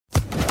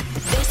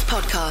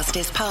podcast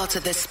is part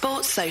of the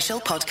Sports Social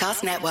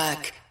Podcast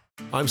Network.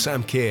 I'm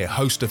Sam Keir,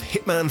 host of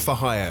Hitman for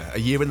Hire, a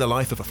year in the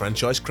life of a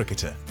franchise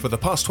cricketer. For the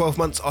past 12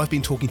 months, I've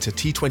been talking to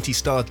T20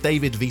 star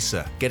David Wiese,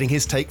 getting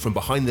his take from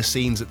behind the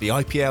scenes at the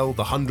IPL,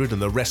 the 100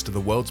 and the rest of the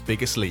world's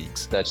biggest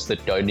leagues. That's the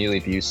don't nearly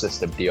view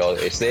system deal.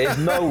 There's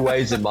no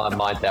ways in my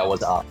mind that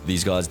was up.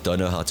 These guys don't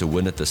know how to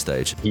win at this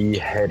stage. He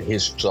had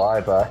his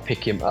driver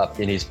pick him up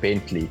in his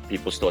Bentley.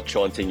 People start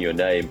chanting your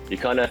name. You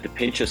kind of have to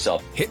pinch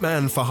yourself.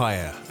 Hitman for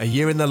Hire, a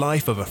year in the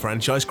life of a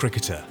franchise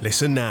cricketer.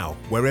 Listen now,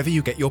 wherever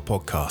you get your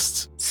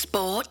podcasts.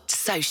 Sport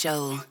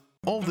Social.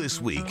 All this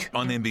week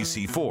on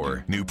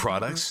NBC4, new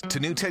products to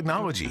new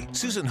technology.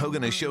 Susan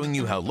Hogan is showing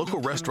you how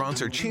local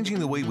restaurants are changing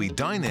the way we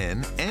dine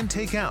in and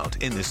take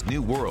out in this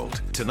new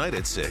world. Tonight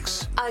at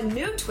 6. A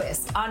new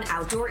twist on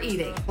outdoor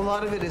eating. A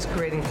lot of it is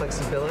creating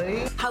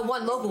flexibility. How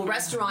one local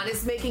restaurant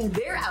is making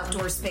their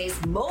outdoor space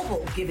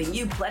mobile, giving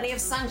you plenty of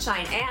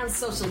sunshine and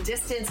social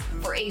distance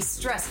for a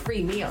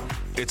stress-free meal.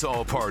 It's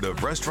all part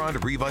of restaurant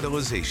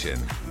revitalization.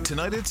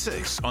 Tonight at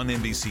 6 on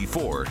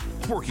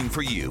NBC4, working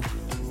for you.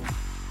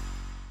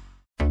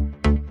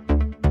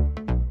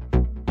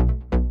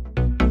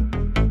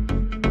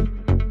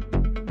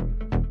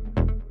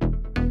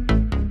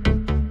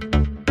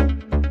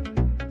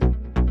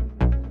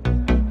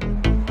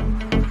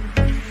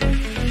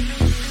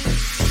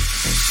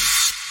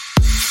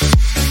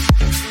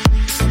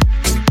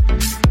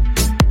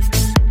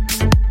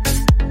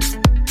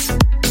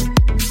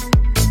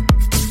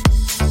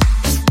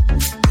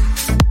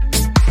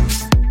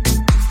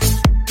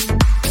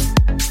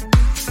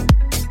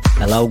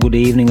 Hello, good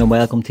evening and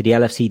welcome to the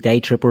LFC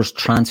Day Trippers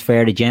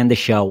Transfer Agenda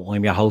Show.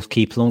 I'm your host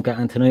Keith Plunkett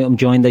and tonight I'm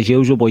joined as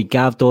usual by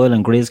Gav Doyle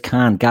and Grizz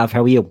Khan. Gav,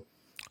 how are you?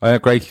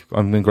 Great,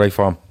 I'm in great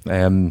form.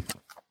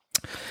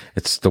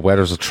 It's the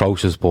weather's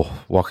atrocious, but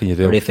what can you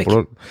do? Horrific.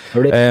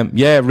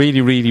 Yeah,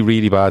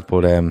 really bad.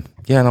 But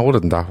no, other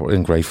than that, we're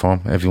in great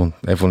form. Everyone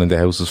in the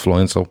house is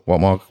flying. So what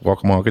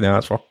more can you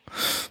ask for?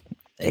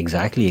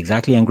 Exactly.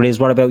 And Grizz,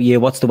 what about you?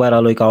 What's the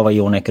weather like over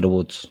your neck of the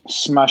woods?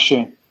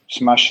 Smashing.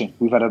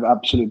 We've had an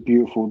absolute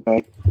beautiful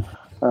day.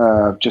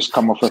 Just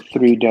come off a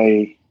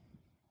 3-day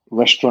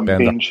restaurant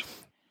binge.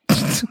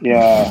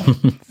 Yeah,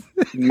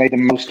 made the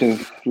most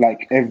of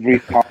like every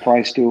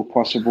half-price deal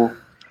possible.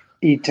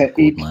 Eat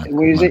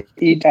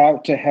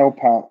out to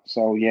help out.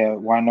 So yeah,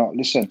 why not?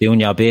 Listen,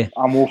 doing your bit.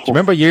 Do you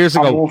remember years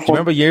ago?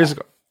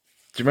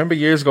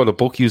 The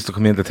book used to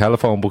come in. The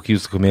telephone book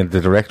used to come in. The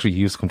directory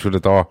used to come through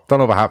the door. Don't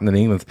know what happened in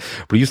England,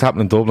 but it used to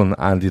happen in Dublin.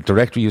 And the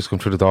directory used to come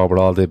through the door with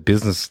all the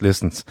business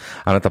listings.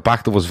 And at the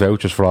back there was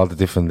vouchers for all the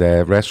different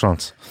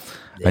restaurants.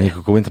 Yeah. And you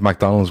could go into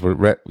McDonald's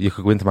with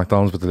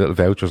the little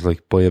vouchers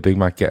like buy a Big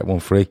Mac, get one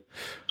free.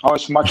 Oh,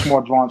 it's much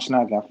more advanced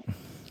now, Gav.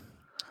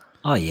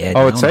 Oh yeah.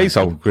 Oh, I'd say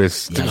so,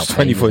 Chris. It was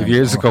 25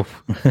 years ago.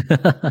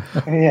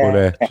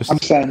 Yeah, but, I'm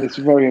saying it's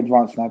very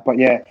advanced now. But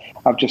yeah,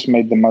 I've just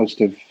made the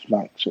most of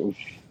like sort of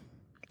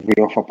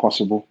every offer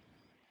possible.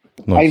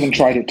 Nice. I even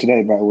tried it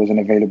today, but it wasn't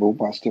available.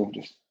 But I still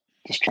just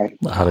tried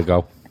it. How'd it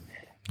go?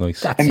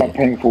 Nice. I ended up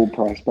paying full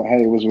price, but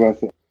hey, it was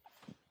worth it.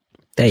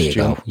 There you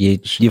go.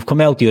 You've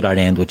come out the other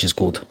end, which is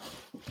good.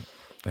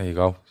 There you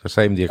go. They're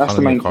saving the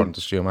economy according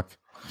to Stu Mac.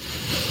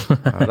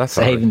 That's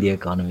saving the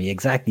economy,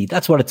 exactly.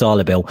 That's what it's all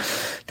about.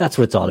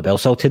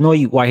 So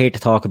tonight we're here to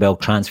talk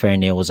about transfer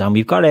news, and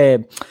we've got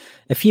a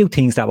few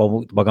things that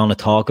we're going to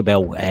talk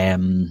about.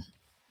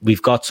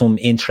 We've got some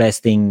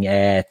interesting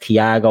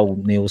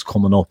Thiago news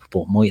coming up,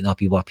 but might not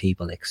be what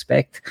people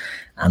expect,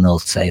 and I'll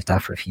save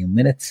that for a few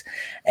minutes.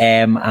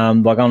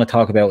 And we're going to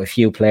talk about a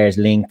few players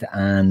linked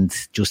and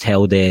just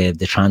how the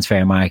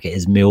transfer market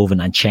is moving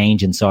and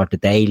changing sort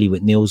of daily,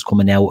 with news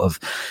coming out of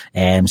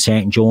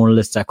certain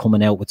journalists are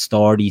coming out with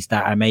stories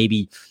that are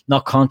maybe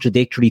not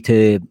contradictory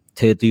to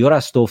the other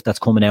stuff that's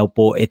coming out,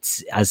 but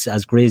it's, as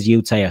Grizz,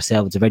 you'd say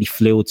yourself, it's a very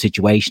fluid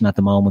situation at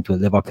the moment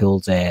with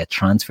Liverpool's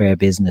transfer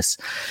business.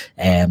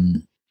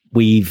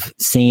 We've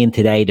seen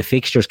today the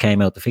fixture list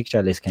came out,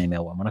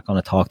 and we're not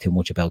going to talk too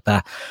much about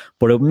that,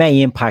 but it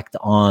may impact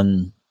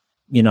on,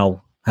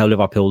 how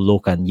Liverpool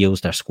look and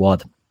use their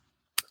squad.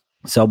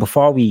 So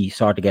before we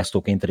sort of get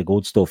stuck into the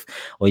good stuff,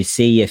 I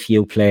see a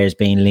few players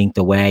being linked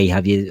away.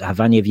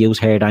 Have any of you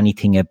heard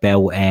anything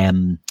about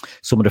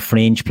some of the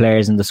fringe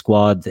players in the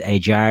squad?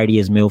 Jardy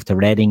has moved to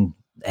Reading,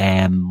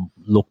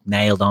 looked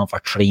nailed on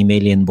for 3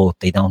 million, but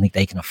they don't think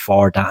they can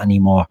afford that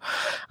anymore.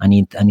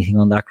 Anything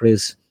on that,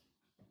 Chris?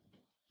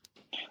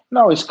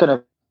 No, it's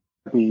gonna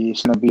be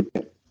a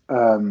bit,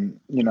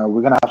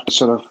 we're gonna have to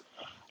sort of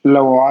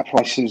lower our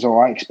prices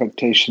or our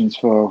expectations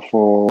for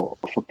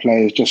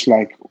players, just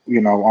like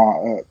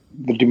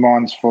the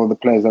demands for the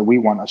players that we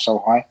want are so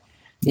high.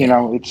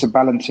 It's a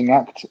balancing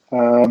act.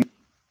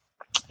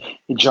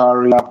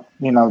 Ejaria,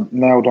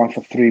 nailed on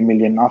for 3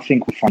 million. I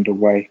think we'll find a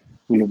way.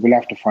 We'll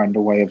have to find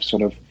a way of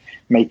sort of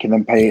making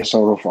them pay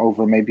sort of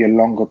over maybe a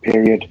longer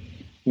period.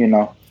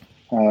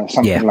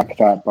 Something like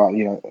that. But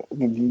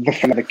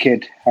the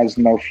kid has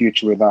no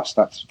future with us.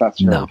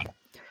 That's no.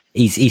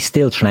 He's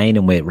still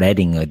training with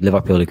Reading.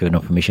 Liverpool have given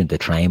him permission to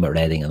train with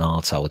Reading and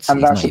all, so that's a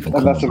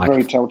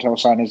very telltale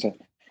sign, is it?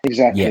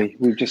 Exactly. Yeah.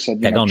 We've just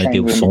said they're going to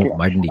do something,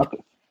 aren't they?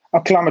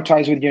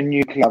 Acclimatise with your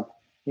new club.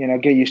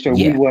 Get used to it.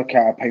 Yeah. We work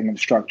out a payment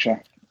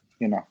structure.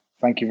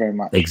 Thank you very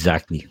much.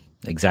 Exactly.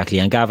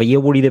 And Gav, are you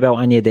worried about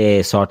any of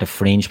the sort of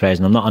fringe players?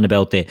 And I'm not on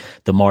about the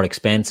more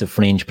expensive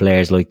fringe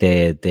players like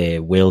the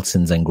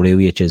Wilsons and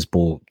Grujić's,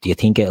 but do you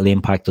think it'll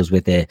impact us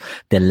with the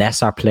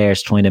lesser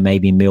players trying to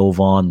maybe move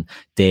on?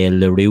 The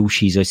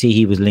Larouchis, I see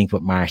he was linked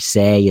with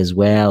Marseille as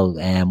well,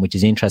 which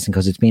is interesting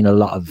because it's been a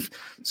lot of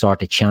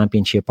sort of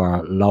Championship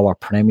or lower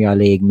Premier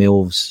League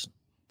moves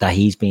that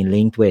he's been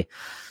linked with.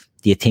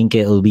 Do you think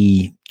it'll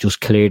be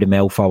just clear them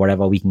out for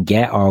whatever we can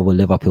get, or will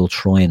Liverpool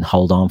try and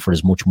hold on for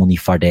as much money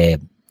for the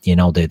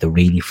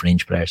really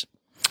fringe players?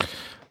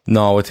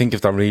 No, I think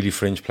if they're really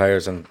fringe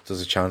players and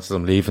there's a chance of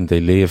them leaving, they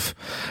leave.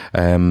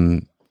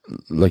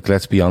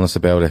 Let's be honest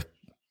about it.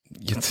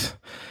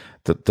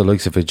 The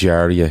likes of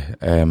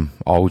Ejaria,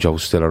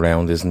 Ojo's still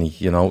around, isn't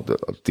he?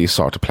 These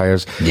sort of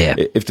players. Yeah.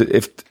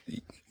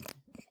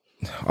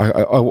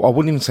 I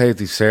wouldn't even say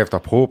they serve their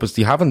purpose.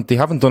 They haven't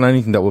done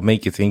anything that would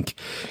make you think,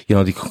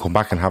 they could come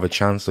back and have a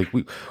chance. Like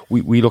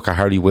we look at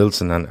Harry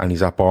Wilson and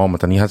he's at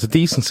Bournemouth and he has a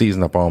decent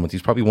season at Bournemouth.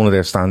 He's probably one of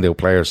their standout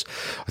players.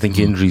 I think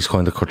injuries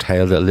kind of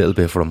curtailed it a little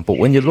bit for him. But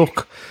when you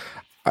look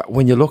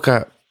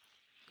at,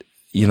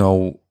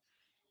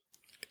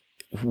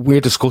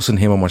 we're discussing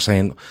him and we're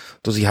saying,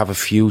 does he have a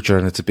future?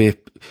 And it's a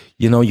bit,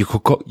 you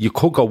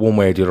could go one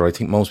way or the other. I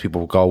think most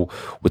people will go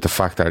with the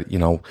fact that,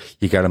 you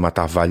get him at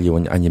that value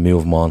and you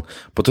move him on.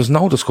 But there's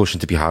no discussion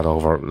to be had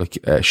over like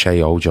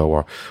Shea Ojo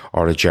or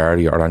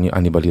Ejaria or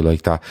anybody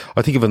like that.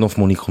 I think if enough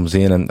money comes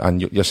in and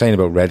you're saying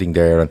about Reading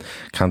there and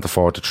can't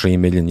afford the 3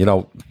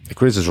 million,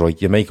 Chris is right.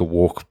 You make it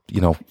work,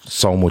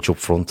 so much up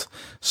front,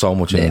 so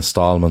much in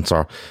installments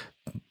or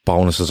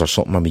bonuses or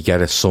something, and we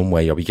get it some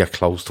way or we get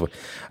close to it,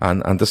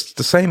 and the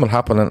same will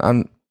happen,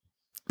 and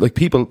like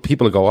people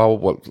will go, oh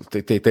well,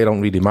 they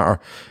don't really matter,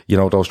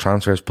 those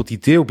transfers, but they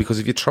do, because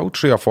if you throw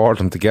 3 or 4 of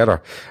them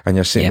together and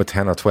you're sitting with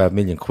 10 or 12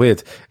 million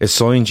quid, it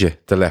signs you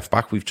the left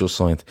back we've just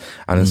signed,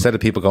 and instead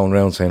of people going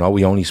around saying, oh,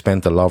 we only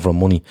spent a lot of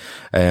money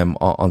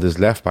on this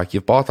left back,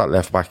 you've bought that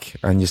left back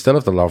and you still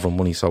have the lot of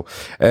money. So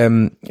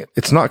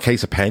it's not a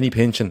case of penny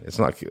pinching, it's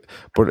not,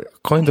 but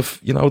kind of,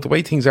 the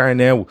way things are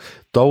now,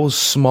 those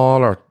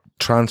smaller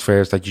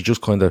transfers that you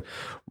just kind of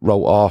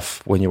wrote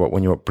off when it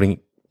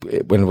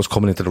was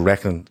coming into the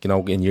reckoning,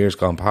 in years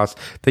gone past,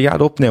 they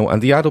add up now,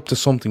 and they add up to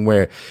something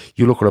where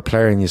you look at a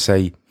player and you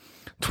say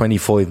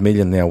 25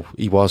 million now,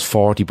 he was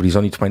 40 but he's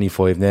only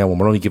 25 now, and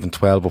we're only giving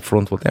 12 up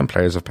front. Well, them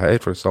players have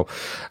paid for it. So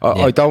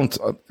I don't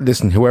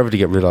listen, whoever they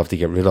get rid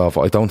of,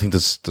 I don't think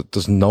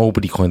there's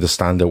nobody kind of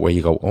stand out where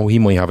you go, oh, he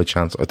might have a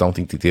chance. I don't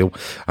think they do,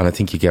 and I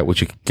think you get what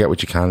you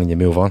can and you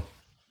move on.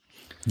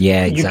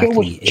 Yeah, exactly. You get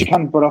what you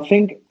can, but I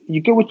think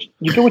you get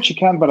what you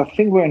can, but I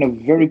think we're in a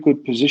very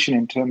good position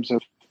in terms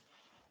of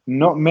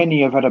not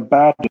many have had a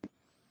bad. Do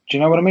you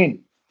know what I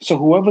mean? So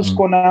whoever's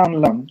gone out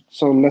on loan,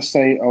 so let's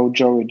say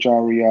Ojo,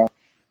 Ejaria,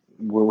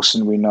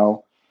 Wilson, we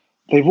know,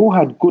 they've all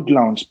had good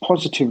loans,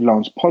 positive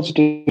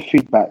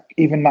feedback.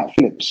 Even Nat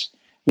Phillips,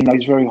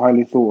 he's very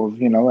highly thought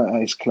of,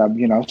 at his club,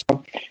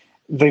 So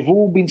they've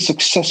all been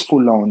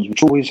successful loans,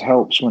 which always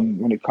helps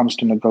when it comes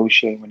to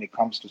negotiating, when it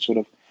comes to sort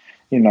of,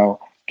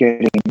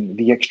 getting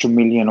the extra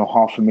million or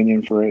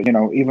 $500,000 for it.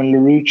 Even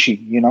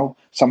Larouchi,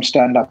 some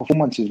standout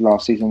performances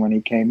last season when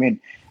he came in.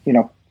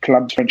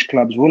 French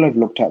clubs will have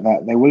looked at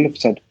that. They will have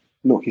said,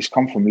 look, he's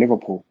come from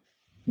Liverpool,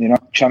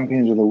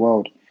 champions of the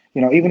world.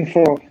 Even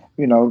for,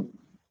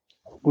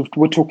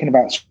 we're talking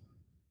about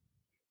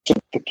sort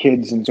of the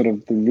kids and sort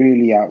of the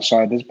really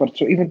outsiders, but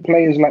so even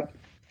players like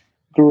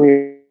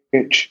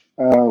Grujić,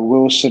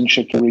 Wilson,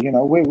 Shaqiri,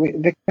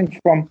 they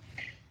come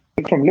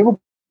from Liverpool.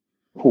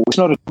 It's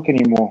not a joke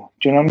anymore.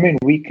 Do you know what I mean?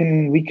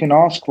 We can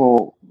ask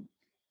for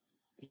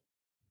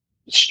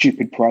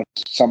stupid price,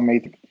 some may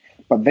think,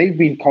 but they've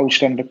been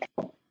coached under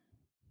club.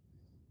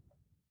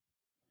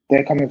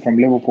 They're coming from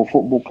Liverpool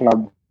Football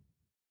Club.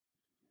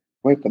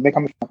 They're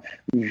coming from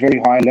a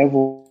very high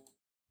level.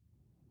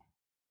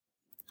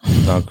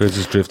 No, Chris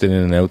is drifting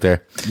in and out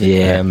there.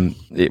 Yeah.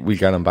 We'll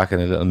get him back in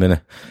a little minute.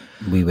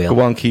 We will.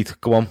 Go on, Keith.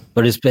 Go on.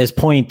 But his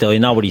point,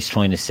 though, what he's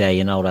trying to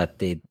say, that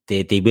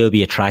they will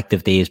be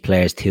attractive, these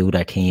players, to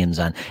their teams.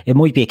 And it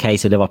might be a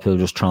case of Liverpool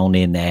just throwing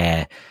in,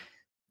 a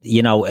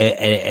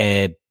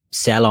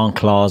sell-on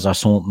clause or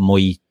something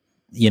might,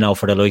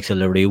 for the likes of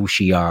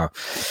Larouchi or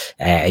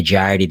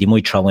Ejaria, they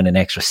might throw in an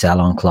extra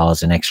sell-on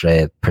clause, an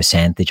extra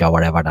percentage or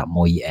whatever that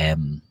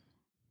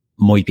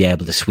might be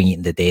able to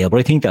sweeten the deal,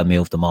 but I think they'll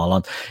move them all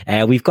on.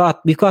 We've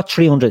got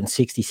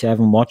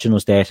 367 watching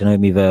us there tonight.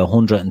 We've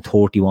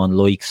 131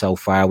 likes so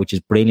far, which is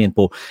brilliant.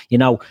 But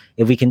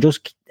if we can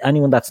just,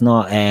 anyone that's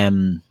not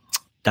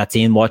that's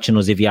in watching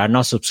us, if you are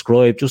not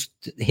subscribed, just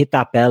hit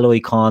that bell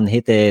icon,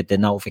 hit the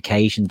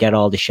notification, get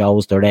all the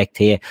shows direct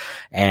here.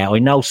 I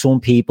know some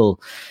people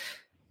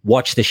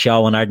watch the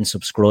show and aren't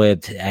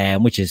subscribed,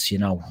 which is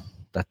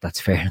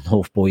that's fair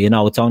enough. But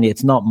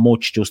it's not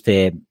much, just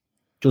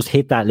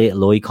hit that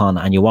little icon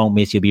and you won't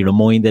miss. You'll be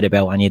reminded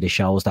about any of the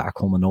shows that are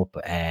coming up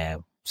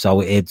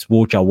So it's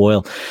worth your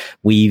while.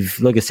 We've,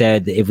 like I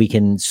said, if we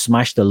can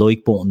smash the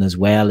like button as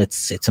well,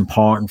 it's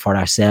important for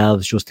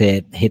ourselves just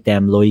to hit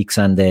them likes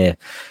and the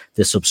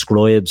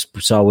subscribes.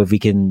 So if we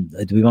can,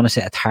 do we want to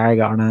set a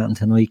target on that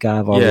tonight,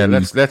 Gav? Yeah,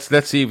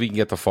 let's see if we can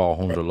get to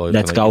 400 live.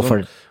 Let's go for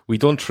it. We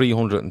done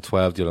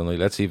 312 the other night.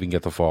 Let's see if we can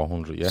get to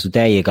 400. Yeah. So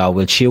there you go.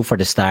 We'll shoot for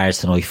the stars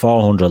tonight.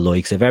 400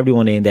 likes. If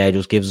everyone in there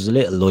just gives us a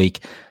little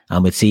like,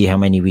 and we'll see how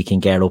many we can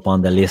get up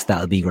on the list,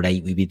 that'll be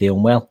great. We'll be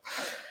doing well.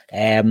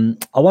 I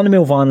want to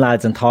move on,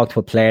 lads, and talk to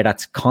a player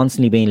that's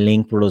constantly being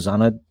linked with us.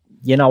 And I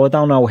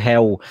don't know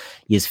how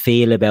you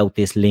feel about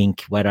this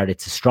link, whether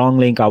it's a strong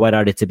link or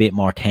whether it's a bit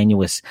more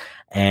tenuous.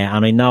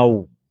 And I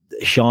know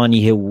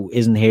Shawnee, who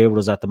isn't here with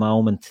us at the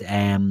moment,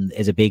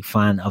 is a big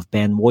fan of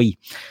Ben White.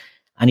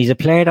 And he's a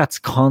player that's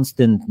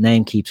constant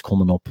name keeps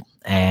coming up.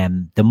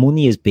 The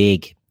money is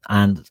big.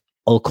 And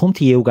I'll come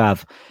to you,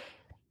 Gav.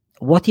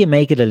 What do you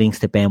make of the links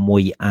to Ben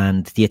White?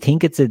 And do you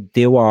think it's a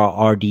do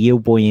or do you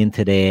buy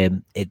into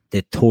the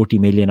 30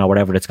 million or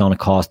whatever it's going to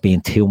cost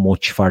being too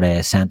much for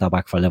the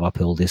centre-back for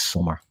Liverpool this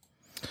summer?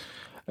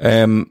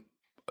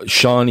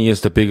 Shawnee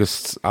is the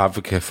biggest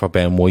advocate for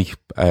Ben White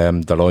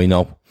that I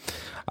know.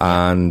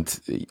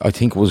 And I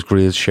think it was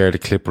Grizz shared a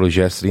clip of us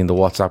yesterday in the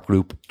WhatsApp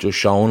group just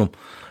showing him.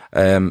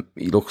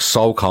 He looks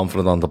so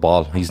confident on the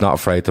ball. He's not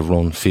afraid to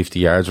run 50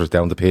 yards or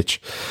down the pitch.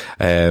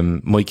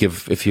 Might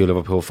give a few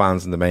Liverpool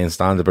fans in the main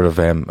stand a bit of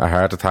a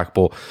heart attack,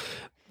 but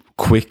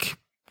quick,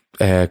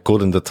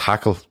 good in the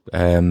tackle,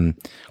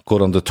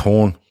 good on the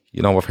turn.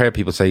 You know, I've heard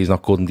people say he's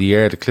not good in the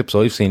air. The clips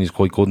I've seen, he's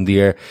quite good in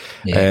the air.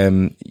 Yeah.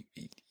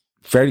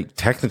 Very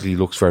technically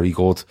looks very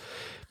good.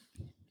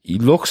 He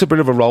looks a bit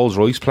of a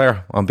Rolls-Royce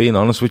player, I'm being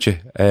honest with you.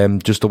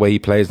 Just the way he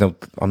plays. Now,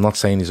 I'm not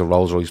saying he's a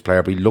Rolls-Royce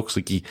player, but he looks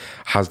like he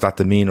has that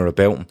demeanour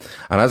about him.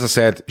 And as I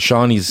said,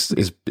 Shawnee's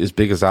his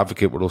biggest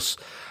advocate with us.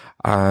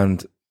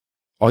 And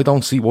I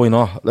don't see why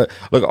not.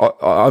 Look,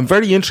 I'm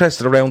very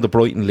interested around the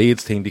Brighton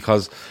Leeds thing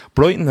because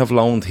Brighton have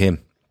loaned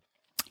him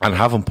and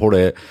haven't put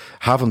a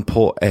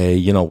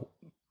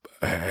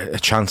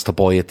chance to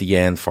buy at the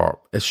end for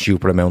a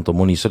stupid amount of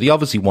money. So they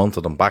obviously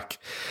wanted them back.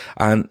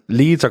 And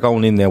Leeds are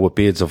going in there with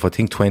bids of, I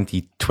think,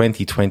 20,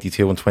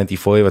 22 and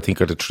 25, I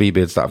think are the three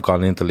bids that have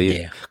gone into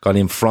Leeds, gone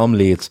in from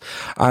Leeds.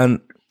 And,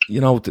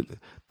 you know,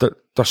 they're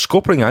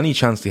scuppering any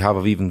chance they have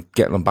of even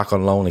getting them back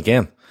on loan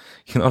again.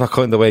 You know, that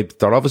kind of way.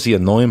 They're obviously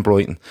annoying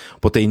Brighton,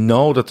 but they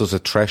know that there's a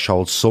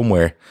threshold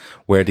somewhere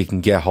where they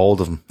can get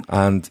hold of them.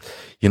 And,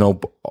 you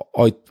know,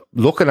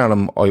 looking at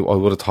him, I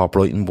would have thought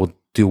Brighton would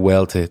do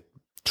well to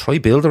try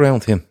build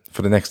around him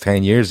for the next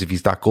 10 years if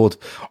he's that good,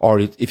 or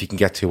if you can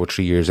get 2 or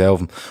 3 years out of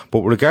him. But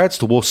with regards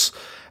to us,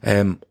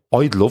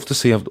 I'd love to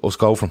see us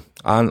go for him.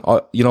 And,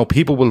 you know,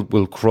 people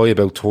will cry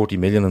about 30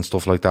 million and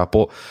stuff like that.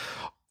 But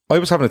I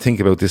was having to think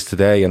about this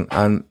today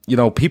and you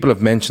know, people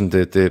have mentioned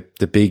the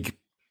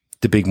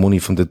big money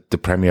from the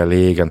Premier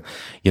League and,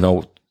 you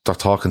know, they're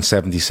talking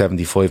 70,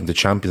 75 in the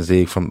Champions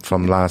League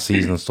from last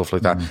season and stuff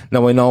like that.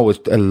 Now, I know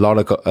a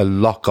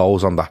lot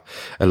goes on that.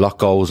 A lot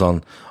goes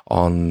on,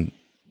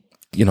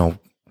 you know,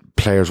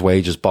 players'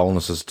 wages,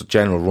 bonuses, the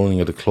general running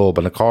of the club.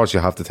 And of course,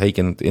 you have to take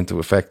into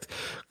effect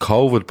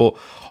COVID. But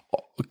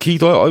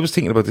Keith, I was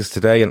thinking about this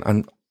today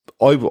and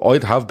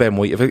I'd have Ben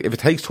White. If it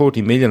takes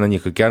 30 million and you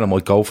could get him,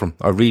 I'd go for him.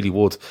 I really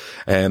would.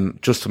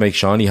 Just to make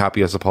Shawnee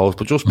happy, I suppose.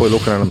 But just by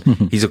looking at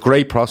him, he's a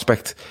great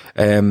prospect.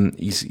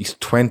 He's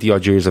 20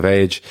 odd years of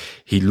age.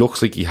 He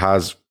looks like he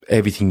has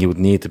everything you would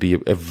need to be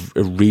a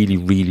really,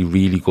 really,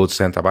 really good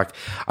centre back.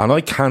 And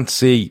I can't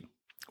see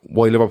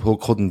why Liverpool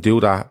couldn't do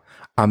that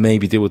and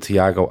maybe do with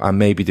Thiago and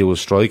maybe do with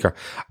striker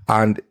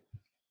and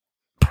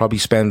probably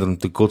spending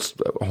the good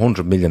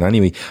 100 million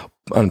anyway.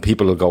 And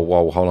people will go,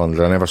 whoa, hold on,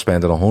 they're never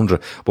spending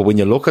 100. But when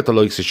you look at the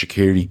likes of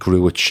Shaqiri,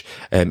 Grujic,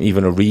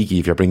 even Origi,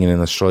 if you're bringing in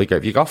a striker,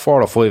 if you got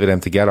 4 or 5 of them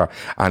together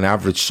and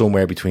average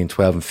somewhere between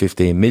 12 and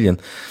 15 million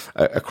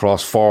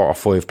across 4 or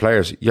 5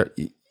 players,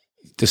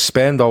 the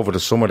spend over the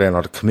summer then,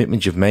 or the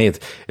commitment you've made,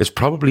 is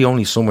probably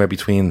only somewhere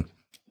between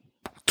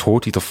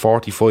 30 to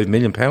 45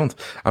 million pounds.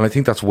 And I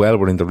think that's well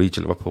within the reach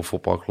of Liverpool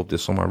Football Club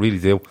this summer. I really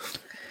do.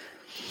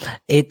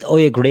 I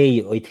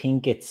agree. I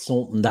think it's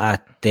something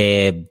that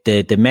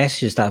the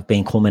messages that have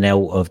been coming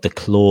out of the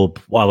club,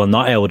 well,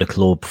 not out of the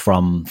club,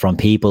 from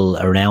people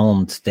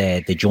around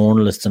the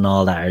journalists and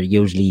all that are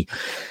usually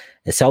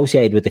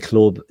associated with the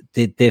club.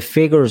 The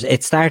figures,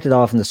 it started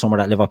off in the summer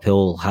that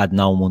Liverpool had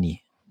no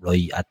money,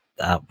 right, at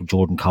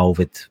during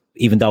COVID,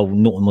 even though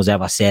nothing was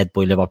ever said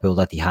by Liverpool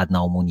that they had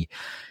no money.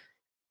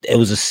 It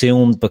was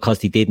assumed because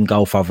they didn't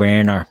go for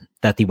Werner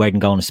that they weren't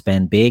going to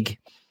spend big.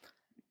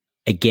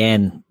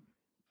 Again,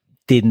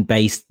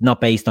 not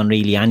based on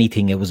really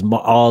anything. It was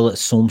all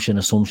assumption.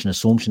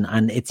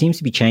 And it seems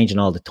to be changing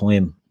all the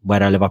time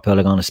whether Liverpool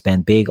are going to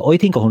spend big. I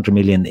think 100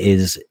 million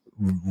is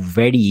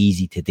very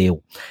easy to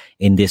do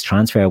in this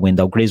transfer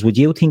window. Grizz, would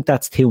you think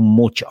that's too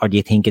much, or do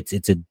you think it's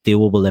a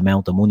doable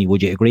amount of money?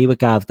 Would you agree with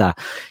Gav that,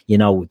 you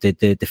know,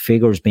 the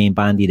figures being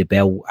bandied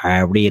about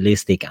are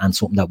realistic and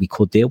something that we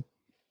could do?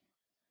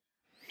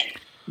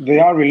 They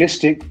are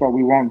realistic, but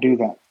we won't do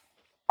that.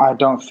 I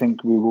don't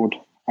think we would.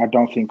 I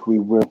don't think we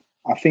will.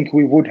 I think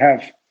we would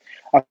have.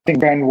 I think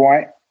Ben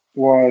White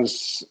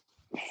was,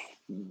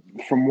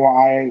 from what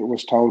I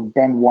was told,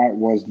 Ben White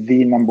was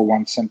the number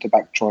one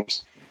centre-back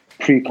choice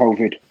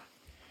pre-COVID.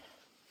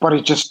 But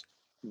it's just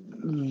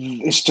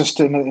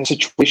in a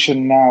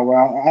situation now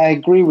where I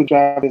agree with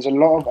Gav. There's a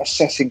lot of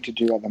assessing to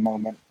do at the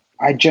moment.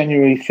 I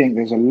genuinely think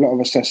there's a lot of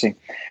assessing.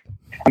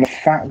 And the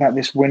fact that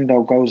this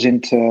window goes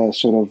into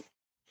sort of,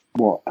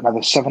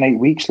 another 7-8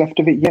 weeks left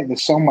of it yet,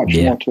 there's so much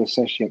more to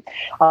assess yet.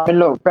 I mean,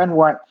 look, Ben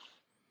White,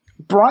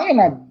 Brighton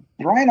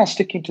are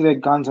sticking to their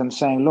guns and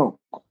saying, look,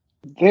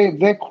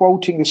 they're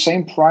quoting the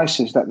same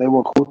prices that they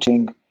were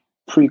quoting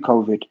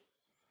pre-COVID,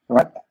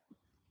 right?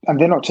 And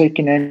they're not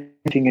taking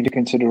anything into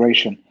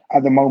consideration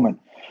at the moment.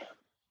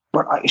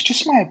 But it's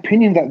just my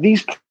opinion that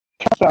these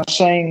clubs that are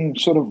saying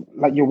sort of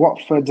like your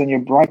Watfords and your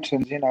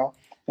Brightons, you know,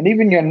 and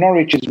even your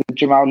Norwiches with the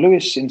Jamal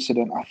Lewis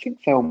incident, I think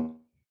they'll...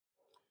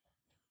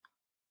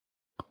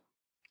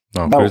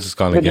 Chris is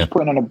gone they're again. Just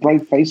putting on a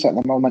brave face at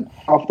the moment,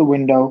 off the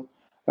window,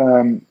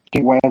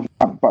 whatever.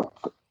 But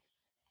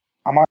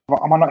am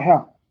I not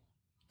here?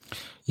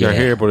 You're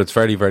here, but it's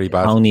very, very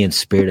bad. Only in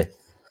spirit.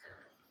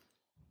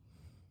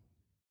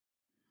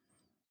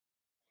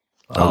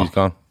 Oh, he's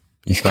gone.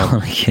 He's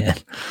gone again.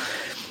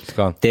 He's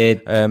gone.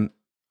 The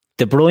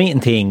Brighton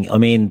thing, I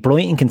mean,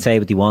 Brighton can say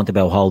what they want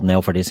about holding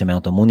out for this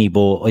amount of money,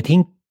 but I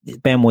think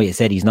Ben White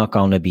said he's not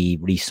going to be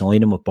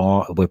re-signing with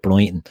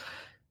Brighton.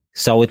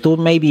 So it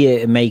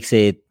makes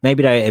it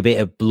maybe a bit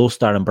of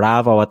bluster and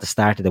bravo at the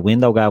start of the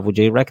window, Gav. Would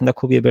you reckon there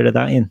could be a bit of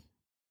that in?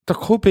 There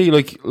could be,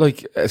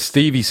 like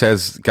Stevie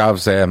says,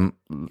 Gav's the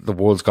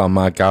world's gone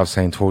mad. Gav's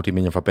saying 30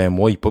 million for Ben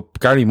White,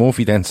 but Gary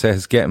Murphy then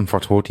says get him for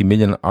 30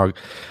 million or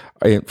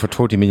for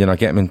 30 million or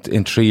get him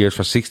in 3 years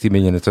for 60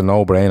 million. It's a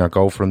no-brainer.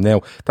 Go for him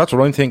now. That's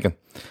what I'm thinking.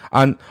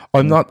 And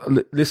I'm not.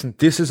 Listen,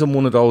 this isn't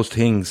one of those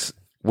things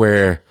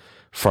where,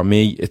 for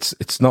me,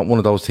 it's not one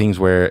of those things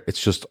where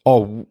it's just,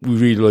 oh, we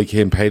really like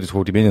him, pay the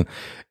 30 million.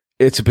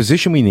 It's a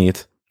position we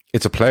need.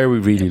 It's a player we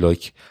really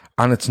like,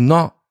 and it's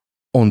not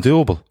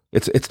undoable.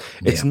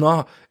 It's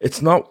not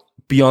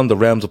beyond the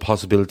realms of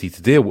possibility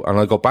to do. And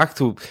I go back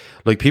to,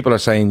 like, people are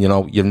saying, you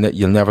know,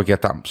 you'll never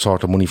get that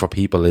sort of money for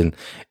people in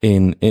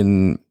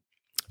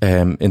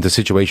the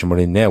situation we're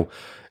in now.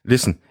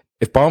 Listen,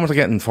 if Bournemouth are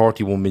getting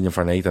 41 million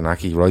for Nathan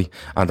Ake, right,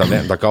 and they're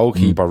letting their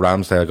goalkeeper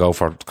Ramsdale go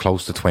for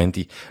close to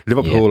 20,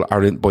 Liverpool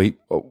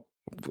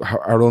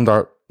are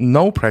under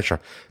no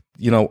pressure.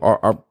 You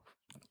know,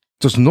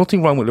 there's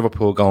nothing wrong with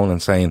Liverpool going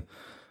and saying,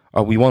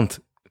 oh, we want,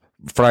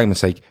 for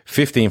argument's sake,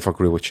 15 for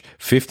Grujic,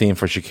 15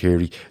 for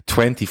Shaqiri,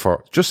 20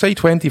 for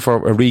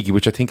Origi,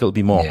 which I think it'll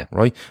be more,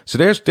 right? So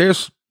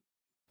there's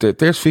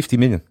 50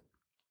 million,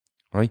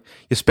 right?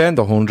 You spend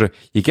 100,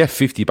 you get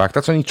 50 back.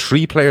 That's only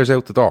 3 players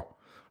out the door,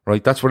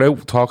 right? That's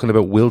without talking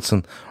about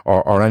Wilson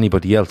or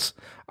anybody else.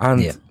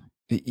 And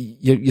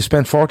you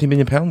spend 40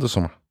 million pounds or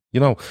something, you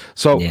know?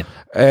 So,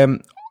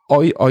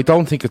 I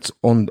don't think it's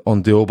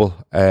undoable.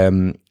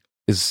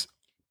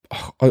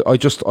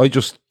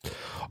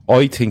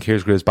 I think,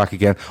 here's Grizz back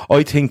again.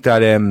 I think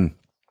that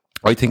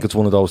I think it's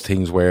one of those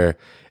things where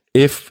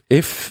if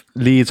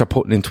Leeds are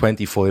putting in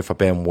 25 for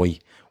Ben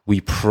White,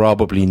 we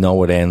probably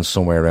know it ends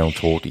somewhere around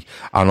 30.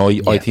 And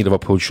I think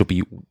Liverpool should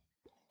be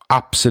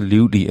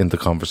absolutely in the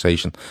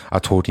conversation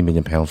at £30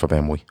 million for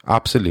Ben White.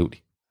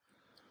 Absolutely.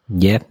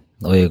 Yeah,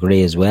 I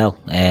agree as well.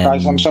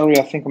 Guys, I'm sorry.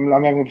 I think I'm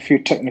having a few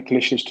technical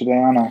issues today,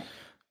 aren't I?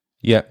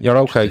 Yeah, you're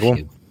okay. Go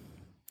on.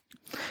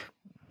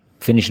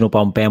 Finishing up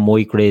on Ben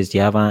White, Grizz, do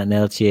you have anything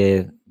else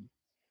you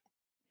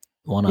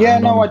want to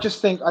add on? I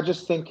just think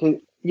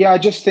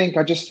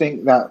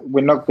that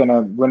we're not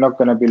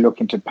gonna be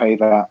looking to pay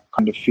that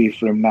kind of fee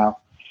for him now.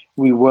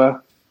 We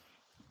were,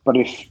 but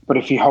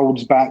if he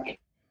holds back,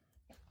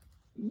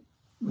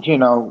 you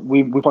know,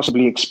 we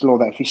possibly explore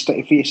that.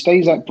 If he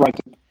stays at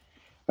Brighton,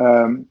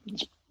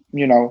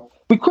 you know,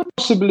 we could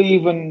possibly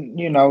even,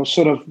 you know,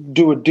 sort of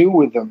do a deal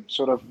with them,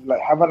 sort of like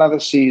have another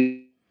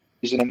season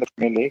in the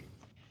Premier League,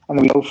 and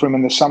then we go for him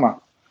in the summer.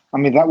 I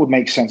mean, that would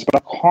make sense, but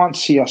I can't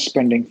see us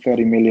spending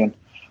 30 million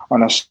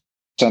on a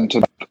centre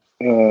back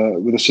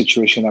with the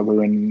situation that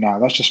we're in now.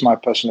 That's just my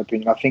personal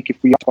opinion. I think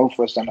if we go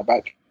for a centre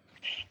back,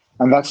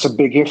 and that's a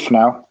big if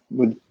now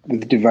with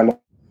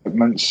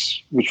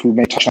developments, which we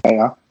may touch on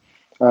later,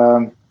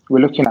 we're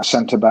looking at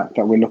centre back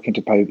that we're looking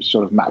to pay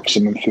sort of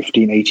maximum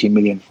 15, 18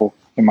 million for,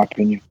 in my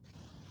opinion.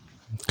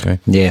 Okay.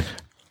 Yeah.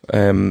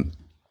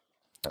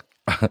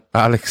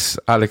 Alex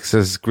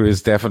says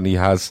Grizz definitely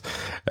has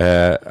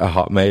a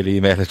Hotmail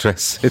email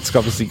address. It's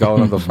obviously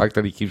going on the fact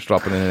that he keeps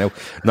dropping in and out.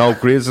 No,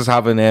 Grizz is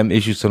having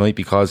issues tonight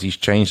because he's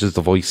changed his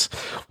device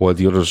while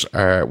his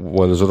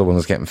other one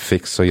is getting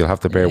fixed. So you'll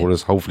have to bear with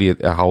us. Hopefully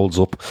it holds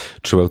up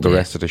throughout the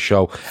rest of the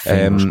show.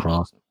 Fingers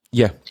crossed.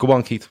 Yeah, go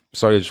on, Keith.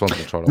 Sorry, I just wanted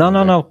to throw that.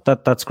 No.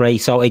 That's great.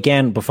 So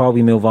again, before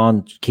we move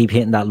on, keep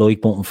hitting that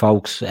like button,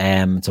 folks.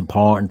 It's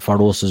important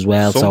for us as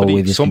well. So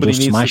if you can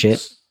just smash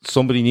it.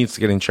 Somebody needs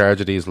to get in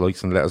charge of these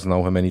likes and let us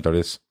know how many there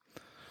is.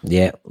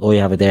 Yeah, I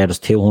have it there. There's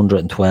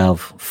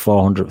 212,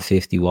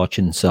 450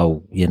 watching.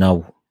 So, you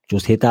know,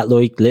 Just hit that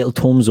like, little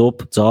thumbs up.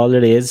 That's all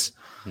it is.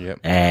 Yeah.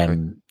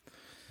 And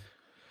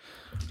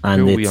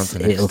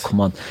it'll come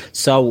on.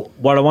 So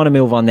what I want to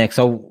move on next.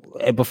 So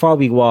before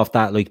we go off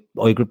that, like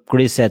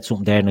Grizz said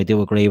something there, and I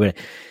do agree with it.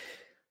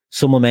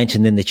 Someone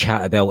mentioned in the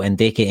chat about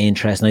Ndicka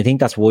interest, and I think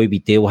that's why we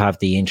do have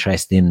the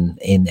interest in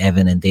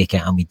Evan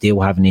Ndicka, and we do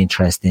have an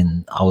interest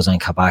in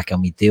Ozan Kabak,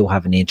 and we do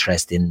have an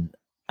interest in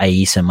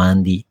Aissa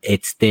Mandi.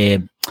 It's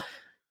the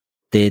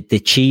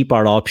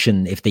cheaper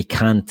option if they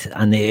can't,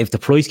 and if the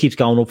price keeps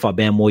going up for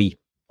Ben White,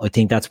 I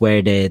think that's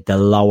where the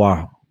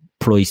lower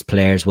price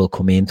players will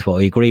come into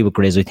it. I agree with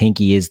Grizz. I think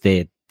he is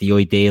the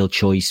ideal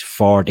choice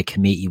for the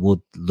committee.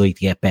 Would like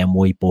to get Ben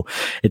White, but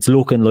it's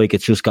looking like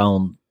it's just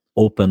going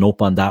up and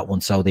up on that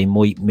one, so they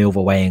might move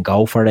away and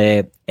go for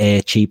a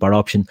cheaper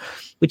option,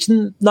 which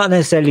is not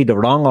necessarily the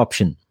wrong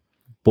option,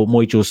 but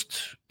might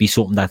just be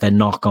something that they're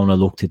not going to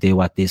look to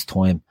do at this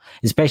time,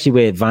 especially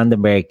with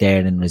Vandenberg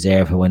there in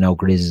reserve, who I know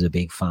Grizz is a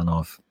big fan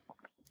of.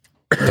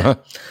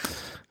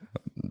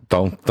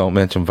 Don't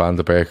mention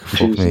Vandenberg.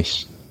 Fuck me.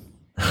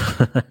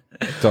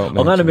 I'm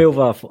going to move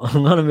off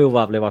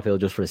Liverpool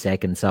just for a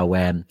second. So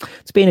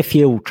it's been a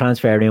few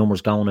transfer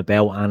rumours going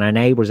about, and our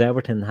neighbours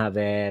Everton have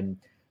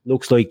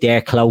looks like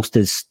they're close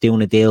to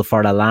doing a deal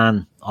for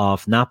Allan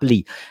of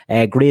Napoli.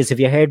 Grizz,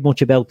 have you heard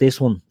much about this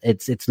one?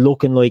 It's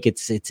looking like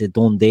it's a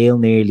done deal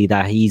nearly,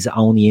 that he's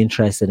only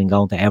interested in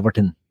going to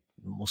Everton.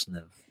 Mustn't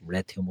have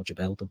read too much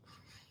about him.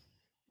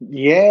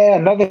 Yeah,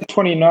 another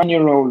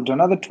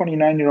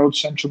 29-year-old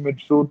central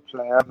midfield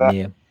player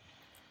that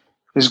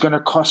is going to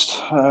cost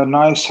a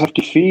nice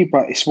hefty fee,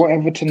 but it's what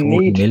Everton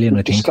need.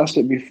 We discussed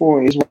it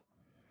before. It's what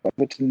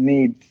Everton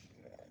need.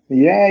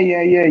 Yeah,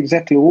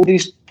 exactly. All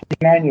these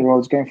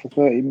 29-year-olds going for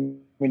 30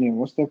 million.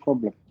 What's their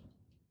problem?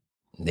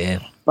 Yeah.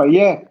 But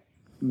yeah,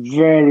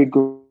 very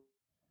good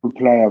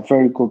player.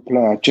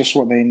 Just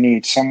what they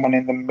need. Someone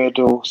in the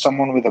middle,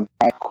 someone with a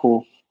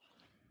backhoe.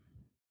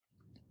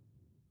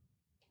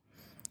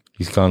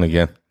 He's gone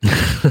again.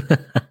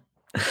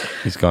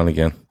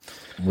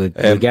 We'll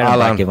get him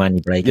back if any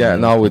break. Yeah,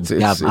 no, it's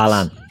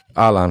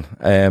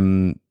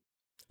Allan.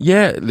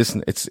 Yeah,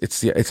 listen, it's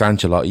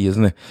Ancelotti,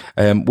 isn't it?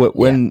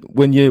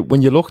 When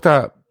you looked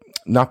at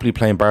Napoli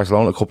playing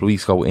Barcelona a couple of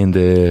weeks ago in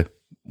the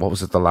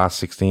last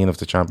 16 of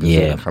the Champions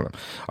League?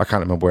 I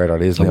can't remember where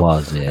that is now. It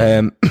was,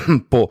 yeah.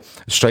 But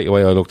straight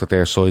away I looked at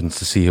their signings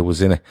to see who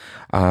was in it,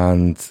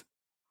 and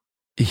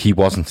he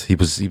wasn't. He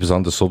was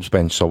on the subs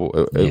bench, so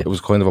it was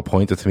kind of a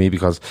pointer to me,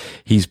 because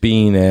he's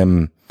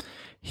been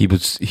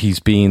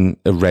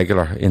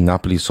irregular in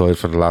Napoli's side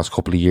for the last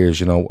couple of years,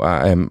 you know,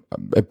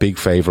 a big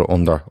favourite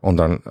under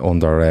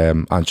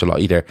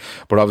Ancelotti there,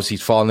 but obviously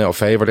he's fallen out of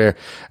favour there.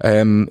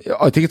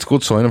 I think it's a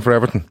good signing for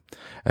Everton.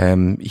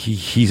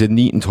 He's a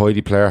neat and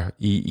tidy player.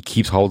 He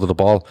keeps hold of the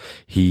ball.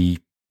 I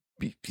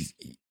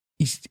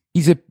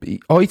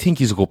think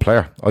he's a good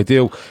player. I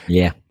do.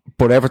 Yeah.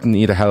 But Everton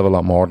need a hell of a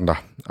lot more than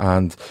that.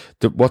 And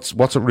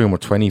what's a rumour?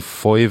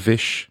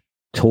 25-ish.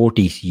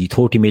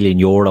 30 million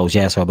euros,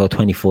 yeah, so about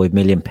 25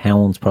 million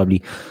pounds,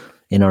 probably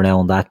in or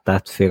around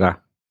that figure.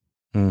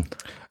 But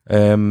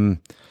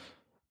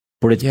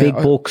it's big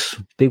bucks,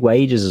 big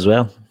wages as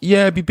well.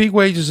 Yeah, it'd be big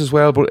wages as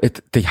well, but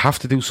they have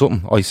to do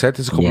something. I said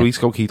this a couple of weeks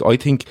ago, Keith. I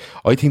think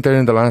they're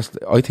in the last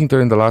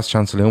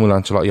chance saloon with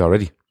Ancelotti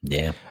already.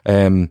 Yeah.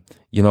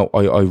 You know,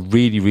 I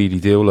really, really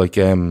do. Like,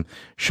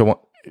 Sean.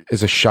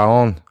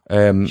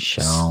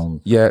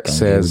 Sean. Yeah,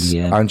 says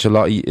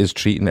Ancelotti is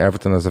treating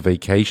Everton as a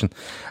vacation.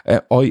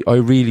 I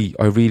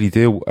really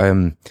do.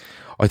 I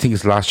think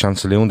it's the last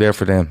chance saloon there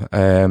for them.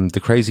 The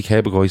Crazy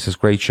Cable Guy says,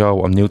 great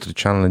show. I'm new to the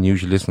channel and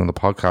usually listen on the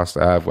podcast.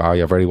 Wow,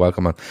 you're very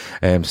welcome, man.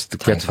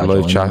 Get to the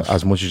live chat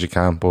as much as you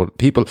can. But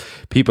people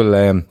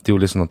do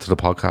listen to the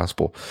podcast,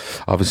 but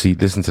obviously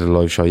listen to the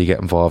live show. You get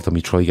involved and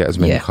we try to get as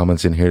many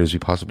comments in here as we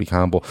possibly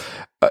can. But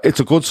it's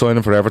a good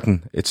signing for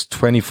Everton. It's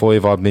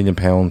 25 odd million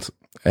pounds.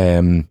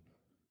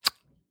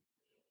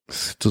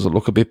 Does it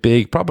look a bit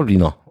big? Probably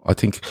not. I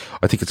think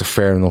it's a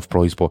fair enough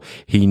price, but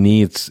he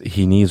needs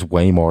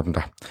way more than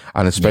that.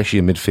 And especially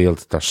in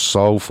midfield, they're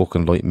so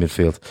fucking light in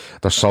midfield.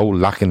 They're so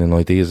lacking in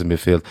ideas in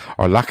midfield,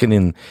 or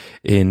lacking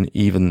in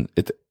even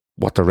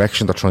what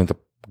direction they're trying to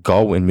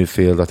go in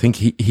midfield. I think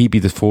he'd be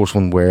the first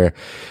one where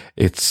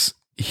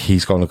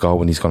he's going to go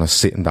and he's going to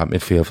sit in that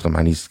midfield for them,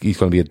 and he's going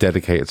to be a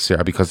dedicated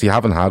CR, because they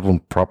haven't had one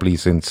properly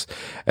since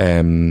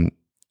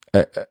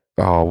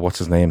what's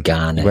his name?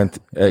 Ghana.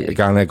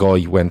 Ghana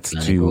guy went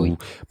to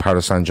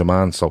Paris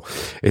Saint-Germain. So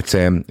it's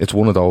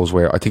one of those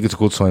where I think it's a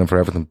good signing for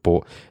Everton,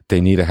 but they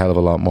need a hell of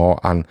a lot more.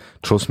 And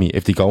trust me,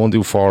 if they go and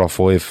do 4 or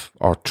 5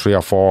 or 3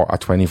 or 4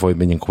 at 25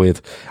 million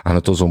quid and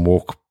it doesn't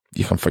work,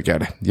 you can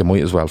forget it. You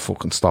might as well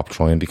fucking stop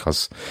trying,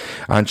 because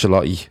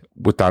Ancelotti,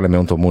 with that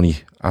amount of money,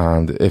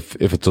 and if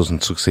it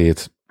doesn't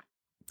succeed,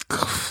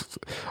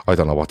 I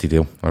don't know what to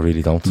do. I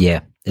really don't. Yeah.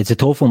 It's a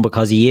tough one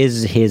because he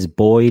is his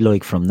boy,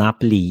 like from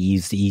Napoli.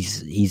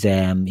 He's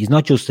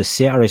not just a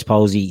sitter, I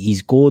suppose.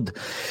 He's good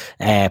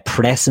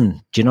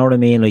pressing. Do you know what I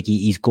mean? Like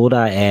he's good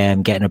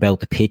at getting about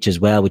the pitch as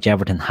well, which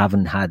Everton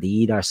haven't had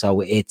either. So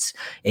it's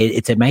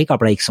a make or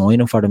break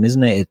signing for them,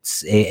 isn't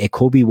it? It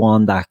could be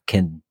one that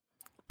can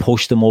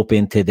push them up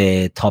into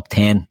the top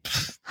 10,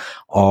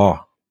 or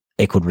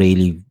it could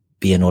really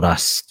be another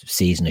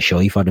season of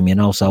shy for them, you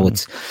know. So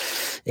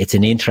it's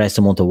an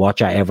interesting one to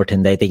watch at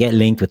Everton. They get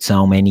linked with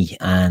so many,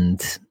 and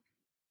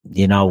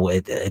you know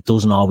it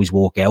doesn't always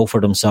work out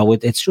for them. So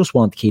it's just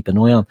one to keep an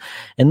eye on.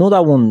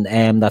 Another one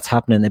that's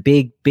happening, a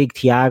big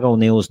Thiago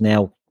news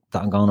now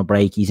that I'm going to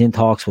break. He's in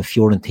talks with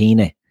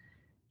Fiorentina.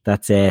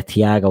 That's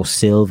Thiago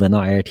Silva,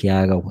 not Air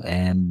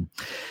Thiago.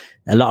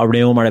 A lot of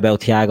rumour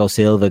about Thiago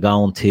Silva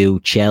going to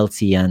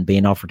Chelsea and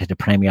being offered to the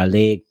Premier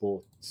League,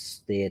 but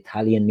the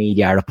Italian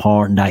media are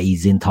reporting that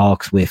he's in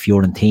talks with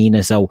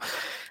Fiorentina. So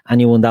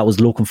anyone that was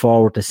looking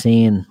forward to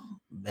seeing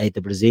the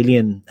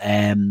Brazilian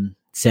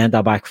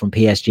centre-back from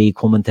PSG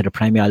coming to the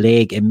Premier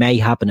League, it may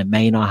happen, it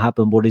may not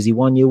happen, but is he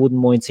one you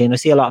wouldn't mind seeing? I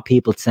see a lot of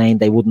people saying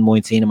they wouldn't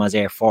mind seeing him as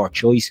their fourth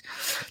choice.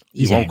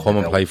 He won't come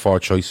and play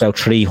fourth choice. About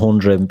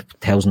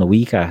 300,000 a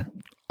week at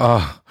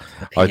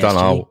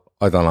PSG.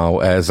 I don't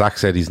know. Zach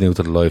said he's new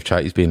to the live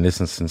chat. He's been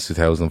listening since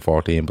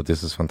 2014, but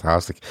this is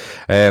fantastic.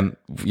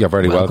 You're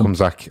very welcome,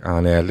 Zach.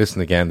 And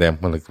listen again then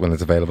when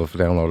it's available for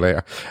download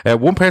later.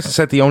 One person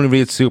said they only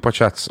read super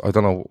chats. I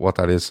don't know what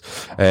that is.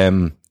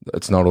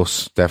 It's not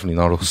us. Definitely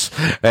not us.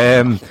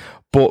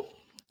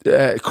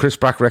 But Chris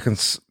Brack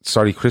reckons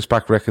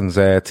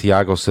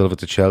Thiago Silva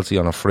to Chelsea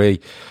on a free.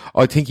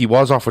 I think he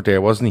was offered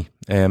there, wasn't he?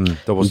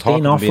 There was he's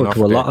been offered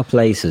to a lot of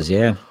places,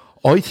 yeah.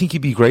 I think he'd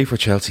be great for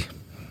Chelsea.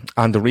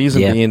 And the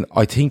reason being,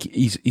 I think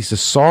he's the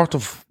sort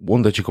of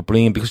one that you could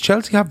bring in, because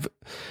Chelsea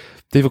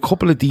they've a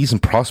couple of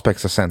decent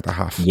prospects at centre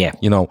half. Yeah,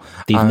 you know,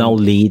 they've no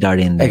leader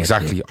in there.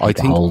 Exactly. I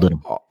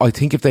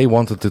think if they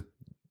wanted to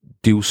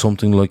do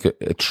something like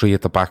a three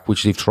at the back,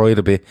 which they've tried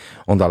a bit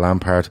under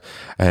Lampard,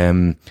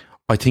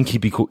 I think he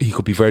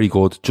could be very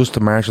good just to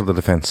marshal the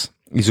defence.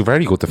 He's a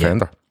very good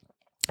defender.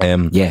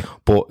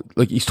 But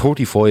like he's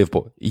 35,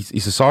 but he's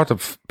the sort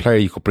of player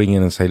you could bring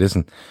in and say,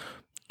 listen,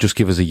 just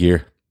give us a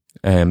year.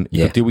 You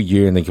could do a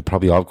year and then you could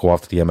probably all go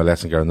off to the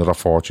MLS and get another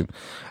fortune,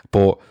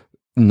 but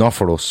not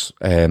for us.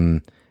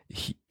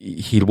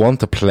 He'll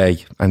want to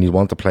play, and he'll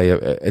want to play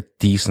a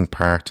decent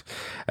part,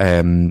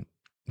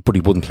 but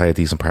he wouldn't play a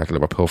decent part at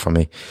Liverpool for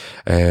me.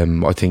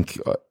 I think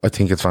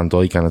it's Van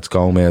Dijk and it's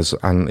Gomez,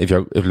 and if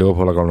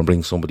Liverpool are going to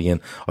bring somebody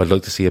in, I'd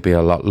like to see it be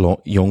a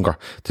lot younger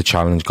to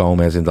challenge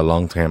Gomez in the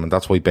long term, and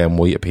that's why Ben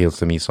White appeals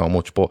to me so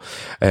much. But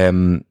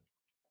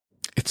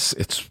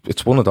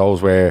it's one of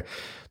those where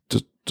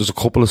there's a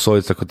couple of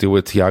sides that could do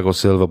with Thiago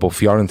Silva, but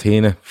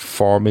Fiorentina,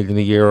 4 million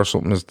a year or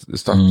something is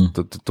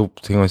that the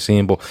thing I'm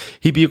seeing. But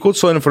he'd be a good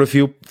signing for a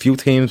few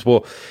teams,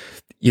 but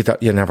you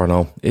never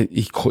know.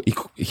 He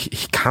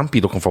can't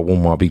be looking for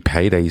one more big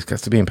payday. He's got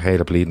to be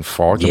paid a bleeding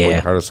fortune by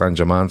Paris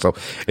Saint-Germain. So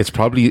it's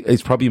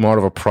probably more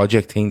of a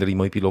project thing that he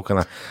might be looking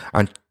at.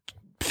 And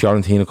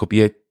Fiorentina could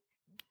be it.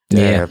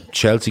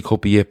 Chelsea could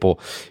be it, but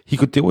he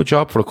could do a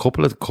job for a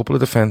couple of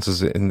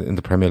defences in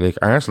the Premier League.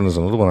 Arsenal is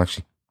another one,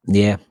 actually.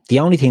 Yeah,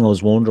 the only thing I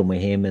was wondering with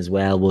him as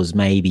well was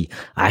maybe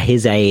at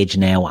his age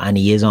now, and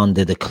he is on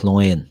the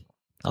decline.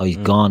 Oh, he's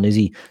gone, is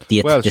he?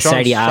 The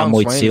Serie A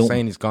might suit him.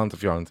 Saying he's gone to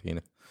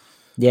Fiorentina.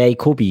 Yeah, he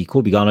could be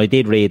gone. I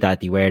did read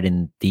that they were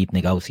in deep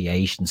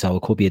negotiation, so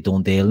it could be a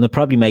done deal. And it'd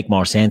probably make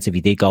more sense if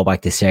he did go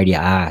back to Serie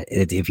A,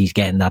 if he's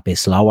getting that bit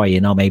slower, you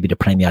know, maybe the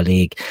Premier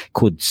League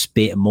could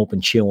spit him up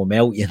and chew him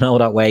out, you know,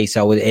 that way.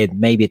 So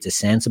maybe it's a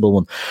sensible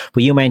one.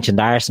 But you mentioned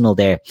Arsenal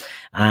there,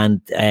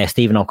 and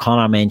Stephen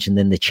O'Connor mentioned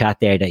in the chat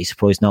there that he's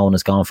surprised no one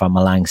has gone for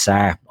Malang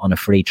Sarr on a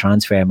free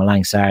transfer.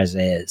 Malang Sarr's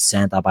a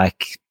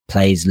centre-back,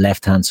 plays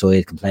left-hand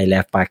side, can play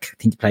left-back. I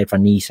think he played for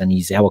Nice and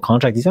he's out of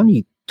contract. He's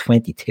only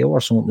 22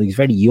 or something. He's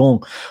very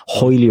young,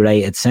 highly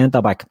rated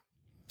centre-back,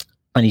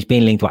 and he's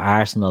been linked with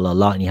Arsenal a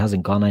lot and he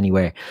hasn't gone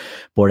anywhere.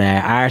 But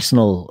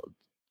Arsenal,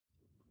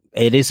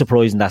 it is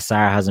surprising that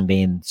Sarr hasn't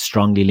been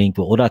strongly linked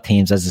with other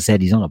teams. As I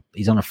said, he's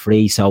on a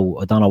free, so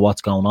I don't know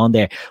what's going on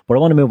there. But I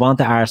want to move on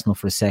to Arsenal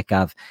for a sec,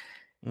 Gav.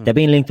 They're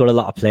being linked with a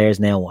lot of players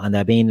now, and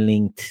they're being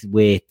linked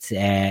with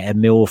a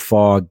move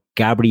for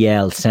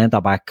Gabriel,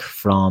 centre-back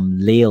from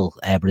Lille,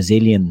 a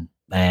Brazilian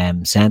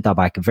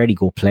centre-back, a very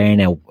good player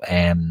now.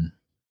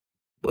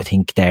 I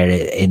think they're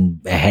in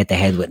a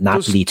head-to-head with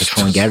Napoli to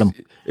try and get him.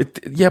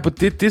 But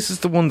this is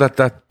the one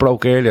that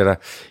broke earlier.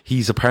 That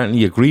he's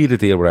apparently agreed a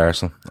deal with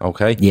Arsenal.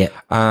 Okay. Yeah.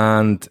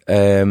 And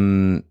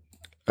Kevin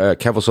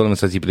Sullivan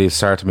says he believes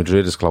Sarr to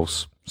Madrid is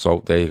close.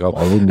 So there you go.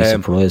 I wouldn't be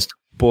surprised.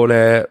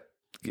 But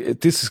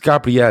this is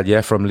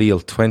Gabriel, from Lille,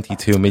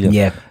 22 million.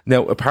 Yeah.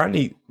 Now,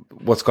 apparently,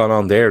 what's gone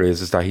on there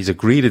is that he's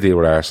agreed a deal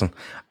with Arsenal,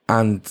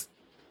 and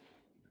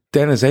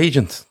then his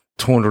agent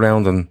turned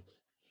around and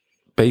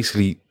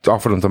basically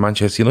offered him to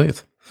Manchester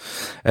United.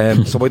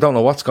 So I don't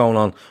know what's going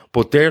on,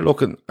 but they're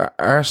looking.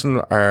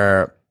 Arsenal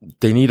are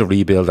they need a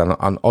rebuild, and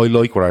I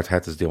like what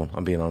Arteta's doing.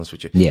 I'm being honest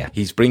with you. Yeah,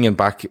 he's bringing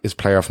back his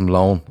player from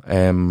loan,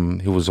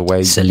 who was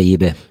away,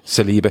 Saliba,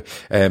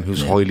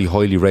 who's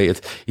highly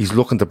rated. He's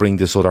looking to bring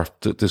this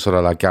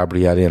other like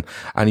Gabriel in,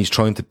 and he's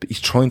trying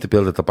to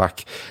build at the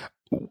back.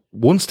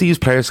 Once these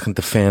players can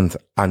defend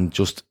and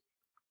just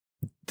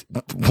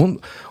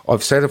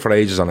I've said it for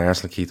ages on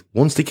Arsenal, Keith.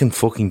 Once they can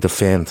fucking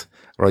defend,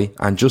 right,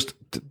 and just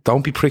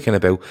don't be pricking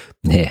about,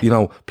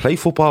 play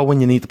football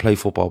when you need to play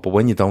football, but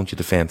when you don't, you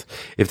defend.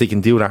 If they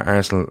can do that,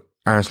 Arsenal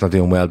are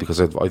doing well,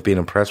 because I've been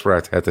impressed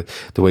with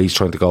Arteta, the way he's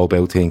trying to go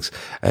about things.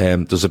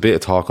 There's a bit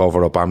of talk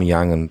over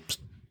Aubameyang and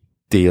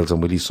deals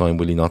and will he sign,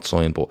 will he not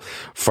sign, but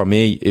for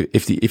me,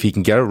 if he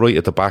can get it right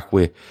at the back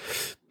with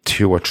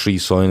 2 or 3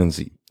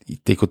 signings,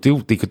 they could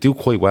do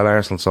quite well,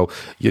 Arsenal. So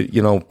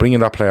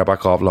bringing that player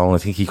back off loan, I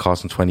think he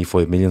cost him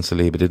 25 million,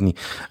 Saliba, didn't he?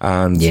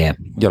 And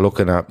you're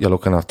looking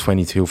at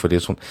 22 for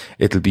this one.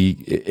 It'll be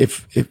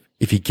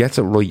if he gets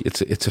it right,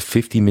 it's a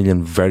 50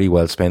 million very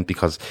well spent,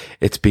 because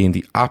it's been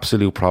the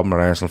absolute problem at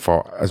Arsenal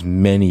for as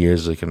many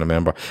years as I can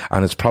remember,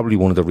 and it's probably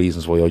one of the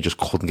reasons why I just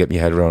couldn't get my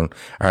head around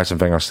Arsene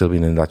Wenger still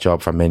being in that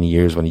job for many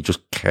years, when he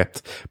just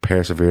kept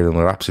persevering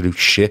with absolute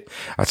shit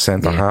at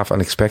centre half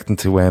and expecting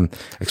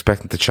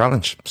to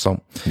challenge.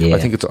 So I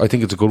think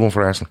it's a good one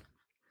for Arsenal.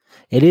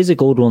 It is a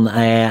good one,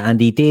 and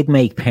he did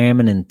make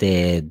permanent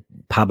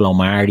Pablo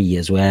Mari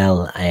as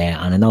well,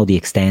 and I know they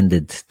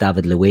extended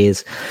David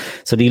Luiz,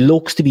 so he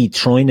looks to be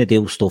trying to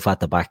do stuff at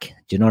the back.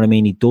 Do you know what I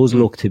mean? He does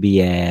look to be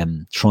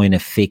trying to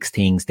fix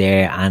things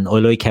there, and I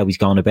like how he's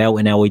gone about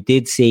it. Now, I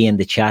did see in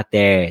the chat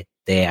there,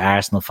 the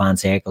Arsenal Fan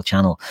Circle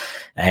channel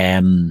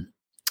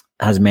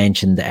has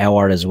mentioned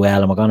Our as well,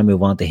 and we're going to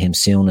move on to him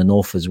soon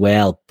enough as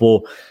well.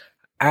 But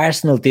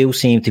Arsenal do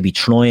seem to be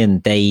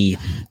trying. They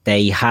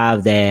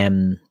have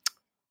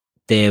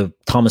the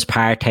Thomas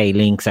Partey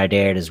links are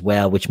there as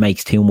well, which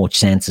makes too much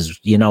sense. As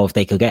if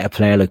they could get a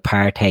player like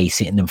Partey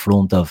sitting in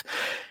front of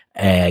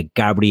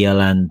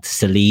Gabriel and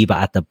Saliba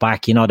at the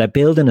back, they're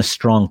building a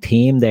strong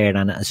team there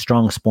and a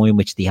strong spine,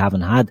 which they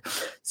haven't had.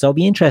 So it'll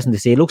be interesting to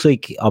see. It looks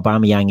like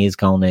Aubameyang is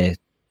going to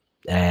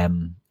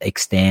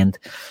extend.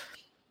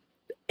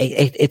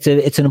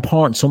 It's an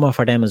important summer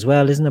for them as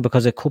well, isn't it?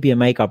 Because it could be a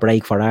make or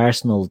break for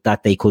Arsenal,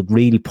 that they could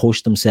really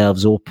push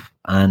themselves up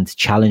and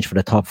challenge for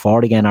the top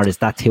 4 again, or is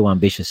that too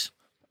ambitious?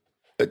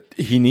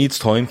 He needs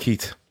time,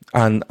 Keith.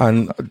 And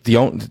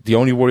the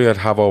only worry I'd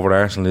have over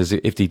Arsenal is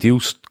if they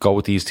do go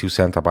with these 2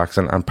 centre-backs,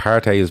 and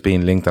Partey is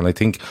being linked, and I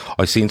think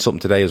I've seen something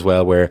today as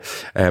well where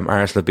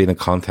Arsenal have been in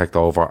contact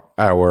over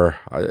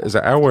is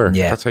it Our?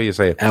 Yeah. That's how you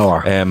say it.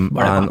 Our. And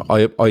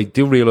I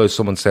do realise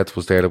someone said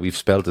was there that we've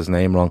spelled his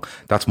name wrong.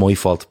 That's my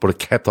fault, but it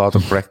kept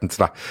auto-correcting to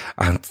that,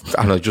 and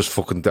I just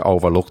fucking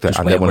overlooked it.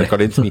 And then when it got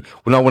into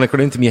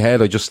me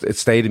head, it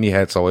stayed in my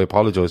head, so I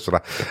apologise for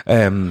that.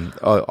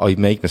 I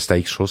make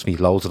mistakes, trust me,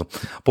 loads of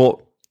them.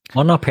 But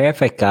we're not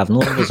perfect, Gav.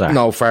 None of us are.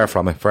 No, far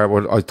from it.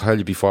 I tell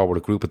you before, we're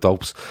a group of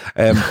dopes.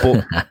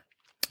 But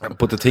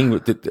the thing,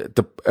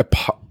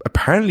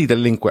 apparently the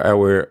link with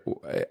Our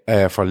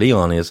for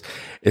Leon is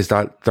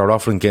that they're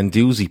offering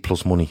Guendouzi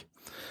plus money.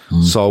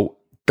 So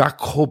that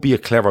could be a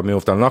clever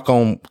move. They're not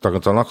going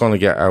to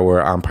get Our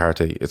and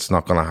Partey. It's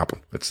not going to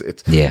happen.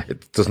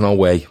 There's no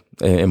way,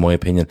 in my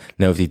opinion.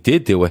 Now, if they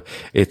did do it,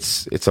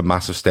 it's a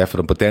massive step for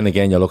them. But then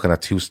again, you're looking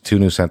at two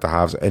new centre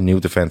halves, a new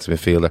defensive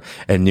midfielder,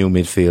 a new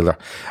midfielder,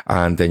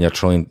 and then you're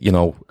trying,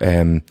 you're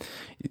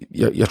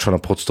trying to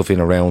put stuff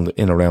in around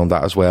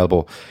that as well.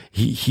 But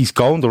he's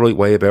going the right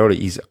way about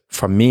it.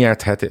 For me,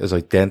 Arteta is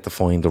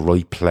identifying the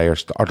right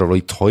players, or the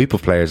right type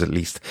of players at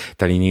least,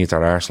 that he needs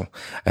at Arsenal.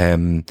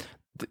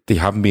 They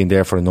haven't been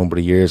there for a number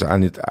of years,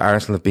 and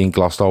Arsenal have been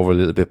glossed over a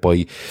little bit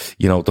by,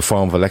 the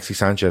form of Alexis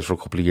Sanchez for a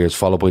couple of years,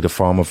 followed by the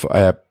form of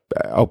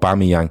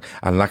Aubameyang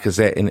and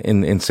Lacazette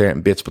in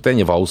certain bits. But then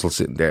you've Ozil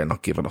sitting there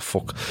not giving a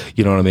fuck.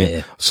 You know what I mean?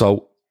 Yeah.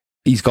 So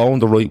he's going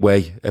the right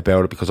way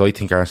about it, because I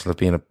think Arsenal have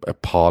been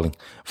appalling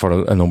for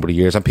a number of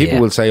years. And people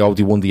will say,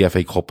 they won the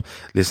FA Cup.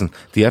 Listen,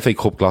 the FA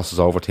Cup glosses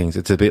over things.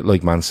 It's a bit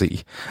like Man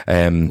City.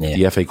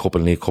 The FA Cup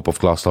and League Cup have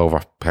glossed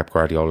over Pep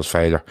Guardiola's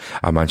failure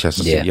at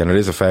Manchester City. And it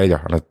is a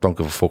failure. And I don't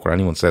give a fuck what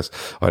anyone says.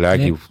 I'll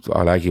argue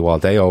all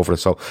day over it.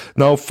 So,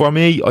 no, for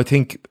me, I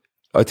think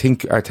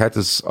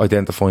Arteta's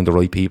identifying the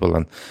right people.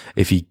 And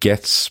if he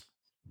gets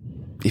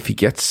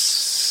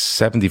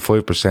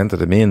 75% of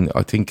them in,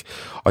 I think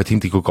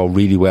they could go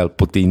really well,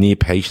 but they need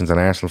patience, and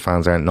Arsenal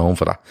fans aren't known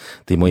for that.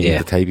 They might need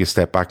to take a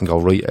step back and go,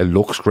 right, it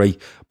looks great,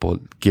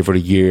 but give it a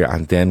year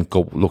and then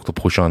go look to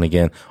push on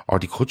again. Or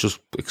they could just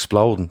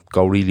explode and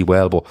go really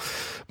well. But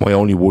my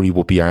only worry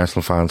would be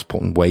Arsenal fans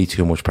putting way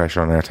too much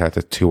pressure on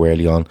Arteta too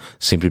early on,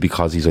 simply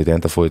because he's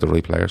identified the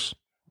right players.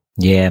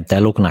 Yeah,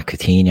 they're looking at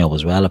Coutinho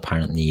as well.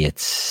 Apparently,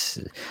 it's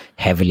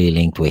heavily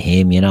linked with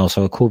him,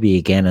 so it could be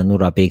again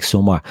another big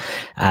summer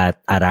at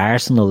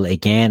Arsenal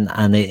again.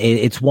 And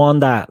it's one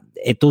that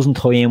it doesn't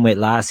tie in with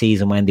last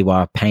season when they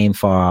were paying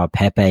for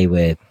Pepe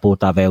with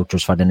Buta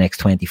vouchers for the next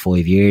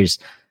 25 years.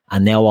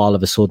 And now all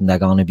of a sudden they're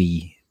going to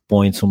be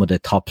buying some of the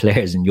top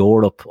players in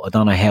Europe. I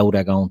don't know how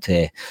they're going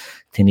to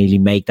nearly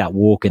make that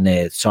work in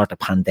a sort of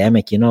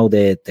pandemic, you know,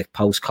 the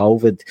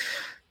post-COVID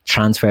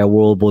transfer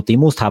world. But they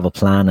must have a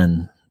plan,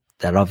 and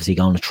they're obviously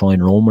going to try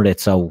and run with it.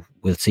 So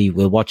we'll see.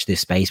 We'll watch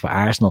this space for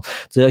Arsenal.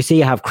 So I see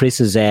you have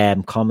Chris's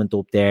comment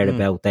up there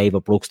about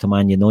David Brooks to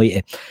Man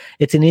United.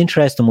 It's an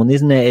interesting one,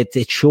 isn't it?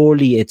 It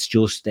surely it's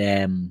just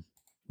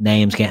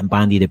names getting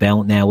bandied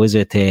about now, is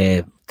it?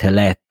 To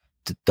let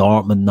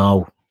Dortmund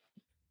know,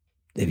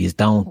 if you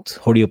don't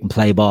hurry up and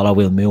play ball, I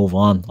will move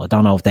on. I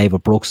don't know if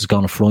David Brooks is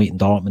going to frighten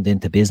Dortmund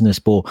into business,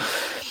 but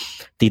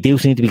they do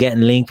seem to be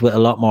getting linked with a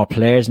lot more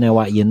players now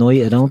at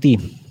United, don't they?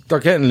 They're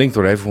getting linked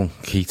with everyone,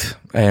 Keith.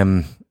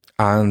 And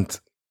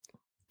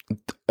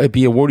it'd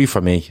be a worry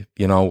for me,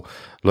 you know,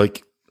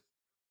 like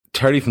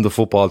Terry from the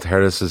Football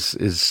Terrace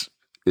is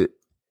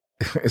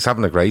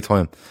having a great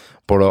time,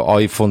 but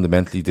I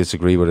fundamentally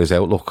disagree with his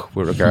outlook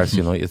with regards to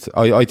United.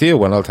 I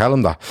do, and I'll tell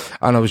him that.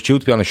 And I was due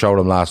to be on a show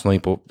with him last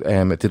night, but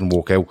it didn't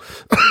work out.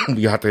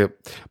 We had to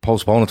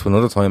postpone it to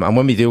another time. And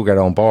when we do get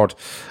on board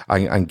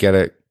and get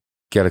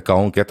it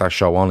going, get that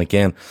show on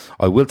again,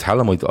 I will tell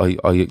him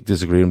I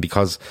disagree with him,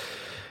 because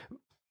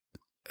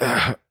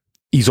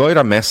he's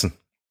either messing,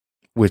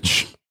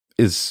 which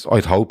is,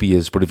 I'd hope he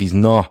is, but if he's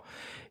not,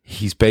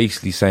 he's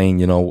basically saying,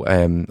 you know,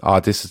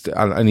 this is,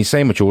 and he's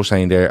saying what you're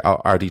saying there.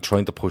 Are they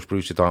trying to push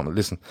Borussia Dortmund?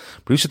 Listen,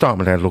 Borussia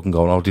Dortmund are looking,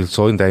 going, they'll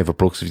sign David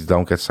Brooks if they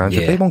don't get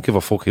Sancho. They won't give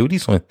a fuck who they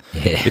sign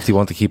if they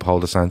want to keep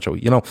hold of Sancho.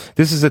 You know,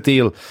 this is a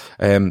deal.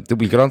 We'll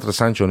get onto the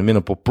Sancho in a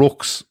minute, but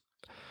Brooks,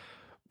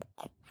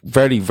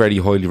 very, very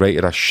highly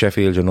rated at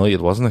Sheffield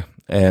United, wasn't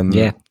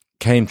it?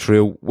 Came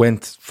through,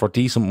 went for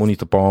decent money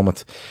to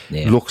Bournemouth.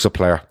 Looks a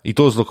player. He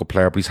does look a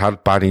player, but he's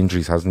had bad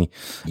injuries, hasn't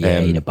he? Yeah,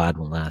 he had a bad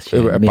one last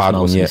year. Missed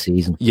most of the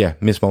season. Yeah,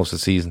 missed most of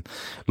the season.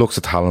 Looks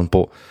a talent,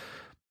 but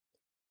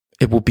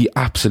it would be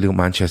absolute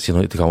Manchester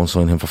United to go and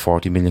sign him for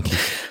 40 million.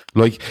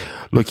 like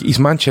he's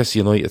Manchester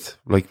United.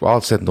 Like, all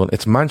said and done,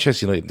 it's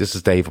Manchester United. This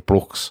is David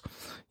Brooks.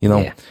 You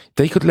know,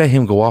 they could let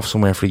him go off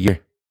somewhere for a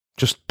year.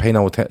 Just pay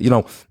no attention, you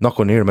know, not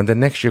go near him, and then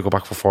next year go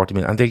back for 40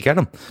 million, and they'll get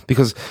him,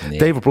 because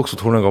David Brooks will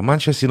turn and go,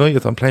 Manchester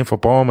United, I'm playing for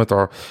Bournemouth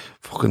or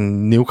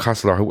fucking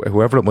Newcastle or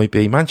whoever it might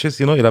be.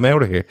 Manchester United, I'm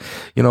out of here,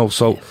 you know.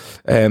 So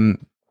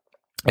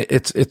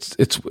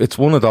it's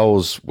one of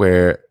those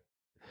where,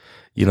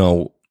 you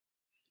know,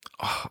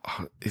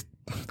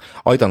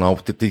 I don't know,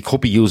 they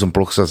could be using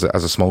Brooks as a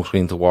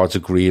smokescreen towards a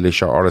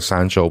Grealish or a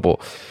Sancho,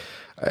 but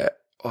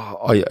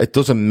it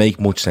doesn't make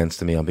much sense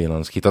to me, I'm being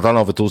honest, Keith. I don't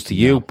know if it does to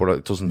you, but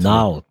it doesn't.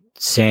 No,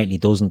 certainly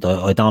doesn't.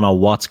 I don't know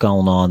what's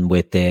going on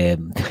with the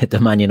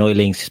Man United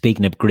links.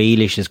 Speaking of,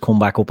 Grealish has come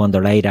back up on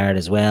the radar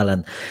as well,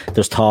 and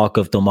there's talk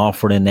of them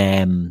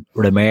offering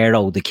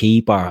Romero, the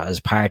keeper, as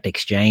part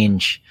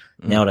exchange.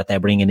 Now that they're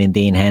bringing in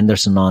Dean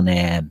Henderson on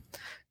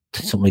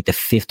something like the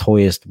 5th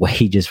highest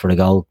wages for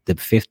the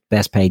 5th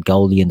best paid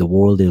goalie in the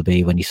world he'll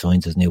be when he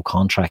signs his new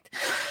contract.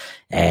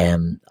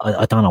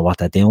 I don't know what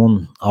they're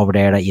doing over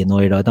there at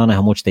United. I don't know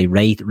how much they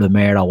rate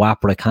Romero at,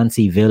 but I can't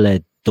see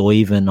Villa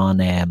diving on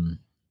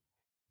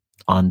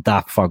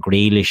that for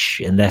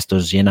Grealish unless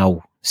there's, you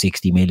know,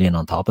 60 million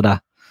on top of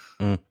that.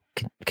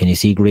 Can you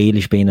see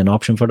Grealish being an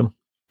option for them?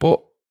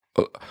 But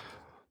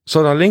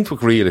so they're linked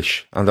with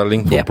Grealish, and they're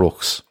linked with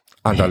Brooks,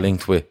 and they're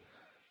linked with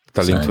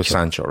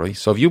Sancho, right?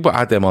 So if you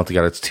add them all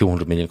together, it's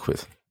 200 million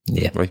quid.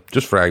 Yeah, right.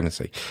 Just for argument's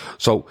sake.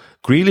 So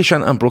Grealish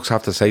and Brooks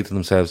have to say to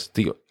themselves,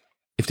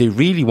 if they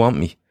really want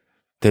me,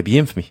 they'll be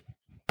in for me.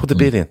 Put the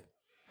bid in,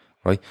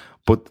 right?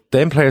 But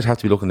then players have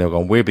to be looking there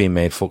going, we're being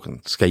made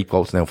fucking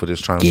scapegoats now for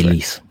this transfer.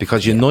 Gillies.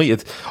 Because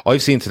United,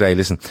 I've seen today,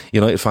 listen,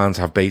 United fans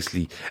have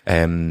basically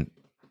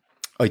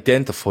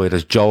identified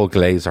as Joel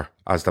Glazer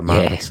as the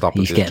man that's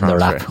stopping this transfer. He's getting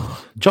the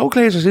rap. Joel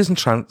Glazer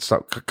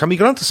isn't Can we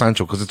get on to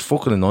Sancho? Because it's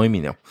fucking annoying me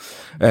now.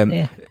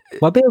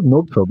 What about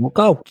no trouble?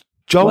 Go.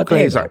 Joe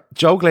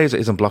Glazer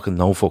isn't blocking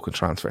no fucking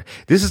transfer.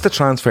 This is the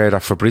transfer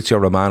that Fabrizio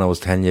Romano was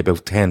telling you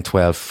about 10,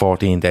 12,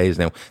 14 days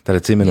now, that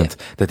it's imminent,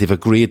 that they've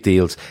agreed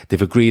deals,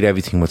 they've agreed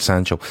everything with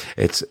Sancho.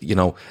 It's, you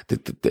know,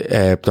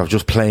 they're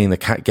just playing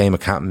the game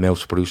of cat and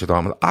mouse for Borussia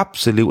Dortmund.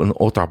 Absolute and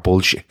utter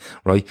bullshit,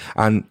 right?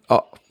 And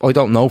I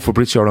don't know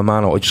Fabrizio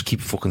Romano, I just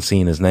keep fucking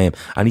seeing his name,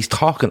 and he's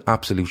talking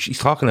he's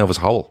talking out of his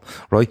hole,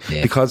 right?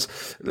 Yeah. Because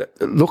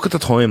look at the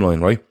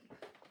timeline,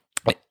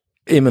 right?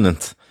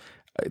 Imminent.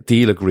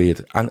 Deal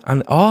agreed,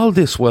 and all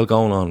this while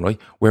going on, right,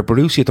 where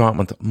Borussia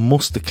Dortmund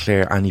must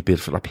declare any bid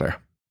for their player,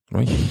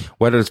 right?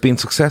 Whether it's been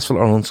successful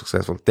or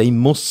unsuccessful, they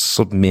must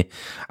submit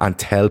and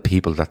tell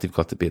people that they've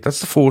got to bid.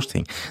 That's the first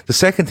thing. The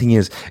second thing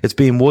is, it's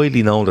being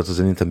widely known that there's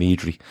an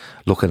intermediary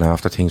looking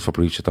after things for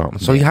Borussia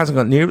Dortmund. So he hasn't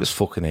got near his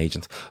fucking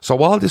agent. So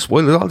while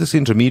all this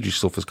intermediary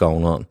stuff is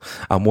going on,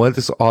 and while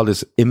all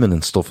this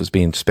imminent stuff is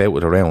being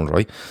spouted around,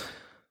 right,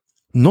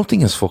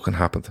 nothing has fucking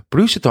happened.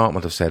 Borussia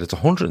Dortmund have said it's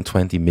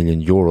 120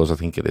 million euros, I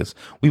think it is.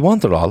 We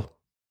want it all,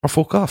 or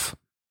fuck off.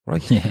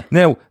 Right? Yeah.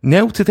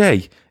 Now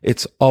today,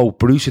 it's,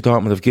 Borussia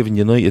Dortmund have given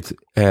United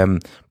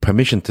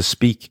permission to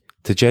speak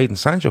to Jadon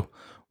Sancho.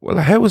 Well,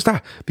 how was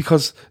that?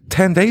 Because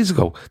 10 days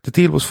ago, the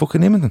deal was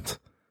fucking imminent.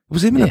 It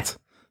was imminent.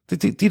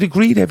 They'd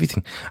agreed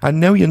everything. And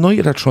now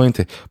United are trying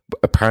to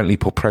apparently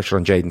put pressure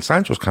on Jadon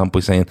Sancho's camp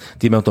by saying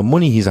the amount of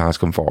money he's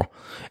asking for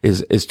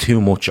is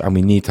too much and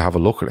we need to have a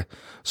look at it.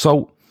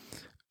 So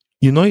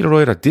United are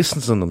either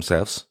distancing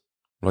themselves,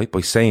 right,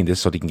 by saying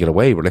this so they can get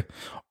away with it,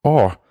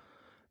 or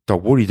they're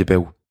worried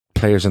about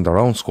players in their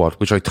own squad,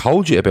 which I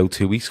told you about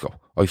 2 weeks ago.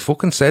 I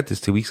fucking said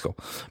this 2 weeks ago.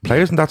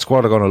 Players in that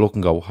squad are going to look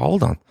and go,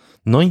 hold on,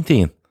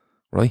 19,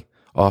 right,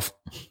 off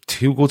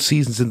 2 good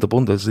seasons in the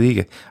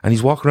Bundesliga, and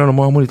he's walking around with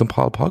more money than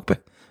Paul Pogba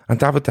and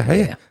David De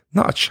Gea.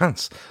 Not a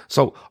chance.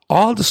 So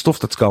all the stuff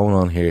that's going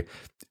on here,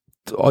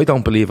 I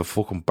don't believe a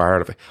fucking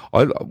bar of it.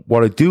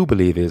 What I do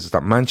believe is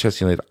that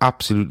Manchester United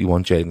absolutely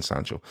want Jadon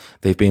Sancho.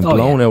 They've been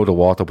blown out of the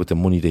water with the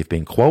money they've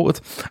been quoted,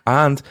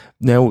 and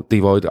now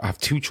they've either have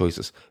 2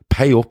 choices: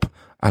 pay up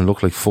and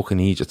look like fucking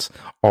idiots,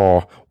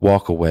 or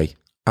walk away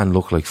and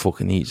look like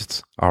fucking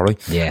idiots. All right?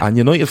 Yeah. And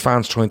United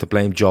fans trying to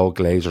blame Joel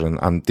Glazer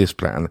and this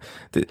plan.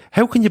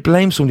 How can you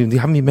blame somebody when they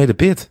haven't even made a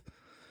bid?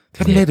 They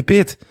haven't made a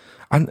bid.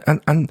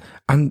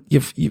 And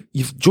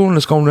you've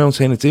journalists going around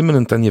saying it's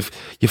imminent, and you've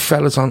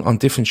fellas on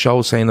different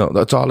shows saying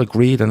it's all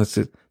agreed, and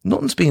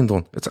nothing's being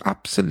done. It's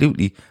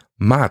absolutely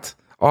mad,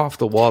 off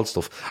the wall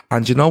stuff.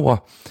 And you know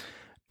what?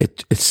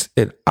 It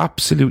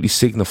absolutely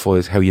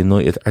signifies how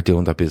United are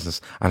doing their business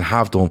and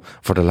have done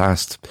for the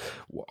last,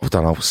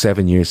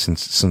 7 years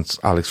since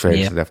Alex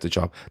Ferguson left the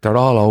job. They're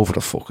all over the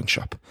fucking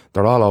shop.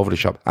 They're all over the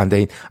shop,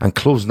 and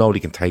clubs know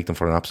they can take them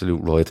for an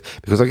absolute ride.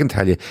 Because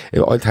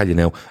I'll tell you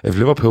now, if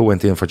Liverpool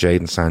went in for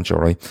Jadon Sancho,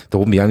 right, there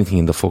wouldn't be anything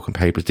in the fucking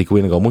papers. They go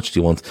in and go, how much do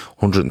you want?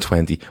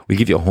 120. We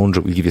give you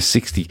 100. We give you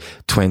 60,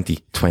 20,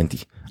 20,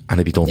 and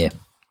it'd be done. Yeah.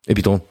 It'd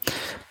be done.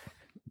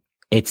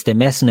 It's the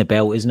messing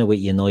about, isn't it, with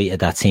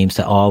United that seems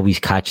to always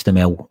catch them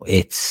out.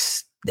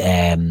 It's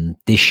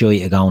this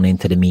shit of going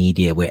into the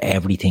media with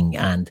everything,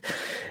 and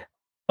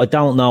I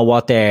don't know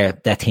what their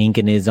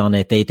thinking is on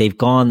it. They've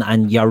gone,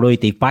 and you're right,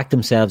 they've backed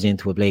themselves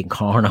into a blatant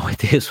corner with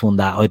this one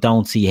that I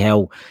don't see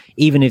how,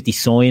 even if they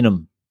sign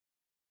him,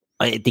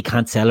 they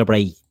can't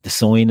celebrate the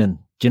signing.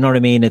 Do you know what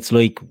I mean? It's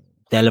like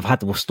they'll have had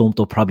to have stumped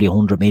up probably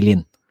 100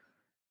 million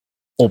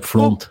up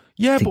front.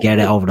 To get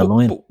it over the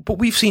line. But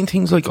we've seen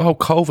things like,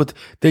 COVID,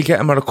 they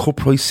get him at a cut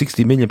price,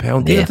 £60 million.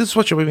 Yeah, this is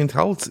what you're being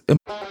told.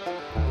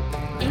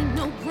 Ain't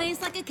no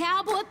place like a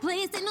cowboy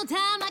place, ain't no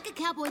time like a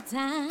cowboy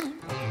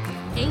time.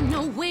 Ain't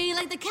no way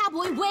like the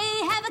cowboy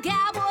way, have a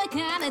cowboy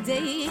kind of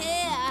day,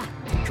 yeah.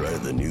 Try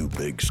the new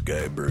Big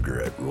Sky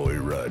Burger at Roy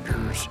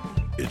Rogers.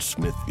 It's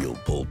Smithfield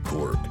pulled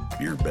pork,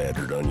 beer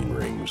battered onion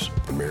rings,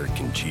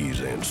 American cheese,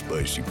 and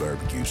spicy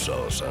barbecue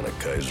sauce on a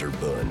Kaiser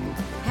bun.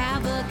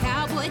 Have a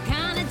cowboy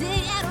kind of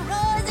day at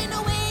Roy's, ain't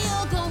no way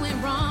you're going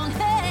wrong.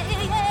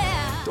 Hey,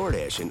 yeah.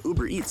 DoorDash and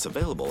Uber Eats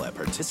available at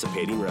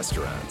participating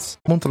restaurants.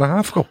 Month and a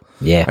half ago.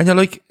 Yeah. And you're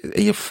like,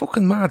 are you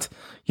fucking mad?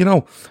 You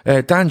know,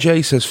 Dan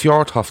J says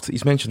Fjordhoft.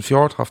 He's mentioned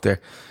Fjordhoft there.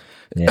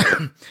 Yeah.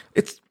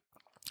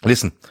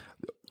 Listen,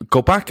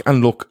 go back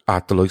and look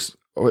at the likes,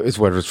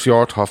 whether it's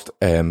Fjordhoft,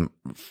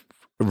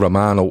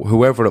 Romano,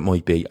 whoever it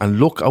might be, and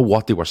look at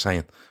what they were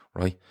saying,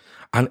 right?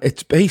 And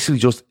it's basically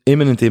just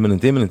imminent.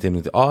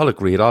 All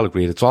agreed.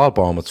 It's all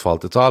Bournemouth's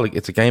fault.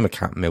 It's a game of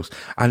cat and mouse.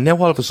 And now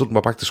all of a sudden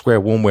we're back to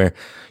square one, where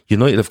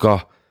United have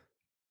got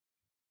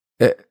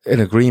an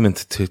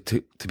agreement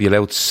to be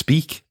allowed to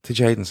speak to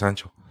Jadon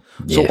Sancho.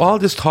 Yeah. So all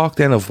this talk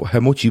then of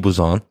how much he was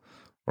on,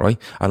 right?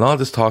 And all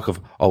this talk of,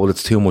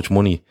 it's too much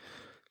money.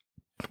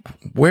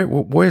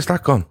 Where's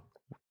that gone?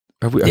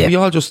 Have we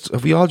all just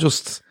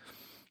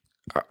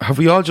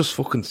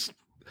fucking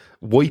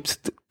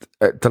wiped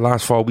the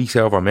last 4 weeks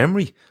out of our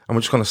memory, and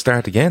we're just going to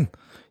start again,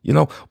 you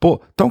know?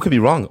 But don't get me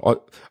wrong,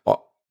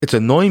 it's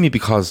annoying me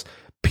because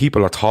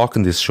people are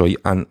talking this shit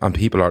and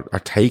people are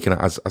taking it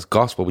as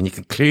gospel when you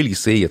can clearly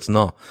see it's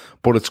not.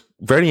 But it's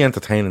very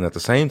entertaining at the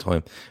same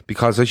time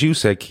because, as you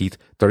said, Keith,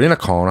 they're in a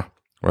corner,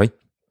 right?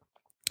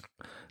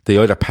 They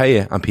either pay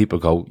it and people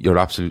go, you're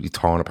absolutely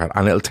torn apart,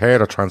 and it'll tear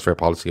their transfer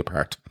policy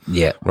apart.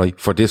 Yeah. Right,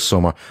 for this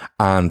summer.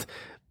 And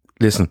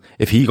listen,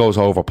 if he goes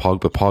over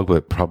Pogba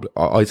probably,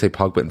 I'd say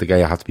Pogba and De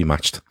Gea have to be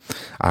matched.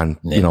 And,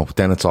 you know,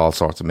 then it's all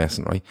sorts of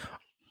messing, right?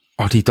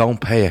 Or they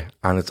don't pay it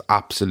and it's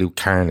absolute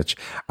carnage.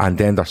 And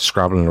then they're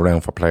scrabbling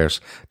around for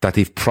players that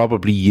they've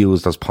probably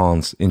used as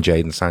pawns in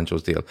Jadon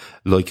Sancho's deal,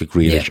 like a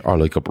Grealish or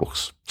like a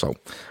Brooks. So,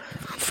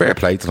 fair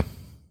play to them.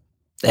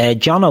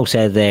 Jono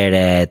said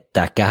there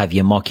that Gav,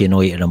 you mock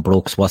United and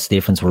Brooks. What's the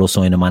difference for us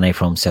signing Mane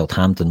from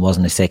Southampton?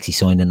 Wasn't a sexy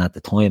signing at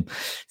the time.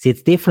 See,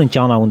 it's different,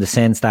 Jono, in the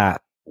sense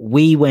that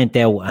we went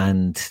out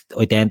and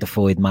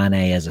identified Mane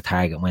as a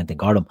target and went and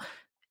got him.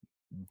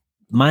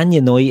 Man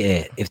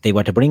United, if they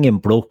were to bring in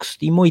Brooks,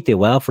 he might do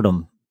well for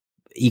them.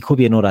 He could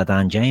be another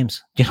Dan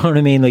James. Do you know what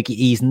I mean? Like,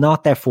 he's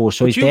not their force.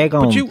 So they're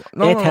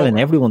telling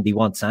everyone they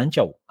want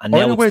Sancho. And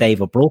now it's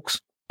David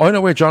Brooks. I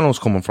know where Jono's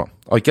coming from.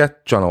 I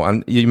get Jono,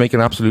 and you make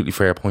an absolutely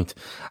fair point.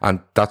 And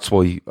that's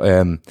why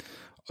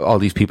all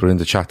these people in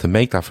the chat to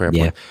make that fair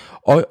point.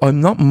 I'm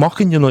not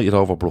mocking United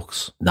over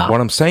Brooks. No. What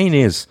I'm saying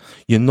is,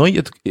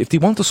 United, if they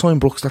want to sign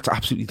Brooks, that's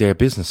absolutely their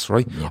business,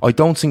 right? Yeah. I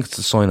don't think it's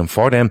to sign him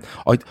for them.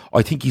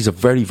 I think he's a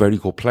very, very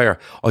good player.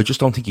 I just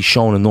don't think he's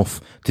shown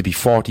enough to be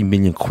 40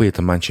 million quid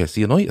to Manchester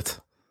United.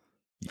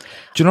 Do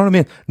you know what I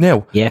mean?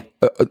 Now,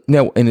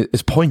 now, and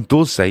his point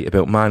does say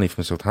about Manny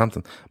from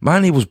Southampton.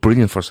 Manny was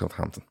brilliant for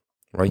Southampton,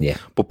 right? Yeah.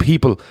 But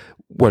people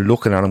were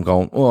looking at him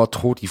going,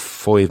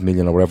 35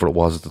 million or whatever it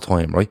was at the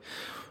time, right?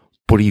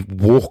 But he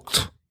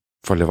worked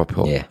for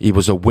Liverpool. Yeah. He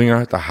was a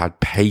winger that had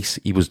pace,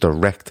 he was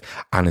direct,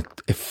 and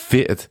it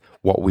fitted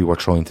what we were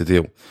trying to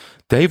do.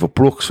 David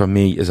Brooks, for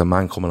me, is a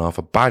man coming off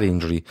a bad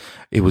injury.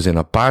 He was in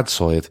a bad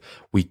side.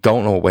 We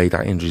don't know what way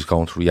that injury is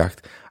going to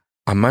react.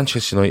 And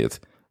Manchester United,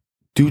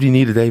 do they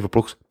need a David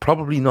Brooks?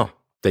 Probably not.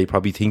 They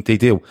probably think they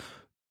do.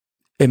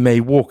 It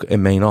may work, it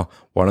may not.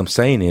 What I'm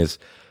saying is,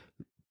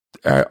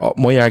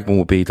 my argument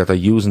would be that they're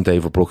using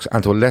David Brooks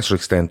and to a lesser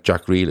extent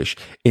Jack Grealish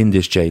in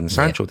this Jadon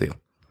Sancho deal.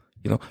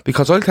 You know,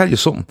 because I'll tell you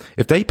something.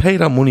 If they pay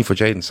that money for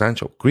Jadon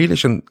Sancho,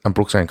 Grealish and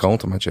Brooks ain't going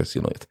to Manchester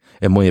United,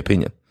 in my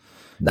opinion.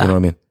 Nah. You know what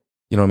I mean?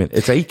 You know what I mean?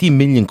 It's 80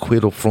 million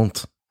quid up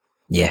front.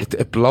 Yeah.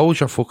 It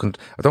blows your fucking...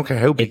 I don't care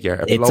how big you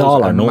are. It's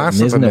all or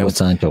nothing, isn't it, with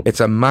Sancho? It's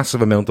a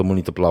massive amount of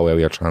money to blow out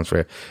your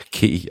transfer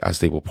kitty, as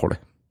they will put it.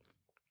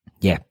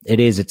 Yeah, it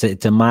is.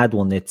 It's a mad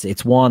one.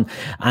 It's one.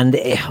 And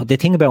the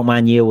thing about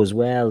Man U as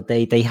well,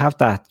 they have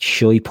that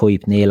shy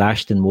pipe Neil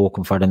Ashton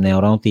working for them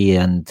now, don't they?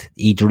 And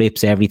he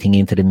drips everything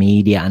into the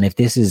media. And if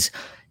this is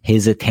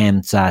his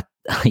attempts at,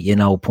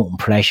 putting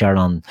pressure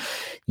on,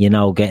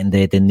 getting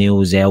the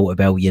news out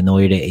about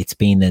United, it's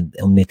been an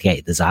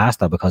unmitigated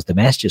disaster because the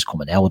messages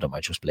coming out of them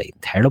are just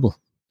blatant terrible,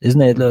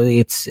 isn't it?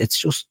 It's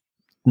just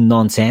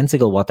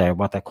nonsensical what they're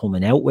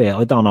coming out with.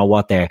 I don't know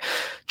what they're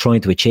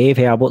trying to achieve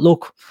here, but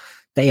look,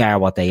 they are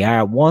what they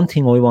are. One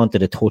thing I wanted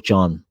to touch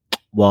on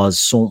was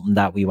something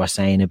that we were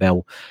saying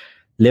about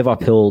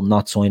Liverpool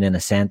not signing a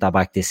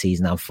centre-back this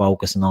season and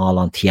focusing all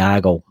on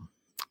Thiago.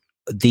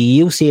 Do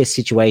you see a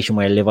situation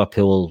where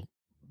Liverpool,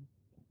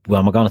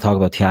 well, we're going to talk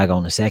about Thiago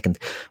in a second,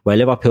 where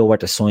Liverpool were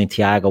to sign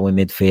Thiago in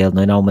midfield?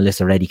 And I know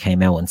Melissa Reddy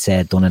came out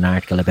and done an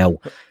article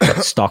about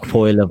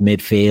stockpile of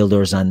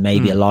midfielders and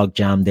maybe a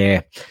logjam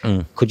there.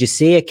 Could you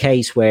see a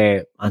case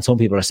where, and some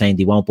people are saying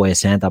they won't buy a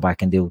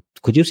centre-back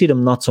could you see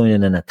them not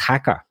signing an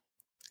attacker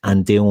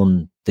and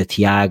doing the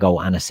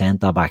Thiago and a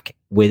centre-back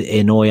with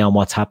an eye on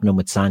what's happening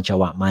with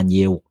Sancho at Man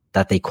U,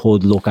 that they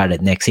could look at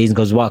it next season?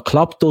 Because what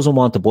Klopp doesn't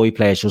want to buy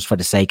players just for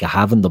the sake of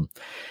having them.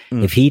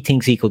 If he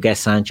thinks he could get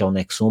Sancho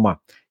next summer,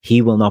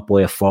 he will not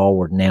buy a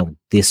forward now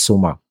this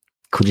summer.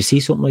 Could you see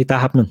something like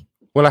that happening?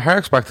 Well, it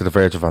harks back to the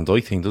Virgil van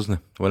Dijk thing, doesn't it?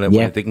 When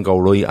it didn't go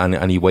right,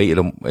 and he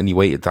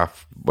waited that,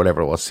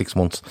 whatever it was, 6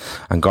 months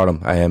and got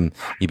him.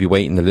 He'd be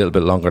waiting a little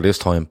bit longer this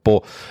time.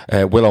 But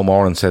Willow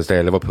Moran says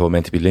there, Liverpool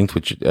meant to be linked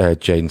with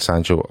Jadon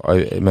Sancho,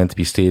 meant to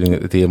be stealing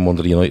the deal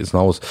under the United's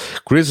nose.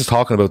 Grizz is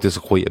talking about this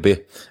quite a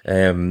bit.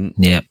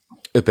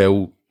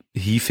 About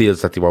he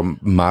feels that they were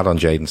mad on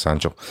Jadon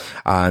Sancho,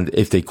 and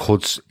if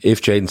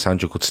Jadon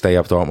Sancho could stay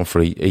up Dortmund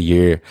for a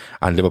year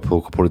and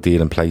Liverpool could put a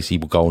deal in place, he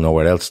would go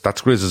nowhere else.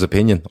 That's Grizz's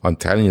opinion. I'm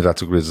telling you,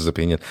 that's Grizz's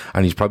opinion,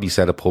 and he's probably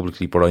said it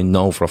publicly, but I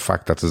know for a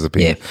fact that's his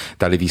opinion.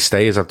 That if he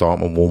stays at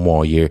Dortmund one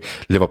more year,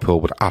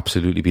 Liverpool would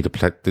absolutely be the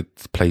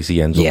place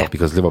he ends up,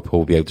 because Liverpool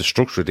will be able to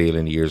structure a deal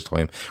in a year's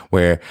time,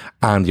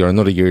 and you're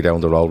another year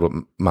down the road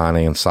with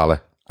Mane and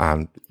Salah,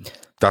 and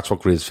that's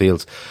what Grizz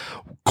feels.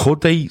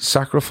 Could they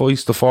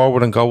sacrifice the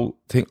forward and go?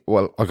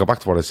 Well, I'll go back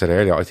to what I said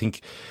earlier. I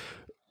think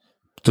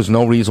there's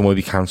no reason why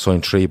we can't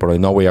sign three, but I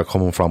know where you're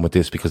coming from with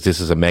this, because this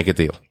is a mega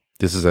deal.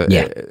 This is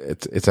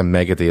it's a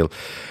mega deal.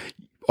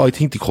 I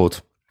think they could.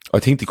 I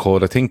think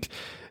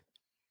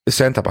the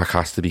centre back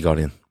has to be got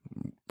in,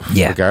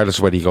 regardless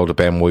of whether you go to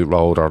Ben White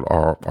Road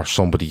or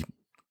somebody,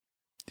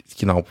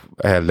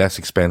 less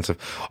expensive.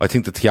 I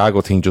think the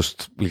Thiago thing,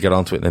 we'll get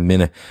onto it in a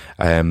minute.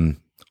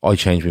 I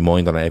change my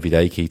mind on it every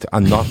day, Keith.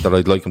 And not that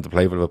I'd like him to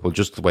play for Liverpool,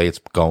 just the way it's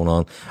going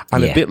on.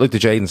 And a bit like the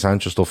Jadon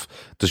Sancho stuff,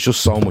 there's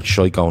just so much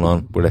shite going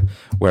on with it,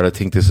 where I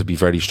think this will be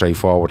very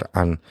straightforward,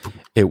 and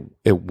it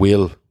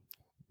will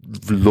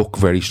look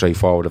very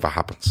straightforward if it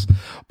happens.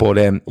 But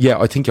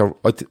I think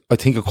I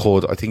think it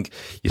could. I think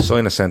you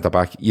sign a centre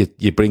back,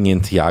 you bring in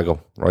Thiago,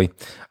 right?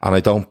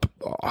 And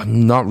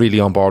I'm not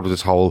really on board with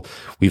this whole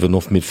we've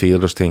enough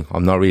midfielders thing.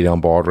 I'm not really on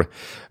board with it.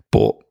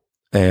 But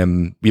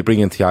you bring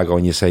in Thiago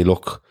and you say,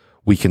 look,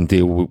 we can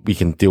deal with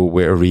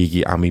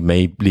Origi, and we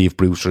may leave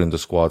Brewster in the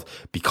squad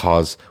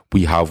because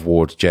we have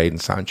word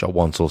Jadon Sancho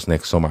wants us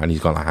next summer and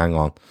he's going to hang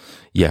on.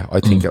 Yeah, I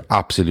think it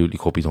absolutely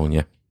could be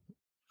done,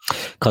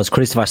 Because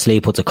Christopher Slee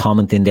puts a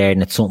comment in there,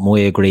 and it's something I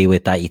agree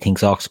with, that he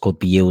thinks Ox could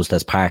be used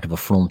as part of a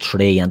front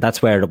three. And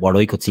that's where what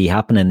I could see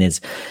happening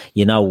is,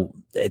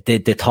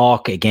 the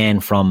talk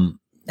again from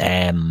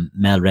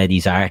Mel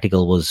Reddy's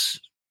article was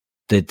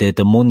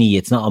the money.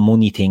 It's not a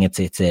money thing.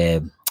 It's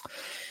a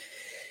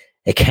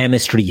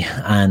chemistry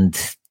and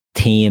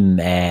team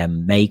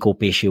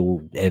makeup issue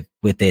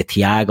with the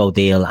Thiago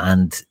deal,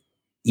 and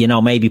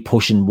maybe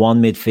pushing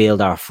one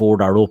midfielder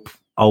further up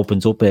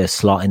opens up a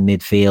slot in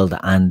midfield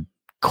and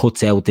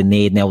cuts out the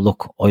need. Now,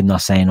 look, I'm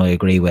not saying I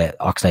agree with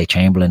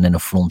Oxlade-Chamberlain in the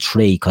front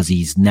three because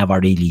he's never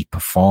really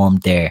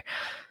performed there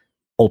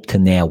up to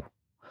now.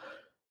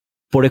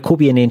 But it could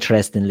be an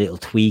interesting little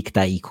tweak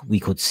that we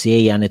could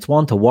see, and it's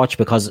one to watch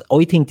because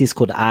I think this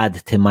could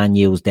add to Man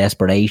U's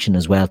desperation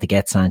as well to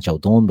get Sancho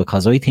done,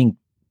 because I think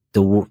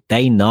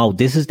they know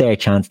this is their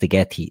chance to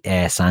get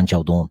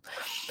Sancho done.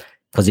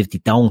 Because if they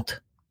don't,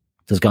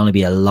 there's going to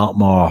be a lot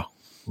more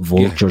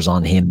vultures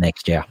on him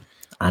next year.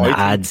 And it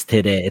adds to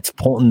it's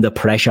putting the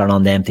pressure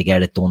on them to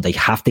get it done. They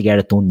have to get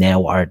it done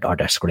now or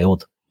they're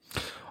screwed.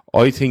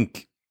 I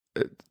think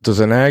there's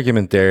an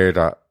argument there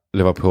that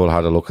Liverpool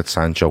had a look at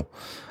Sancho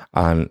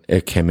and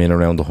it came in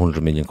around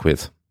 100 million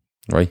quid,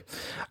 right?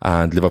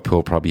 And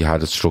Liverpool probably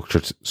had it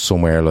structured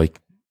somewhere like,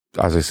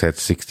 as I said,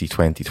 60,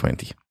 20,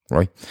 20,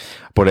 right?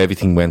 But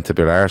everything went a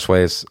bit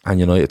arseways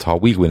and United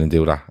thought we'd win and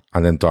do that.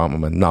 And then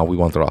Dortmund went, no, we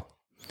want it all.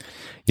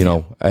 You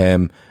know,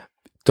 there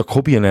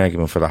could be an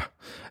argument for that.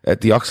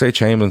 The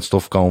Oxlade-Chamberlain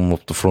stuff going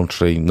up the front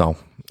three, no.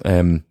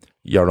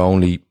 You're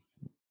only,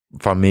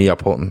 for me, you're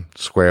putting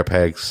square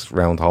pegs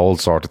round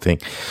holes sort of thing.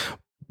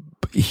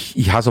 But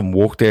he hasn't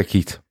worked there,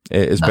 Keith.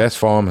 His best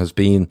form has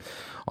been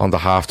on the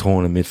half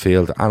turn in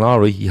midfield. And all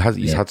right,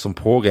 he's had some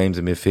poor games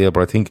in midfield,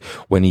 but I think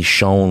when he's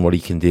shown what he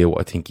can do,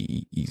 I think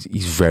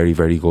he's very,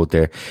 very good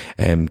there.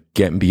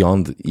 Getting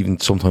beyond, even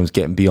sometimes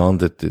getting beyond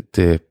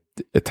the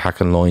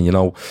attacking line, you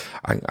know,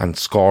 and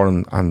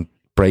scoring and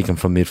breaking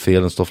from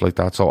midfield and stuff like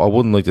that. So I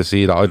wouldn't like to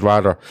see that. I'd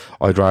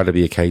rather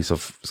be a case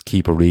of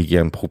keep Origi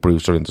and put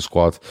Brewster in the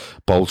squad,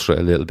 bolster it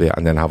a little bit,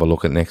 and then have a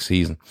look at next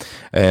season.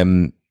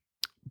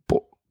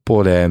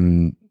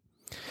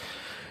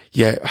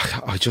 Yeah,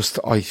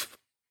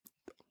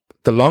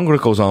 the longer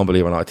it goes on,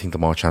 believe it or not, I think the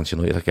more chance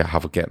United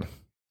have of getting him.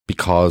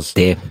 Because,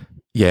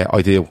 yeah,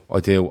 I do. I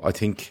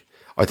think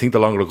the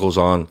longer it goes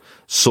on,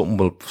 something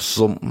will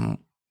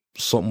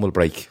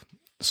break.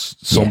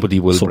 Somebody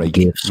will break.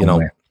 You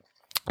know,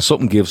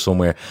 something gives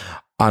somewhere,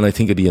 and I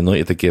think it'd be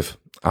United to give.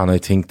 And I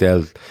think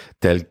they'll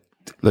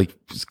like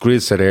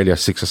Grizz said earlier,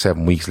 6 or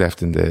 7 weeks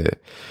left in the,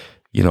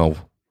 you know,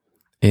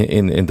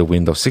 in the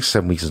window. 6 or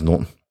 7 weeks is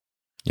nothing.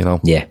 You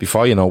know,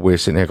 before you know, we're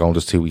sitting here going,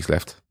 there's 2 weeks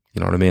left. You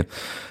know what I mean?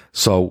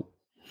 So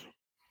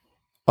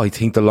I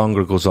think the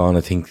longer it goes on,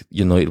 I think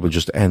United will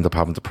just end up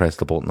having to press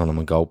the button on them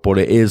and go. But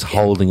it is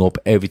holding up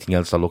everything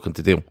else they're looking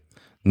to do.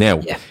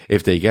 Now,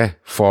 if they get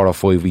 4 or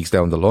 5 weeks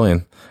down the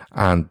line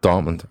and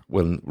Dortmund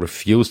will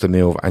refuse to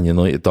move and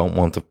United don't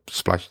want to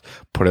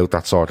put out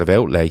that sort of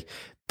outlay,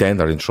 then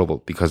they're in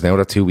trouble, because now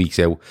they're 2 weeks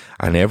out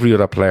and every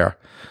other player,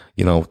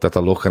 you know, that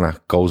they're looking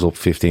at goes up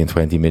 15,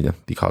 20 million,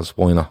 because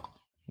why not?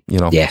 You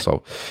know,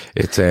 so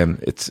it's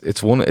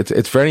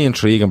very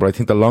intriguing, but I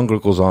think the longer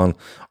it goes on,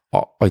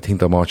 I think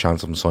the more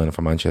chance of him signing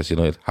for Manchester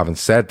United. Having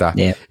said that,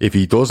 if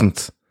he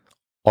doesn't,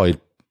 I'd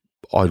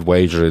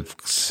wager a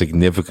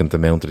significant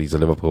amount that he's a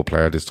Liverpool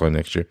player this time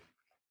next year.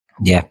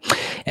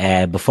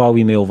 Yeah. Before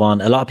we move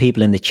on, a lot of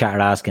people in the chat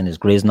are asking, is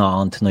Grizz not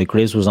on tonight?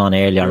 Grizz was on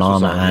earlier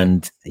on,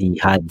 and he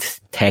had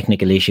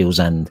technical issues,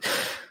 and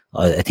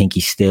I think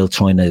he's still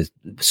trying to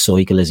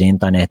cycle his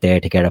internet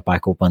there to get it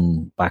back up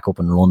and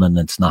running.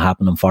 It's not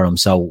happening for him,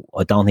 so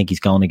I don't think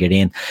he's going to get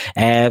in.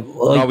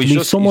 No, he's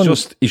just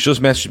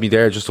messaged me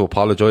there just to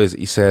apologise.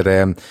 He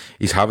said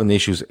he's having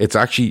issues. It's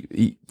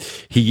actually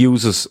he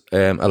uses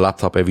a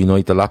laptop every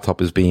night. The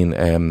laptop is being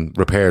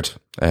repaired,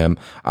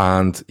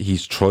 and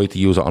he's tried to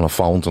use it on a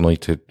phone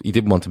tonight. He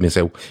didn't want to miss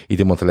out. He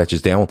didn't want to let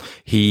us down.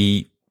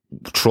 He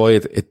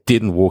tried, it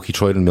didn't work. He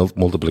tried on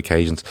multiple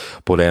occasions,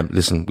 but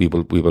listen,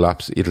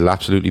 it'll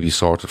absolutely be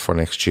sorted for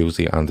next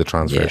Tuesday and the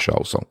transfer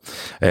show. So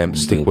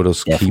stick with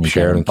us, keep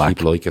sharing,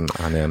 keep liking,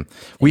 and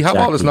we have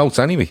all his notes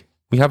anyway.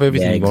 We have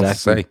everything he wants to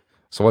say.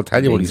 So I'll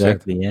tell you what he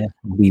said. Yeah,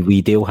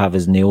 we do have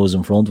his news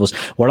in front of us.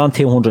 We're on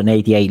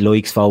 288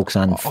 likes, folks,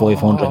 and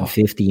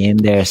 550 in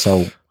there.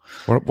 So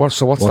what's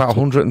that?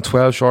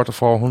 112 short of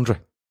 400.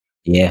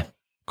 Yeah.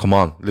 Come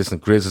on, listen,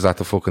 Grizz is at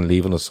the fucking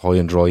leaving us high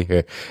and dry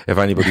here. If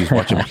anybody's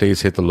watching, please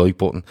hit the like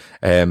button.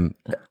 An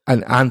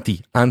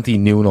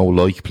anti-Nuno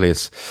like,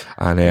 please.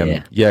 And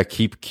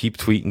keep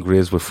tweeting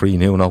Grizz with free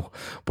Nuno.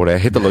 But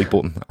hit the like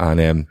button,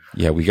 and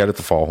we get it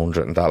to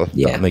 400, and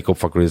that'll make up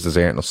for Grizz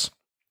deserting us.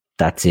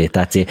 That's it.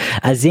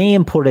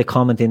 Azim put a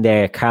comment in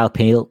there, Carl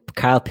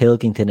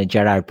Pilkington and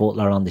Gerard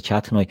Butler on the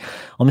chat tonight.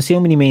 I'm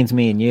assuming he means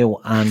me and you,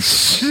 and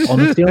I'm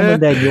assuming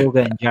that you're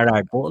getting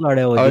Gerard Butler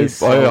out of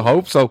this. I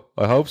hope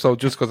so,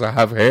 just because I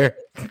have hair.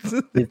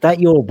 Is that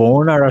your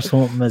burner or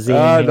something,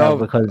 Azim?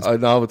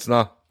 No, it's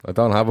not. I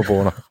don't have a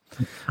burner.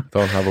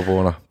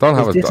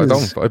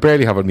 I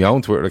barely have my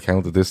own Twitter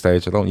account at this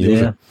stage. I don't use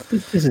it.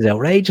 This is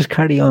outrageous.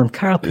 Carry on.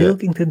 Carl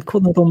Pilkington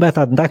couldn't have done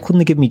better than that. Couldn't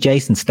have given me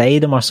Jason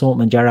Statham or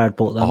something, and Gerard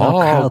Butler.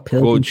 Carl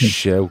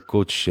Pilkington.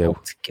 Good show.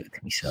 Give it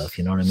to myself,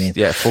 you know what I mean?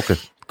 Yeah, fuck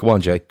it. Go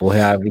on, Jay. But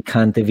if we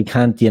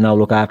can't,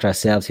 look after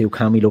ourselves, who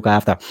can we look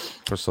after?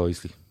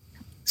 Precisely.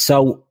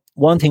 So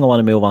one thing I want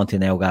to move on to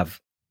now, Gav,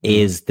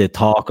 is the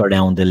talk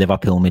around the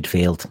Liverpool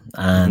midfield.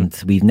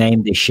 And we've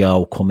named this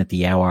show Come at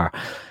the Hour.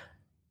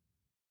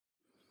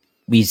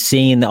 we've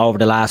seen over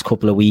the last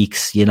couple of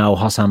weeks, you know,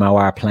 Hossam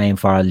Aouar playing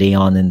for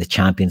Lyon in the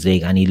Champions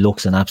League, and he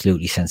looks an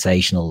absolutely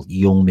sensational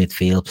young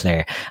midfield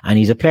player. And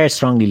he's a player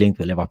strongly linked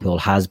with Liverpool,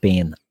 has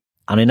been.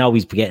 And I know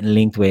he's getting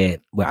linked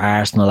with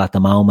Arsenal at the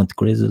moment.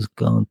 Grizz is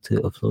going to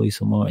apply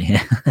some more.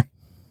 Yeah,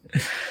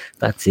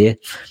 that's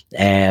it.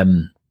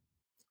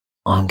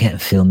 I'm getting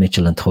Phil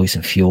Mitchell and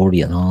Tyson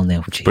Fury and all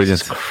now.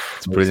 Brilliant.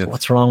 It's brilliant.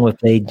 What's wrong with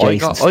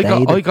Jason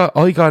Statham? I got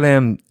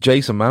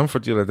Jason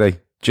Manford the other day.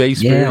 Jay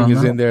Spearing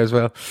is in there as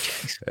well.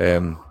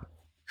 But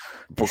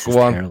go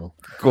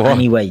on.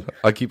 Anyway,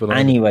 I keep it on.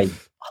 Anyway,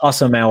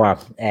 Hossam Aouar,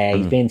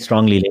 he's been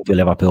strongly linked with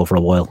Liverpool for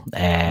a while.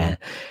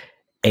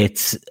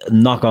 It's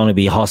not going to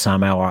be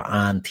Hossam Aouar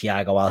and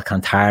Thiago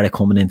Alcantara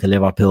coming into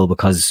Liverpool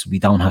because we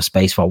don't have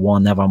space for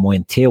one, never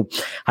mind two.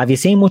 Have you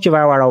seen much of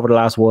Aouar over the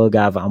last while,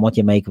 Gav, and what do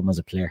you make of him as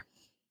a player?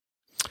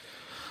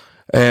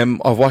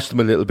 I've watched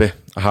him a little bit,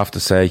 I have to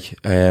say.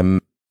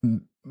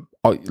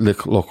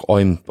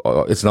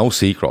 It's no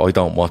secret I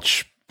don't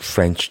watch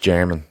French,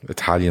 German,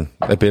 Italian,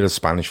 a bit of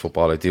Spanish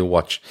football I do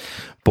watch,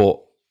 but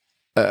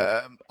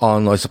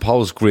on, I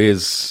suppose,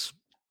 Grizz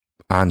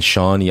and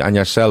Shawnee and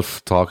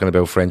yourself talking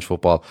about French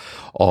football,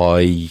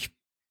 I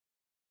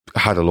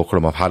had a look at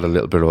him. I've had a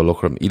little bit of a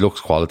look at him. He looks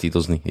quality,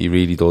 doesn't he? He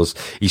really does.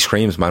 He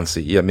screams Man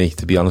City at me,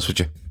 to be honest with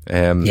you.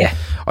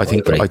 I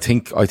think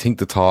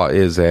the thought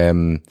is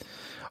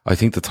I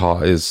think the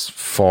thought is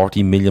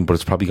 40 million, but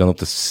it's probably gone up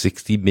to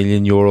 60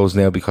 million euros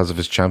now because of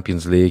his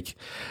Champions League.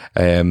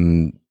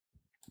 The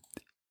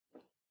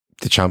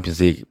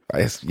Champions League,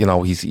 you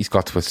know, he's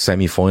got to a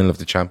semi-final of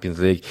the Champions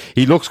League.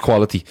 He looks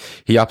quality.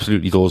 He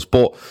absolutely does.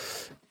 But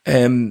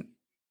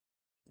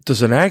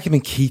there's an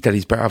argument, Keith, that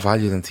he's better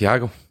value than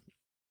Thiago.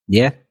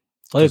 Yeah,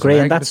 I agree.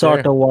 And that's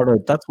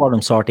what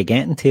I'm sort of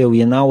getting to.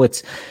 You know,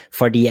 it's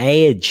for the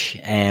age,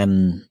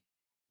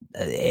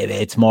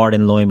 it's more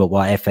in line with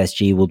what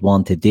FSG would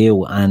want to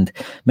do, and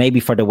maybe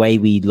for the way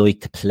we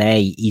like to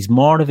play, he's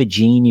more of a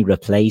Gini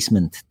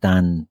replacement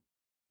than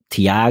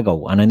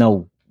Thiago. And I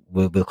know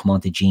we'll come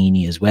on to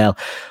Gini as well,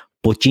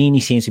 but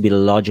Gini seems to be the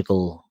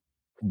logical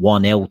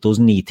one out,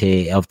 doesn't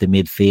he, of the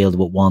midfield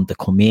would want to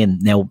come in.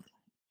 Now,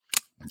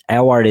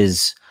 Aouar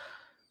is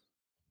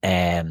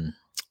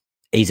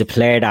he's a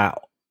player that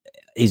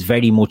is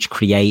very much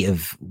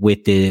creative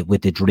with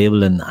the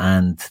dribbling,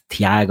 and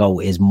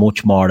Thiago is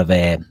much more of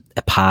a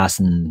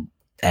passing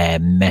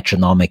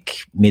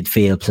metronomic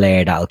midfield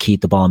player that'll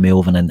keep the ball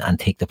moving and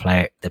take the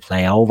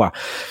play over.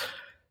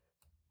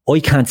 I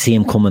can't see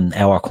him coming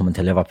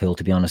to Liverpool,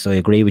 to be honest. I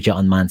agree with you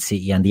on Man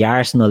City, and the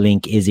Arsenal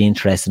link is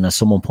interesting. As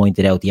someone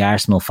pointed out, the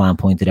Arsenal fan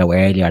pointed out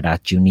earlier,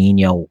 that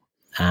Juninho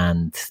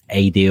and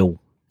Edu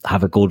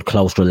have a good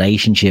close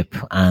relationship,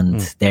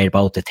 and they're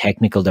both the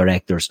technical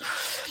directors.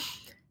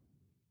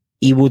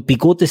 He would be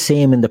good to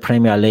see him in the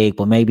Premier League,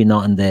 but maybe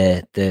not in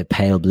the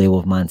pale blue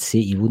of Man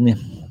City, wouldn't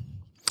he?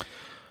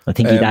 I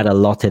think he'd add a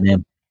lot to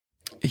them.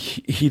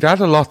 He'd add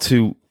a lot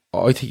to.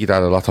 I think he'd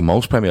add a lot to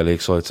most Premier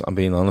League sides. I'm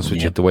being honest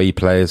with you. The way he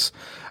plays,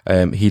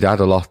 he'd add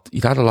a lot.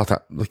 He'd add a lot.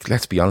 Like,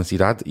 let's be honest.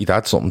 He'd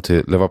add something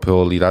to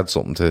Liverpool. He'd add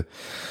something to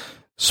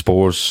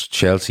Spurs,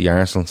 Chelsea,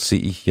 Arsenal,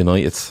 City,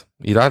 United.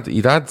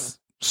 He'd add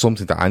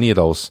something to any of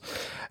those.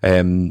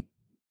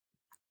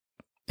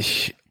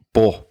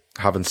 But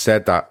having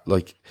said that,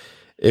 like,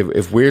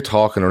 if we're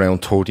talking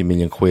around 30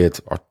 million quid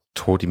or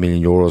 30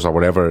 million euros or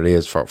whatever it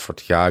is for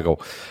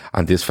Thiago,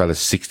 and this fella's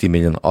 60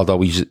 million,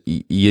 although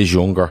he is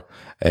younger,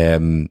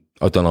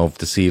 I don't know if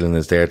the ceiling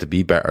is there to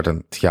be better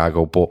than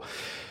Thiago, but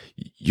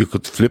you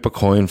could flip a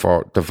coin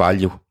for the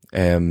value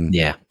in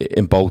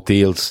both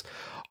deals.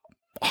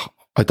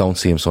 I don't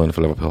see him signing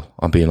for Liverpool,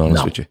 I'm being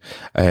honest with you.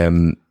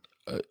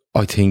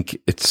 I think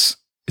it's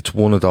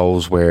one of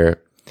those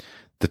where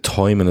the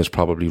timing is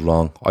probably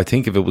wrong. I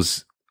think if it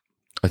was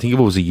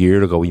a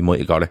year ago, he might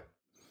have got it.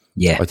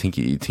 Yeah, I think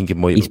it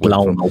might. He's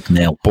blown up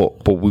now.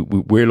 But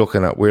we're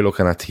looking at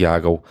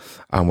Thiago,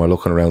 and we're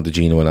looking around the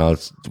Gino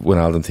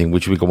Wijnaldum thing,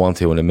 which we'll go on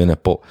to in a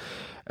minute. But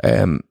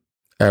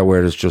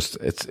Aouar is just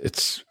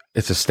it's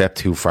a step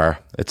too far.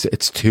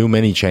 It's too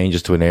many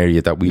changes to an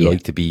area that we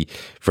like to be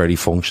very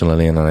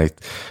functional in, and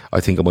I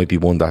think it might be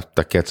one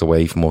that gets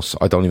away from us.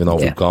 I don't even know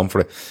if we've gone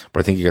for it, but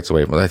I think it gets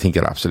away from us. I think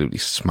it absolutely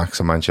smacks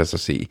of Manchester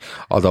City.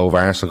 Although if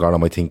Arsenal got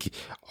him, I think.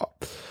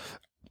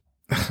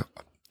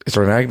 Is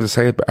there an argument to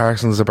say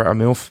Arsenal's a better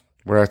move?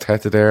 We're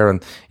Arteta there,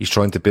 and he's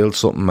trying to build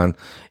something, and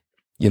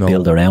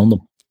build around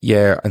them.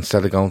 Yeah,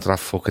 instead of going to that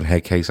fucking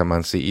head case of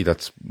Man City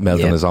that's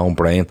melting his own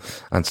brain,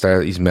 and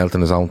he's melting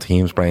his own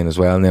team's brain as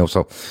well now.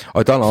 So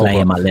I don't know. Play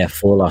him at left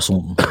full or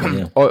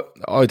something.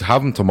 I'd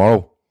have him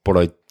tomorrow, but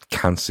I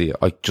can't see it.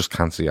 I just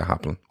can't see it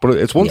happening. But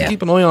it's one to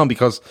keep an eye on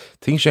because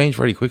things change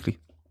very quickly.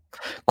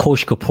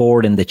 Kush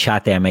Kapoor in the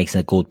chat there makes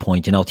a good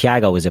point. You know,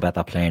 Thiago is a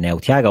better player now.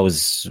 Thiago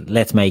is,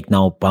 let's make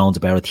no bounds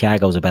about it,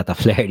 Thiago's a better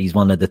player. He's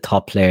one of the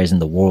top players in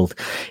the world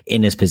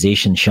in his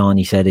position. Sean,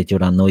 he said it the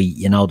other night.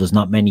 You know, there's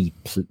not many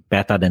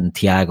better than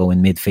Thiago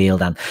in midfield,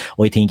 and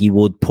I think he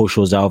would push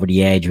us over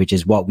the edge, which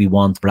is what we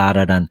want,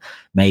 rather than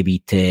maybe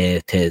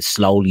to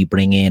slowly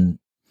bring in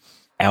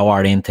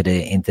Aouar into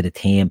the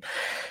team.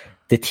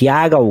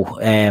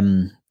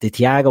 the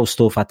Thiago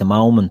stuff at the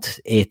moment,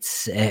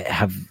 it's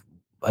have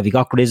you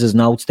got Grizz's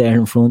notes there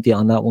in front of you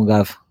on that one,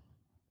 Gav?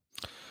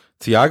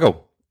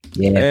 Thiago,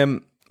 yeah.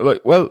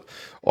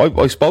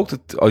 I spoke to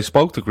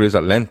Grizz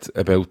at length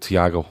about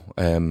Thiago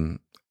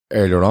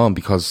earlier on,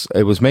 because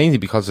it was mainly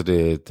because of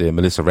the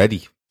Melissa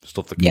Reddy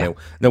stuff that came out.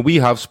 Now, we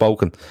have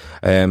spoken,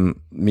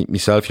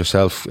 myself,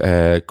 yourself,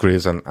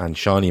 Grizz and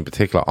Shawnee in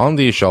particular, on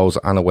these shows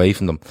and away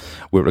from them,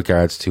 with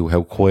regards to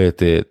how quiet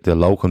the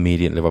local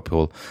media in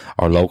Liverpool,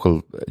 or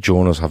local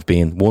journals, have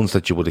been, ones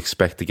that you would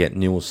expect to get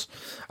news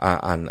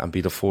and be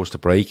the first to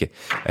break it.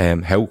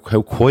 How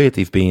quiet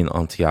they've been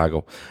on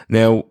Thiago.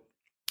 Now,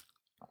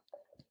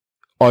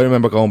 I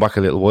remember going back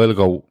a little while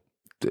ago,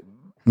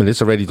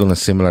 Melissa Reddy done a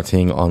similar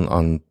thing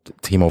on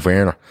Timo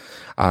Werner.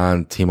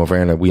 And Timo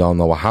Werner, we all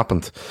know what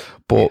happened.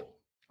 But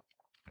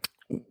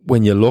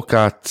when you look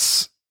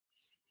at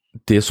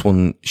this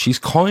one, she's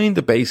kind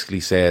of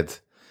basically said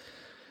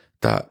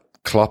that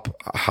Klopp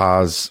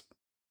has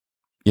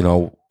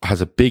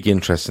a big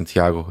interest in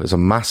Thiago, is a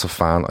massive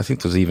fan. I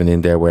think there's even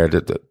in there where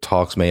the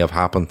talks may have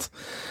happened,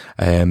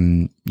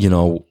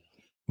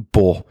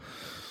 but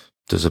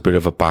there's a bit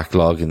of a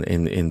backlog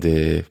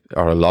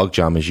or a log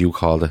jam, as you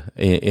called it,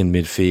 in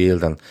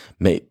midfield, and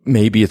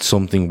maybe it's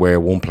something where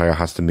one player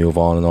has to move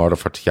on in order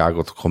for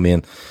Thiago to come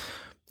in.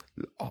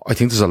 I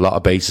think there's a lot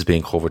of bases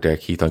being covered there,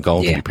 Keith. I'm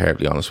going to be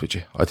perfectly honest with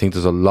you. I think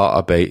there's a lot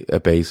of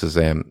bases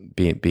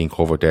being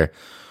covered there.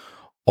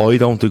 I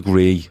don't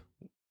agree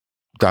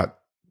that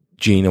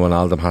Gino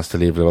Wijnaldum has to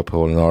leave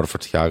Liverpool in order for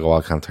Thiago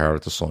Alcantara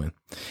to sign.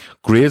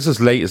 Grizz's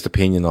latest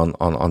opinion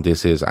on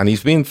this is, and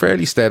he's been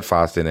fairly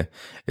steadfast in it,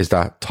 is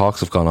that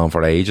talks have gone on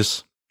for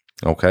ages.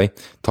 Okay?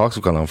 Talks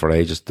have gone on for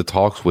ages. The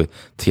talks with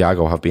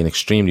Thiago have been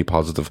extremely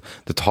positive.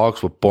 The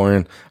talks with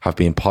Bayern have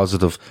been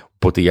positive,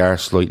 but they are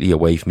slightly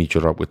away from each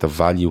other with the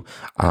value,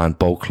 and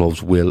both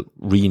clubs will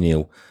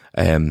renew,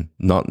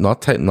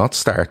 not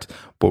start,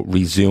 but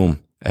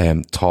resume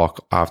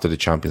talk after the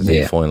Champions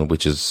League final,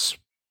 which is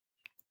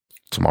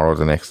tomorrow,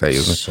 the next day,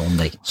 isn't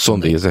it?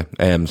 Sunday, is it?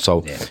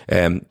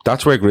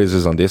 That's where Grizz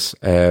is on this.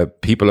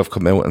 People have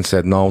come out and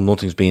said, no,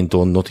 nothing's being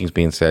done, nothing's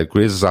being said.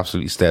 Grizz is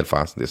absolutely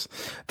steadfast in this,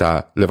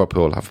 that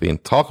Liverpool have been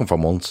talking for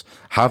months,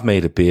 have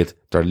made a bid,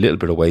 they're a little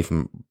bit away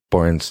from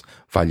Bayern's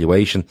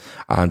valuation,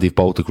 and they've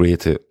both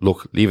agreed to,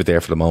 look, leave it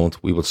there for the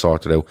moment, we will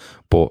sort it out.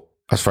 But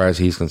as far as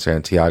he's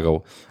concerned,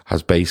 Thiago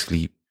has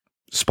basically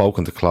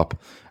spoken to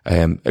Klopp,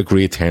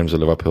 agreed terms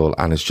with Liverpool,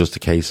 and it's just a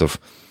case of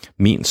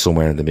meeting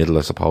somewhere in the middle,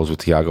 I suppose,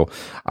 with Thiago.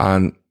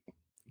 And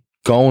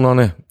going on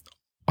it,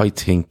 I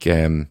think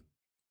it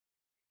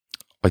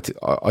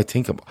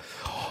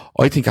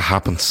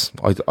happens.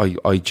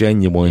 I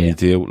genuinely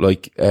do.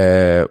 Like,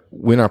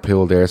 Winner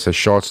Pool there says,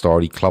 short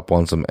story, Klopp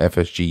wants him,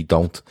 FSG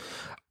don't.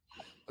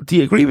 Do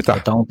you agree with that?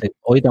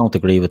 I don't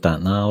agree with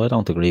that. No, I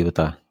don't agree with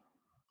that.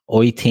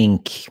 I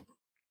think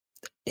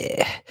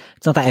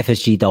it's not that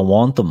FSG don't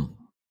want them.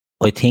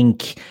 I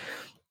think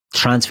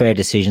transfer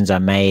decisions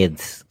are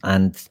made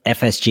and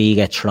FSG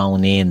get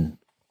thrown in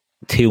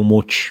too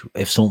much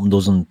if something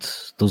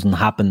doesn't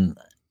happen.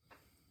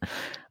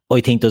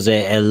 I think there's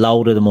a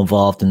load of them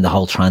involved in the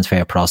whole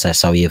transfer process.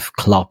 So you've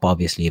Klopp,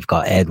 obviously, you've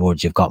got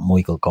Edwards, you've got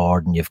Michael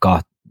Gordon, you've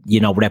got,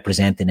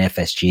 representing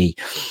FSG.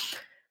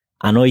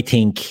 And I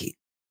think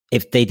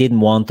if they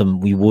didn't want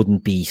them, we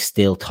wouldn't be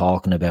still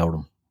talking about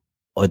them.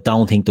 I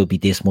don't think there'd be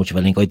this much of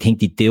a link. I think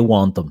they do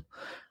want them.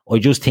 I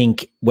just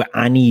think with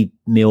any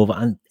move,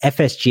 and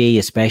FSG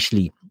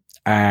especially,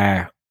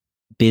 are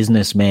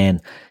businessmen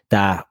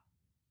that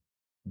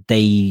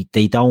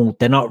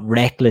they're not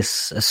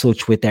reckless as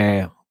such with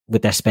their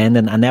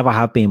spending, and never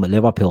have been with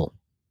Liverpool.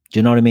 Do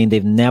you know what I mean?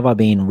 They've never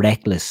been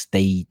reckless.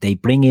 They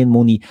bring in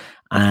money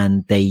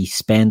and they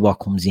spend what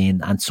comes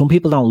in. And some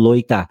people don't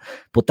like that,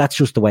 but that's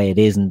just the way it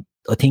is. And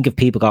I think if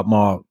people got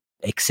more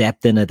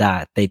accepting of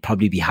that, they'd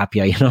probably be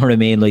happier. You know what I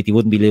mean? Like, they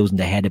wouldn't be losing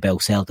their head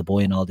about sell to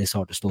buy and all this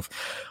sort of stuff.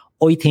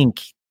 I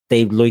think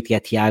they'd like to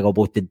get Thiago,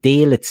 but the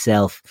deal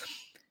itself,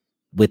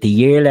 with a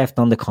year left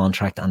on the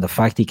contract and the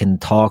fact he can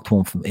talk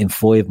to him in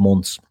 5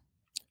 months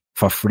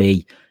for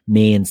free,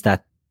 means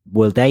that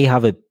will they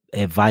have a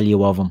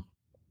value of him?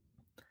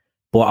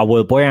 But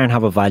will Bayern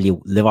have a value?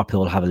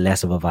 Liverpool have a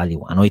less of a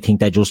value. And I think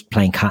they're just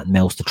playing cat and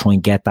mouse to try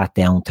and get that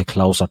down to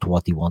closer to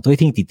what they want. I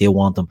think they do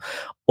want them.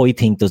 I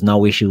think there's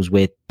no issues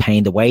with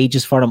paying the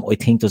wages for them. I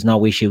think there's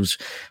no issues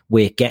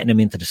with getting them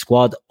into the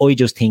squad. I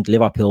just think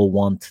Liverpool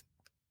want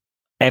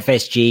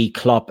FSG,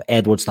 Klopp,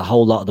 Edwards, the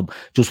whole lot of them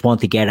just want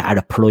to get it at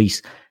a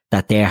price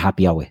that they're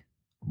happier with,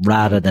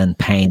 rather than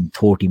paying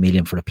 30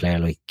 million for a player.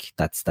 Like,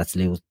 that's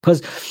lose,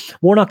 because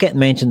we're not getting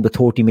mentioned with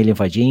 30 million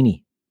for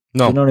Gini.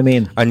 No. Do you know what I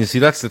mean? And you see,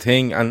 that's the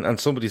thing. And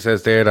somebody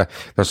says there that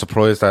they're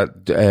surprised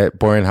that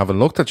Bayern haven't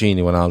looked at Gini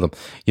Wijnaldum.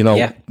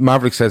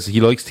 Maverick says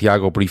he likes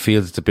Thiago, but he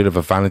feels it's a bit of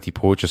a vanity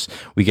purchase.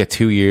 We get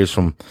 2 years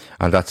from,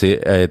 and that's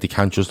it. They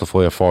can't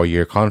justify a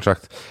 4-year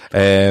contract.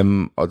 There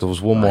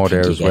was one more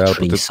there as well,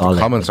 but the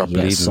comments are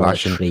bleeding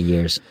lashing. 3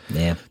 years.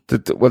 Yeah.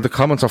 The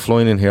comments are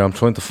flying in here. I'm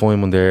trying to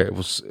find one there.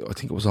 I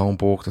think it was Owen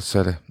Burke that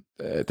said it.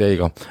 There you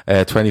go.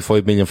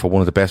 25 million for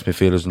one of the best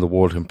midfielders in the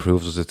world who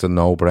improves us. It's a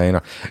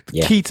no-brainer.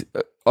 Yeah. Keith,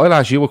 I'll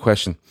ask you a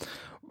question.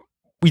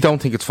 We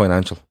don't think it's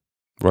financial,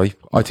 right?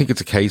 I think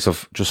it's a case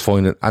of just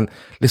finding. And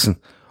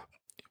listen,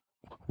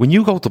 when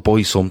you go to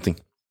buy something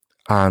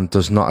and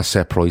there's not a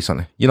set price on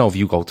it, you know, if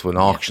you go to an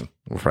auction,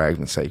 for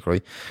argument's sake,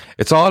 right?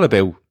 It's all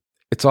about,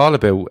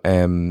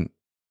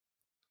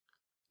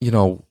 you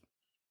know,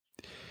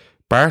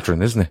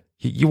 bartering, isn't it?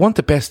 You want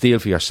the best deal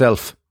for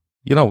yourself.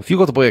 You know, if you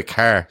go to buy a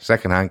car,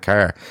 second-hand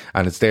car,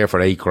 and it's there for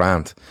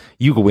 $8,000,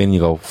 you go in, you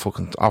go,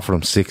 fucking offer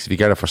them 6. If you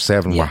get it for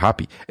 7, we're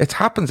happy. It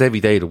happens every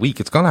day of the week.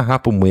 It's going to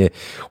happen with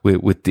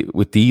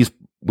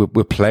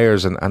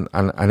players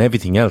and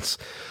everything else.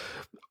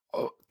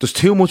 There's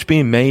too much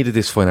being made of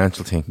this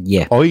financial thing.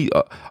 Yeah.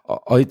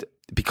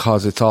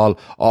 Because it's all,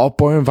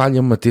 Bayern value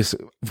him at this,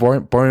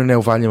 Bayern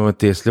now value him at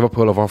this,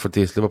 Liverpool have offered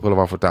this, Liverpool have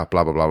offered that,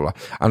 blah, blah, blah, blah.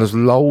 And there's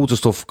loads of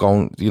stuff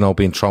going, you know,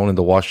 being thrown in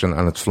the wash and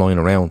it's flying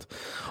around.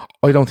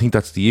 I don't think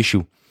that's the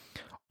issue.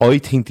 I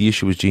think the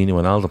issue is Gini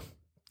Wijnaldum.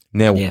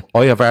 Now,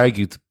 I have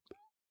argued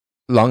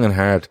long and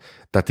hard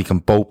that they can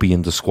both be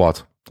in the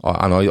squad.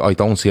 And I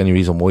don't see any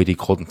reason why they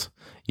couldn't,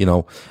 you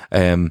know.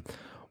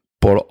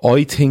 But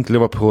I think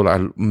Liverpool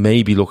are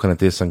maybe looking at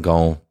this and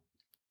going,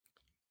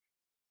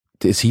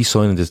 is he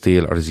signing this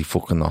deal or is he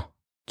fucking not?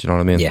 Do you know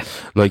what I mean? Yeah.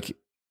 Like,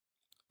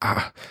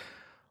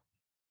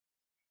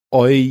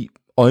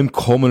 I'm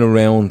coming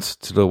around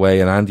to the way,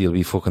 and Andy will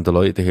be fucking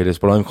delighted to hear this,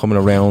 but I'm coming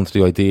around to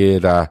the idea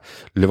that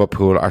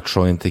Liverpool are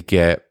trying to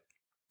get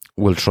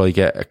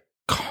a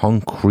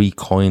concrete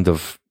kind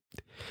of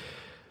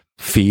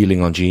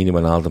feeling on Gini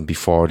Wijnaldum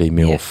before they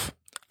move.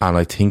 Yeah. And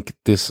I think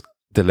this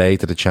delay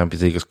to the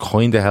Champions League has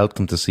kind of helped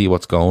them to see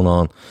what's going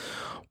on.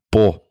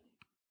 But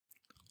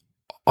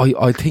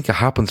I think it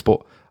happens,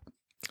 but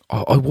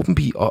I wouldn't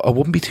be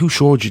too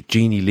sure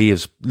Gini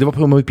leaves.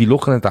 Liverpool might be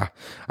looking at that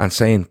and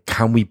saying,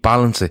 can we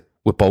balance it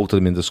with both of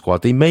them in the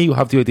squad? They may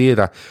have the idea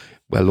that,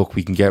 well, look,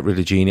 we can get rid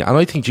of Gini. And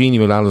I think Gini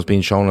Wijnaldum's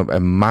been shown a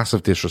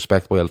massive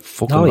disrespect by a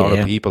fucking lot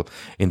of people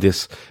in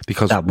this,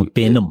 because that would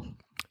bin him.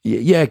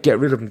 Yeah, get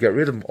rid of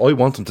him. I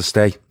want him to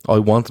stay. If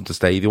you want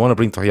to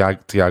bring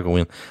Thiago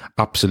in,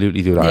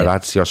 absolutely do that. Yeah. It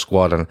adds to your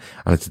squad, and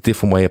it's a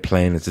different way of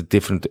playing. It's a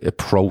different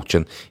approach,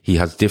 and he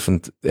has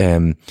different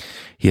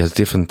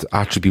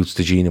attributes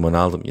to Gini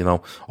Wijnaldum. You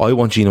know, I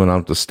want Gini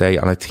Wijnaldum to stay,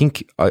 and I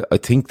think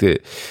that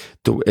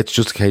it's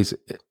just a case.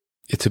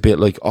 It's a bit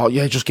like, oh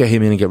yeah, just get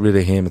him in and get rid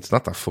of him. It's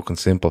not that fucking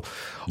simple.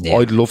 Yeah.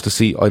 I'd love to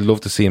see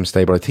him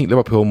stay, but I think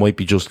Liverpool might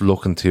be just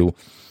looking to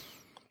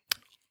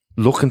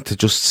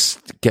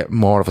just get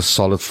more of a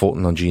solid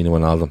footing on Gini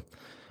Wijnaldum.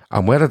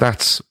 And whether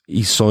that's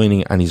he's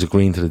signing and he's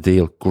agreeing to the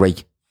deal,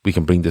 great, we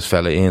can bring this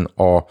fella in,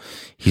 or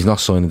he's not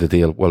signing the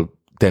deal, well,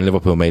 then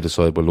Liverpool may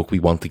decide, well, look, we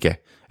want to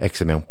get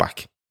X amount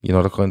back. You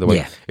know, the kind of way.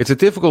 Yeah. It's a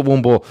difficult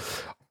one, but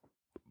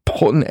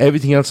putting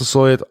everything else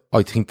aside,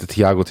 I think the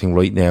Thiago thing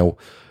right now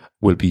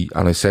will be,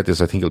 and I said this,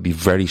 I think it'll be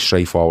very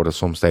straightforward at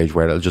some stage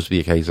where it'll just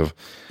be a case of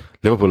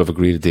Liverpool have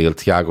agreed a deal,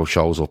 Thiago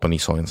shows up and he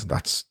signs, and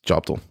that's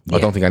job done. Yeah. I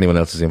don't think anyone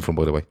else is in for him,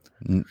 by the way.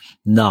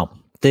 No.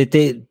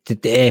 The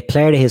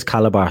player of his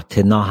calibre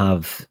to not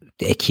have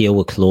a queue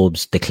of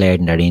clubs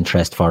declaring their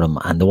interest for him,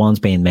 and the ones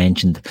being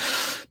mentioned,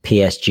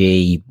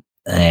 PSG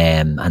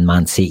and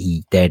Man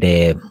City,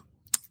 they're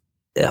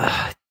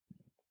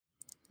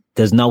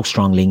there's no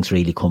strong links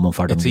really coming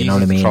for them. It's you know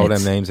what I mean? Throw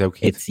them names out.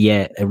 It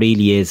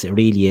really is,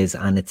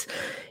 and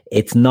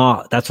it's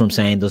not. That's what I'm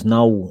saying. There's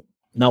no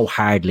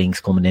hard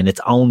links coming in.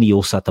 It's only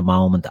us at the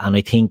moment, and I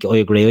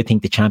agree. I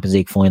think the Champions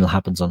League final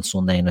happens on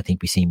Sunday, and I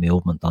think we see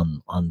movement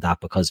on that,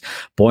 because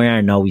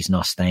Bayern know he's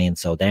not staying,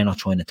 so they're not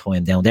trying to tie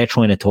him down. They're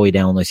trying to tie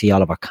down. I see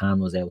Oliver Kahn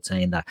was out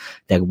saying that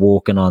they're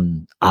working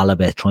on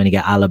Alaba, trying to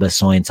get Alaba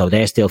signed, so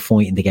they're still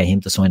fighting to get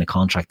him to sign a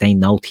contract. They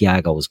know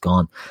Thiago is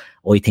gone.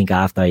 I think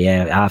after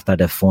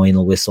the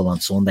final whistle on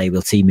Sunday,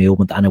 we'll see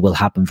movement, and it will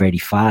happen very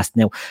fast.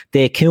 Now,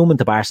 the Koeman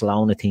to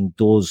Barcelona thing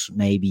does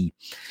maybe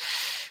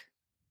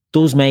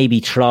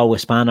throw a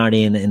spanner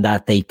in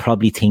that they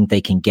probably think they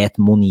can get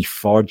money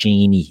for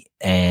Gini.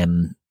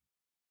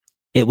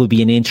 It would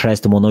be an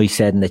interesting one. I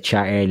said in the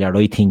chat earlier,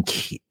 I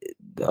think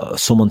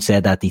someone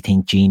said that they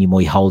think Gini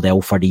might hold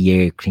out for the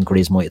year. I think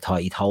Grizz might have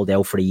thought he'd hold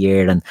out for a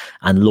year and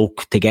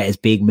look to get his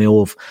big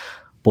move.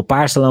 But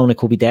Barcelona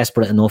could be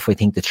desperate enough, I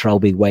think, to throw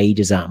big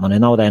wages at him. And I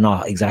know they're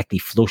not exactly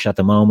flush at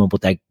the moment, but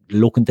they're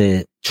looking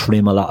to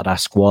trim a lot of that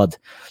squad.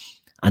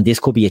 And this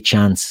could be a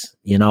chance.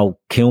 You know,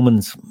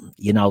 Koeman's,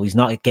 you know, he's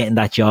not getting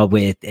that job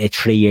with a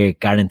 3-year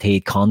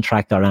guaranteed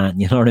contract or anything.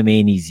 You know what I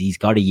mean? He's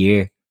got a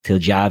year till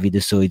Xavi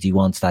decides he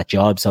wants that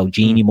job. So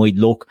Gini might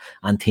look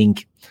and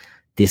think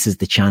this is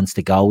the chance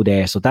to go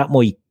there. So that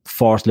might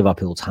force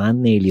Liverpool's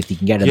hand nearly if they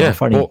can get enough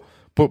for him.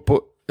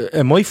 But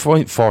it might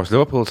force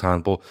Liverpool's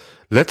hand, but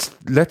let's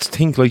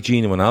think like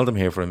Gini Wijnaldum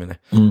here for a minute.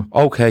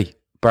 Okay,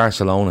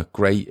 Barcelona,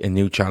 great. A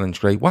new challenge,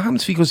 great. What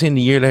happens if he goes in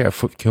a year later,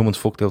 Koeman's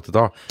fucked out the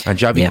door, and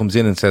Xavi comes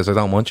in and says, I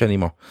don't want you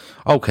anymore?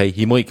 Okay,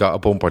 he might get a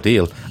bumper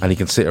deal and he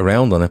can sit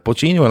around on it, but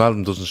Gini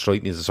Wijnaldum doesn't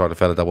strike me as the sort of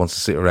fella that wants to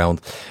sit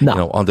around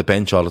on the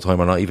bench all the time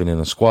or not even in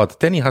a squad.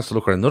 Then he has to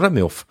look at another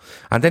move,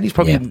 and then he's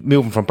probably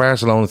moving from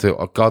Barcelona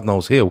to God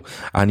knows who,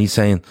 and he's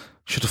saying,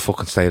 should have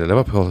fucking stayed at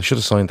Liverpool, I should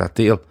have signed that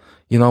deal,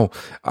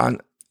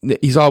 and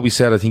he's always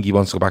said, I think he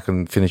wants to go back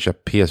and finish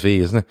at PSV,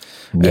 isn't it?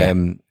 Yeah.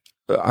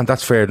 And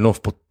that's fair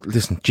enough, but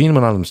listen, Gini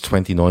Wijnaldum's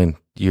 29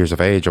 years of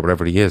age or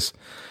whatever he is.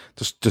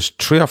 There's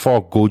 3 or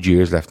 4 good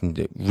years left,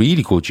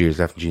 really good years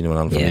left in Gini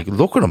Wijnaldum. Yeah.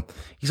 Look at him.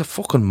 He's a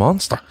fucking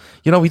monster.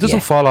 He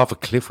doesn't fall off a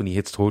cliff when he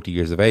hits 30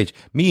 years of age.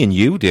 Me and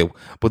you do,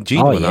 but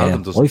Gini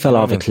Wijnaldum doesn't. I fell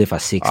off a cliff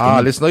at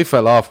 16. Listen, I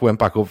fell off, went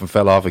back up and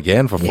fell off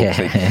again, for fuck's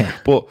sake.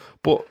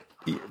 But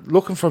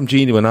looking from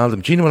Gini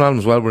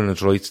Wijnaldum's well within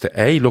his rights to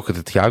A, look at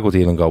the Thiago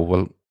deal and go,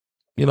 well,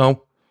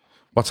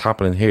 what's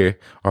happening here?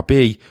 Or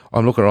B,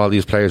 I'm looking at all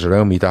these players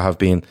around me that have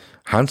been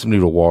handsomely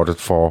rewarded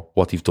for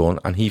what they've done,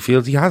 and he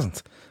feels he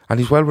hasn't. And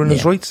he's well within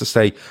his rights to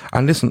stay.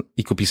 And listen,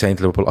 he could be saying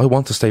to Liverpool, I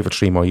want to stay for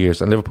 3 more years.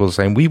 And Liverpool's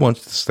saying, we want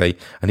you to stay.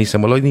 And he's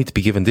saying, well, I need to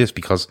be given this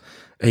because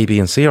A, B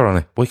and C are on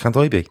it. Why can't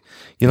I be?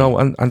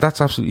 And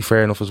that's absolutely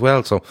fair enough as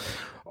well. So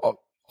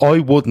I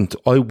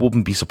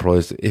wouldn't be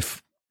surprised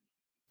if,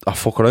 I'm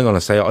going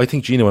to say, I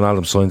think Gini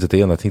Wijnaldum signs a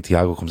deal and I think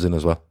Thiago comes in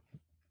as well.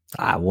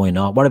 Why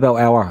not? What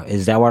about Auer?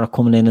 Is Auer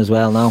coming in as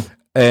well now?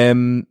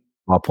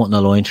 Or putting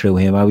a line through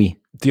him, are we?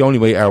 The only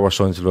way Auer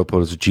signs to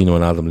Liverpool is if Gini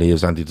Wijnaldum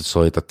leaves and they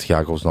decide that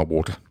Thiago's not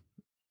worth it.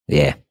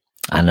 Yeah.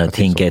 And I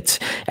think so.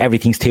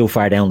 Everything's too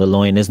far down the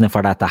line, isn't it,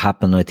 for that to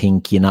happen? I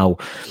think,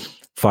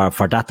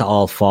 for that to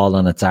all fall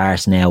on its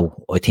arse now,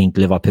 I think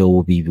Liverpool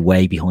will be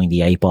way behind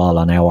the 8 ball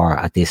on Auer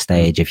at this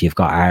stage. If you've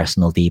got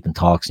Arsenal deep in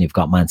talks and you've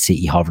got Man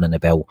City hovering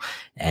about,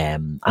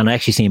 and I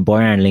actually seen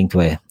Bayern linked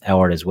with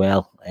Auer as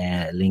well,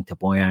 linked to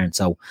Bayern.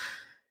 So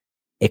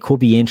it could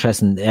be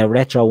interesting.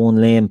 Retro one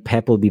lane,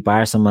 Pep will be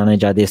Barca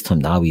manager this time.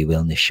 No, he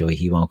will not show.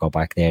 He won't go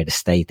back there. The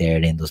state there,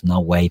 then there's no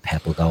way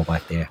Pep will go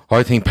back there.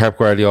 I think Pep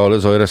Guardiola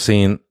is either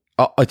seen.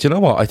 Do you know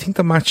what? I think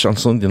the match on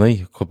Sunday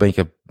night could make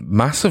a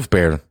massive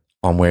bearing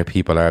on where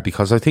people are,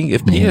 because I think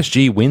if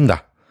PSG win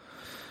that,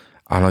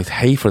 and I'd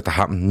hate for it to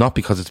happen, not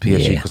because it's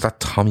PSG, because that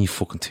Tommy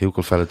fucking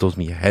Tuchel fella does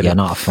me a head. You're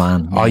not a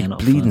fan. I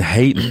bleeding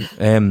hate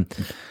him.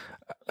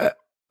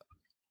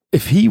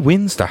 If he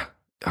wins that,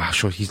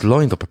 sure, he's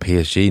lined up at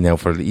PSG now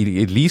for at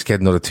least get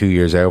another 2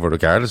 years over,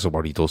 regardless of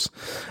what he does.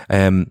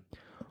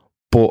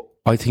 But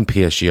I think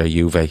PSG or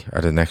Juve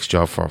are the next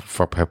job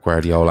for Pep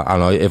Guardiola.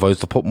 And if I was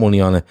to put money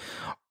on it,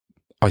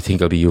 I think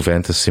it'll be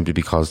Juventus, simply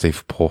because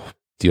they've put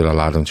the other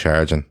lad in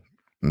charge. And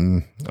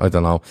I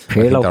don't know.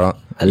 Pirlo,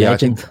 a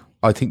legend.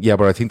 I think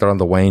they're on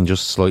the wane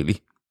just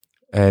slightly.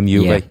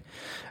 Juve.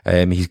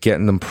 He's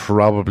getting them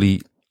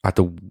probably at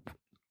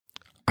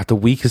the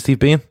weakest they've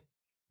been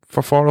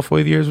for 4 or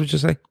 5 years, would you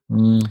say?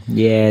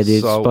 I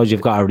suppose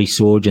you've got a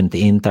resurgent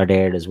Inter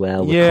there as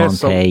well with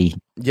Conte.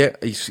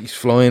 He's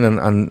flying,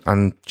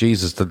 and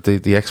Jesus,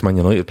 the ex-Man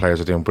United players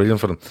are doing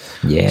brilliant for them.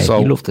 Yeah,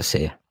 you love to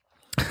see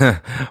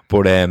it.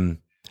 But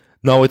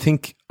no, I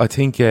think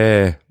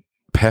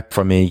Pep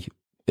for me,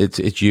 it's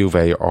Juve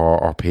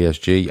or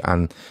PSG,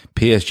 and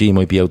PSG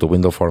might be out the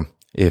window for him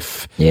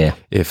if they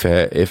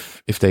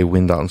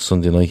win that on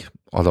Sunday night.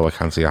 Although I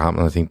can't see it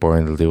happening, I think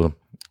Bayern will do them.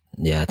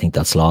 Yeah, I think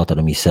that's slaughtered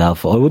him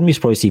myself. I wouldn't be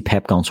surprised to see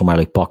Pep going somewhere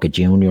like Boca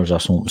Juniors or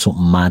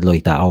something mad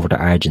like that over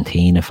to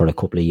Argentina for a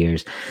couple of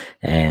years.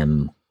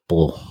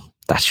 But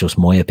that's just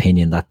my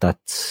opinion.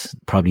 That's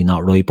probably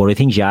not right. But I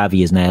think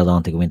Xavi is nailed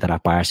on to go into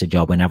that Barca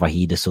job whenever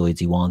he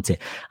decides he wants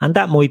it. And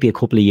that might be a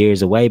couple of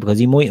years away, because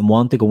he mightn't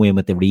want to go in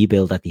with the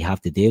rebuild that they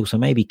have to do. So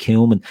maybe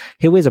Koeman,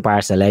 who is a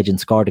Barca legend,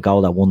 scored a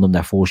goal that won them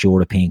their first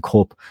European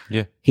Cup.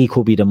 Yeah, he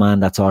could be the man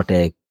that sort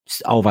of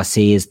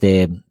oversees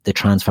the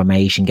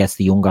transformation, gets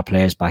the younger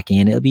players back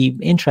in. It'll be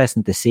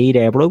interesting to see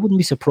there, but I wouldn't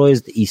be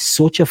surprised. He's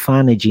such a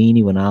fan of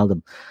Gini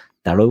Wijnaldum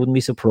that I wouldn't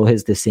be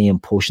surprised to see him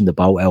pushing the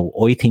boat out.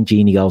 I think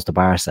Gini goes to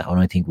Barca, and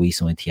I think we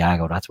sign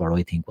Thiago. That's what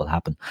I think will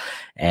happen.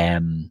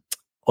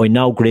 I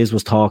know Grizz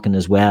was talking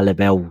as well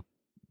about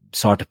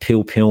sort of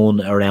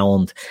poo-pooing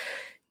around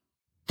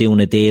doing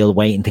a deal,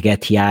 waiting to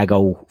get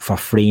Thiago for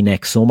free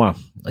next summer.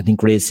 I think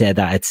Grizz said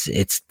that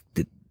it's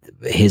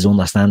his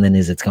understanding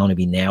is it's going to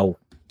be now.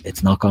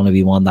 It's not going to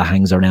be one that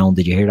hangs around.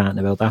 Did you hear anything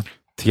about that?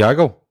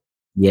 Thiago?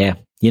 Yeah.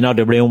 You know,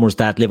 the rumours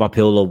that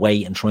Liverpool will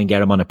wait and try and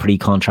get him on a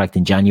pre-contract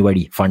in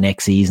January for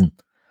next season.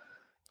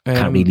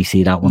 Can't really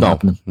see that one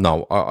happening.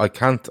 No, I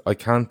can't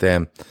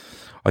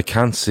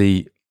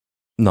see.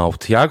 No,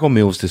 Thiago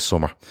moves this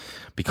summer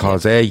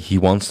because A, he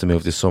wants to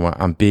move this summer,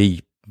 and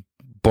B,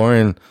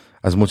 Bayern,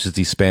 as much as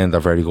they spend, are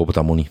very good with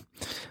their money.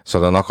 So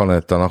they're not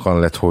gonna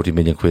let 30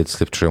 million quid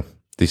slip through.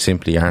 They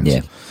simply aren't.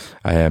 Yeah.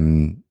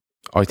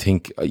 I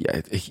think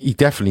he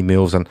definitely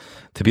moves, and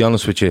to be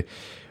honest with you,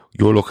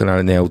 you're looking at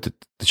it now.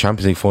 The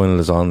Champions League final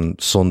is on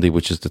Sunday,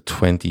 which is the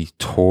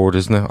 23rd,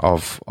 isn't it,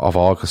 of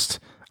August?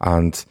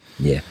 And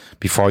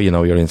before you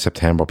know, you're in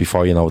September.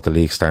 Before you know, the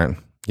league's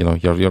starting. You know,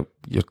 you're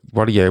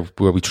what are you?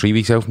 Were we 3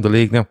 weeks out from the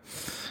league now?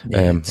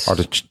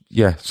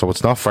 So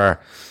it's not far.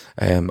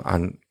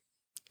 And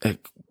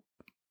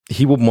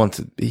he wouldn't want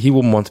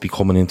to be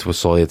coming into a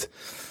side,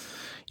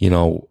 you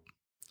know,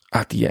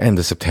 at the end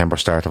of September,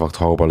 start of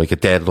October, like a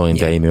deadline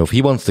day move.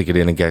 He wants to get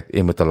in and get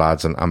in with the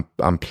lads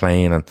and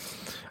playing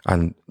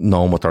and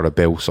knowing what they're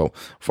about. So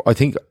I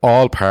think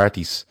all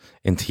parties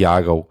in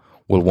Thiago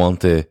will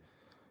want to,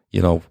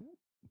 you know,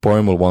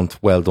 Bayern will want,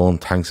 well done,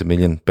 thanks a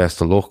million,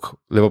 best of luck.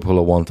 Liverpool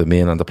will want him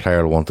in, and the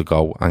player will want to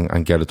go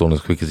and get it done as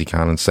quick as he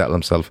can and settle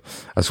himself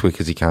as quick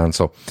as he can.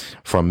 So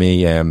for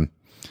me,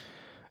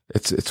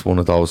 it's one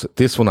of those.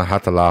 This one I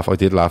had to laugh. I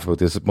did laugh about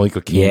this.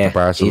 Michael Keane to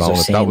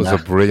Barcelona. That was a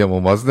brilliant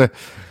one, wasn't it?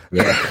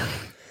 Yeah.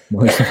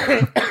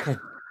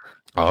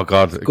 Oh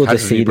God. It's good to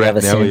see they have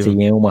a sense of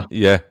humour.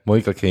 Yeah,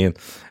 Michael Keane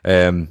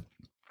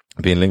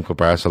being linked with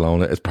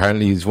Barcelona.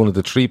 Apparently he's one of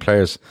the 3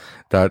 players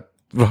that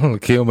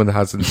Ronald Koeman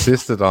has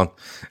insisted on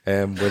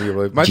when he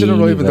arrived. Imagine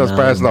arriving as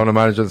Barcelona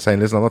manager and saying,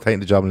 listen, I'm not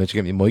taking the job unless you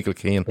get me Michael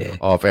Keane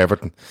off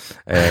Everton.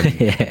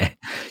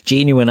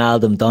 Gini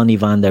Wijnaldum, Donny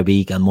van der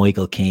Beek and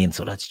Michael Keane.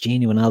 So that's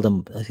Gini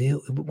Wijnaldum.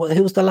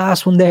 Who was the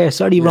last one there?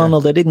 Sorry,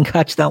 Ronald, I didn't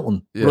catch that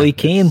one. Roy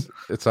Keane?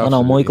 It's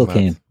Michael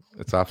Keane.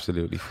 It's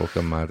absolutely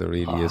fucking mad. It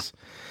really is.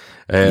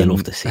 You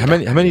love to see how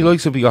many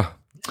likes have we got?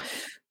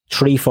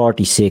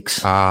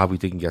 346. We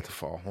didn't get to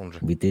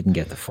 400. We didn't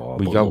get to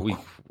 400.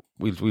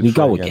 We'll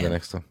go again again the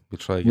next time. We'll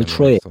try again.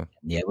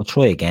 We'll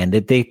try again.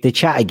 The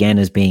chat again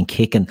has been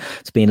kicking.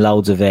 It's been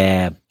loads of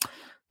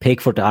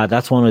Pickford.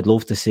 That's one I'd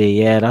love to see.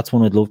 Yeah, that's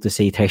one I'd love to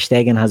see. Ter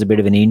Stegen has a bit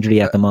of an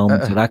injury at the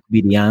moment, so that could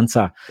be the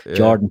answer. Yeah.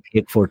 Jordan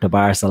Pickford to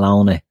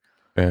Barcelona.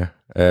 Yeah.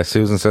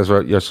 Susan says,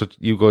 well,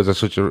 you guys are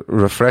such a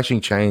refreshing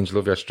change.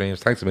 Love your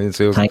streams. Thanks a million,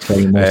 Susan. Thanks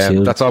very much,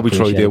 Susan. That's all we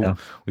try to do. That.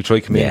 We try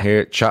to come in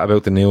here, chat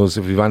about the news.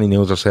 If we've any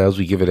news ourselves,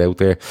 we give it out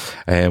there.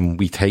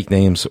 We take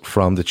names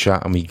from the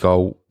chat and we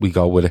go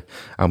with it,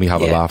 and we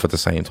have a laugh at the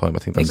same time. I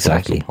think that's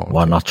exactly. important.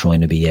 We're not trying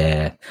to be,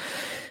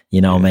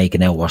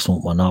 making out or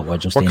something. We're not. We're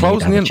just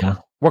closing in.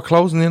 Chat. We're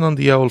closing in on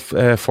the old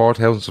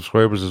 4,000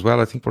 subscribers as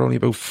well. I think we're only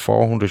about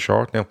 400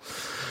 short now.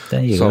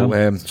 There you go.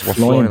 We're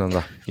flying on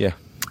that. Yeah.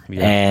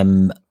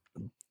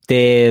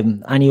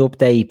 Any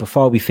update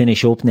before we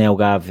finish up now,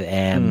 Gav?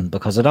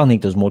 Because I don't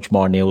think there's much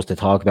more news to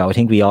talk about. I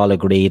think we all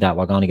agree that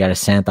we're going to get a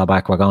centre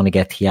back, we're going to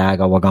get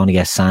Thiago, we're going to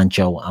get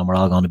Sancho, and we're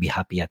all going to be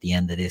happy at the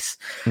end of this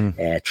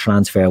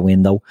transfer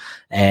window.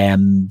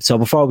 So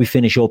before we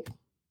finish up,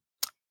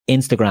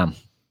 Instagram.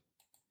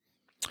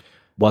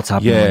 What's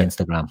happening on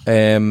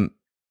Instagram?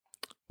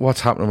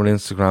 What's happening with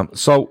Instagram?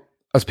 So,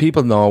 as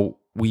people know,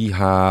 we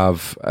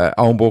have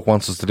Owen Book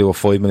wants us to do a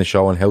 5-minute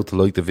show on how to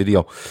like the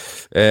video.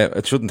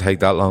 It shouldn't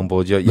take that long,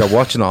 but you're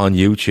watching it on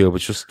YouTube.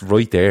 It's just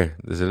right there.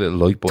 There's a little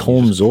like button.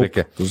 Thumbs up.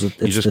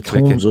 It's the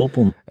thumbs up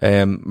one.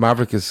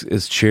 Maverick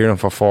is cheering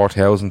for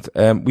 4,000.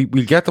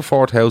 We'll get to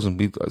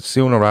 4,000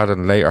 sooner rather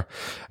than later.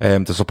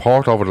 The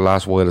support over the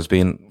last while has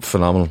been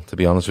phenomenal, to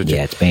be honest with you.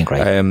 Yeah, it's been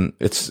great.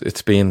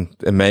 It's been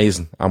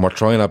amazing, and we're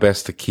trying our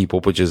best to keep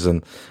up with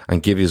you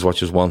and give you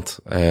what you want.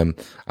 And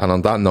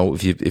on that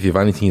note, if you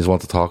have anything you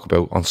want to talk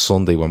about on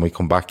Sunday when we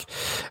come back,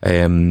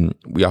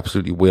 we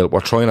absolutely will.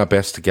 We're trying our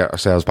best to get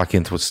ourselves back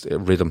into a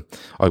rhythm.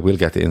 I will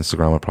get to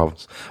Instagram, I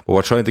promise, but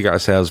we're trying to get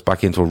ourselves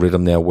back into a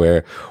rhythm now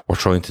where we're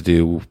trying to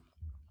do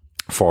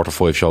 4 to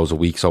 5 shows a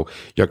week. So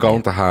you're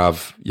going to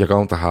have you're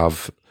going to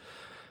have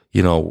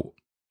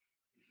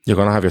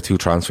your 2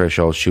 transfer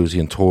shows Tuesday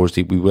and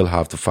Thursday. We will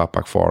have the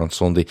Fatback 4 on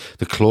Sunday.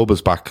 The club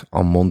is back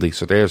on Monday.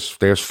 So there's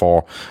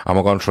 4. And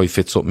we're going to try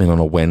fit something in on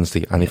a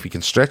Wednesday. And if we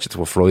can stretch it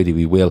to a Friday,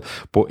 we will.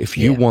 But if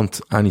you want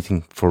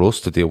anything for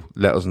us to do,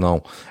 let us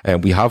know.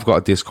 We have got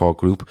a Discord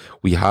group.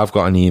 We have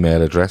got an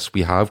email address.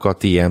 We have got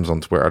DMs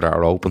on Twitter that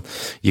are open.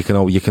 You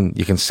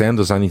can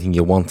send us anything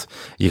you want.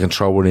 You can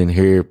throw it in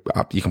here.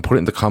 You can put it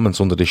in the comments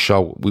under this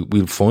show.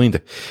 We'll find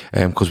it.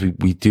 Cause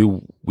we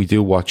do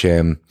watch,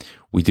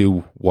 we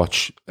do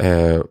watch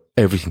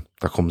everything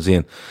that comes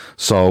in.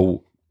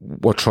 So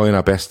we're trying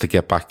our best to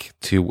get back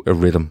to a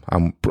rhythm.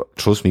 And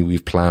trust me,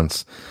 we've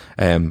plans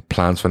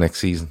for next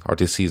season or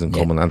this season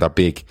coming, and they're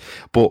big.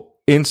 But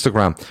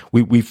Instagram,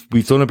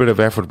 we've done a bit of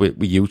effort with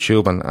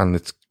YouTube, and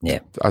it's,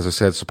 as I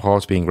said,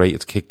 support's being great.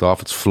 It's kicked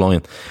off. It's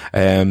flying.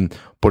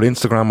 But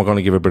Instagram, we're going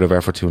to give a bit of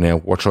effort to now.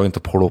 We're trying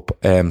to put up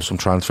some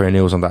transfer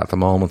news on that at the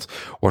moment.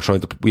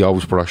 We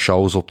always put our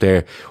shows up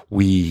there.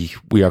 We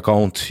are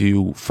going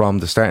to, from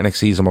the start of next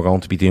season, we're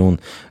going to be doing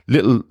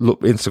little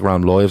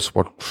Instagram lives.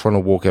 We're trying to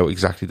work out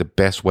exactly the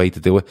best way to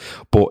do it.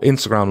 But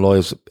Instagram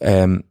lives,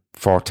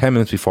 for 10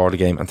 minutes before the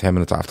game and 10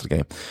 minutes after the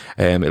game.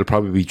 It'll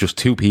probably be just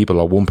 2 people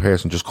or 1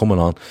 person just coming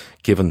on,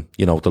 giving,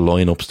 the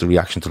lineups, the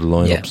reaction to the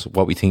lineups,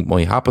 what we think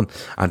might happen,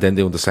 and then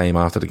doing the same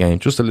after the game.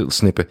 Just a little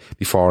snippet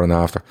before and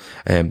after,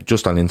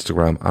 just on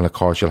Instagram. And of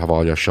course, you'll have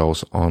all your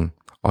shows on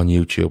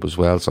YouTube as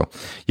well. So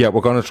yeah,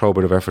 we're going to throw a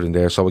bit of effort in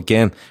there. So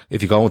again,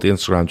 if you go onto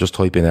Instagram, just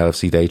type in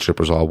LFC Day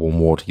Trippers, all one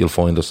word. You'll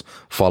find us,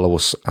 follow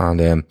us,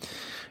 and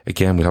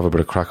again, we'll have a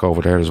bit of crack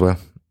over there as well.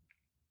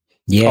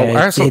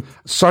 Yeah.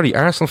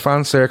 Arsenal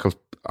Fan Circle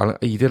and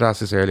you did ask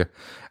this earlier,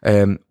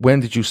 when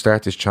did you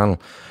start this channel?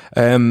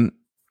 The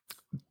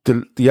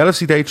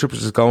LFC Day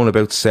Trippers is going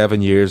about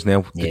 7 years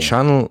now. The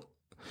channel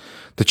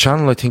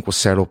I think was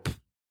set up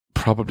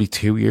probably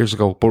 2 years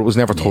ago, but it was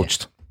never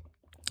touched.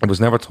 It was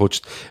never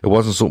touched. It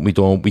wasn't something we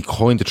done. We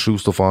kind of threw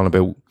stuff on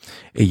about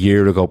a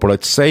year ago, but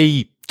I'd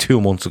say 2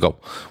 months ago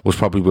was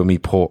probably when we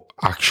put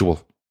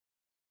actual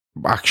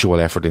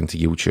effort into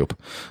YouTube.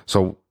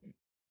 So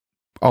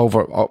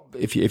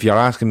if you're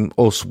asking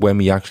us when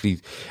we actually,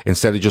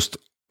 instead of just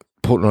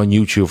putting on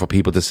YouTube for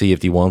people to see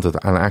if they wanted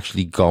and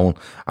actually going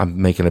and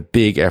making a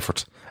big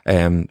effort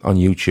on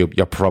YouTube,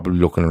 you're probably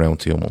looking around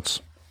 2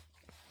 months.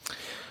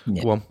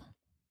 Yeah. Go on.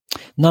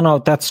 No,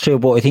 that's true.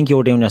 But I think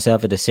you're doing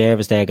yourself a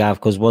disservice there, Gav,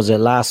 because was it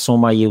last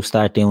summer you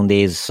start doing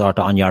these sort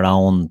of on your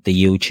own,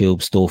 the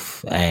YouTube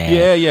stuff?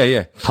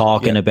 Yeah.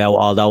 Talking about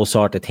all those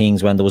sort of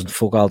things when there wasn't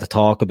fuck all to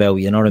talk about,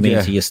 you know what I mean?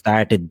 Yeah. So you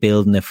started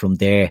building it from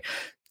there.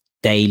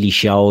 Daily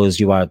shows,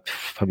 you are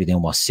probably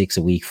doing 6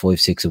 a week, 5,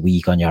 6 a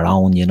week on your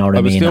own, you know what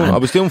I mean? I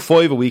was doing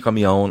 5 a week on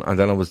my own, and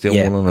then I was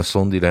doing one on a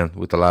Sunday then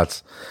with the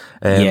lads.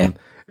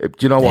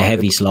 You know what?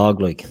 Heavy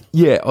slog, like.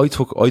 Yeah, I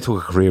took a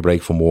career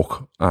break from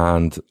work,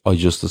 and I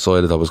just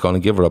decided I was going to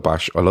give her a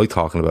bash. I like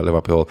talking about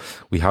Liverpool.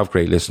 We have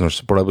great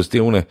listeners, but I was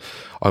doing it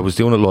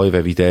live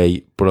every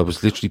day, but I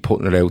was literally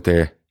putting it out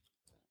there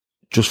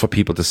just for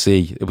people to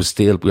see. It was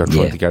still, we were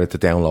trying to get it to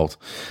download.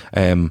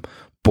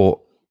 But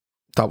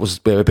that was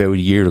about a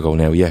year ago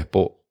now, yeah.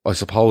 But I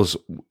suppose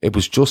it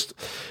was just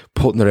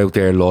putting it out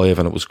there live,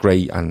 and it was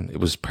great, and it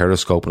was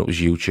Periscope and it was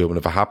YouTube, and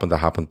if it happened, it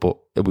happened. But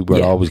we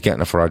were always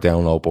getting it for our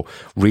download, but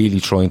really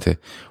trying to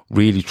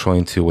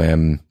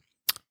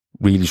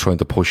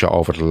push it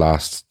over the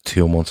last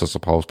 2 months, I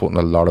suppose, putting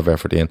a lot of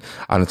effort in.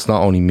 And it's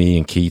not only me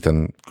and Keith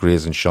and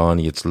Grizz and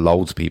Shawnee, it's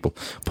loads of people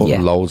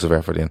putting loads of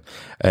effort in.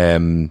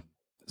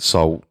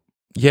 So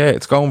yeah,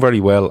 it's going very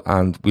well,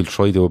 and we'll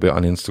try to do a bit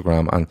on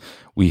Instagram, and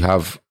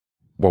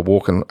we're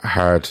working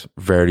hard,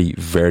 very,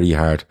 very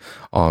hard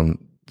on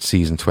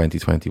season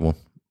 2021.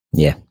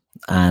 Yeah.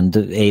 And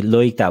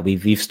like that,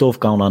 we've stuff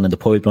going on in the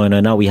pipeline.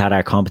 I know we had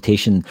our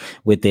competition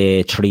with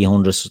the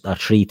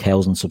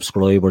 3,000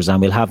 subscribers, and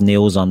we'll have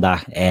news on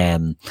that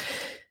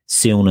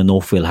soon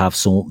enough. We'll have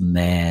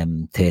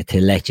something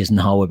to let you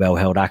know about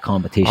how that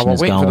competition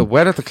is going. I'm waiting for the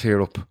weather to clear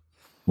up.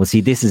 Well,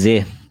 see, this is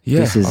it.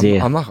 Yeah,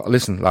 I'm not,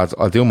 listen, lads,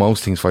 I'll do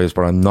most things for you,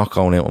 but I'm not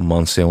going out on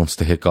monsoons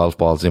to hit golf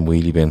balls in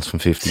wheelie bins from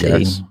 50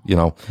 yards, you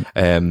know.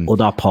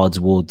 Other pods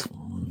would.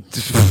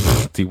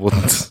 They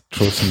wouldn't,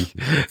 trust me,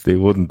 they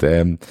wouldn't.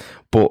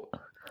 But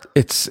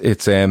it's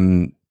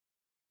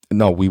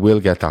no, we will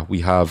get that.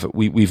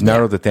 We've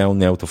narrowed it down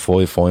now to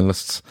 5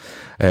 finalists.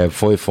 5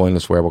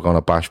 finalists where we're going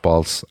to bash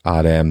balls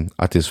at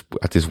this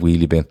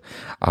wheelie bin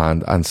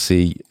and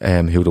see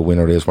who the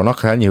winner is. We're not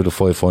telling you who the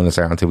 5 finalists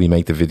are until we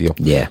make the video.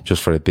 Yeah.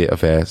 Just for a bit of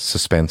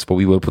suspense. But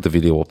we will put the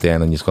video up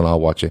then, and you're going to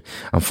all watch it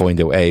and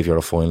find out A, if you're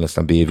a finalist,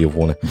 and B, if you've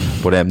won it.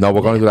 But no,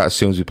 we're going to do that as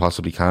soon as we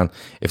possibly can.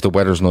 If the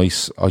weather's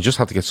nice, I just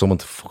have to get someone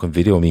to fucking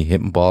video me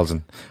hitting balls,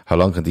 and how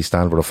long can they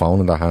stand with a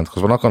phone in their hand?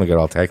 Because we're not going to get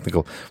all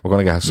technical. We're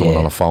going to get someone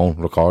on a phone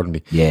recording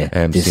me. Yeah.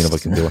 Seeing if I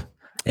can do it.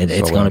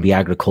 It's going to be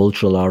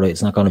agricultural, all right.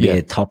 It's not going to be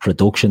a top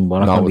production. We're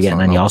not going to be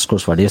getting any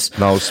Oscars for this.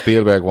 No,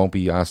 Spielberg won't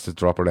be asked to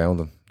drop around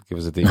and give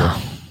us a deal. No.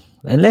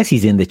 Unless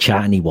he's in the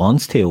chat and he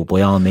wants to,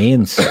 by all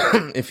means.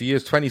 If he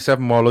is,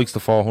 27 more likes to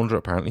 400,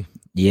 apparently.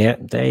 Yeah,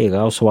 there you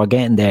go. So we're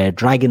getting there,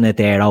 dragging it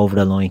there over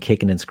the line,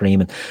 kicking and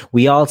screaming.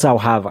 We also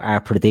have our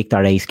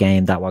Predictor Race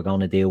game that we're going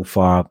to do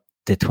for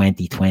the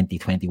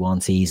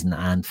 2020-21 season.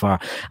 And for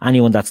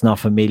anyone that's not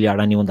familiar,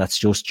 anyone that's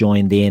just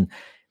joined in,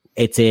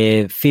 it's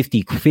a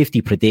 50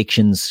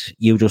 predictions.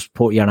 You just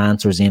put your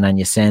answers in and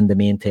you send them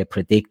into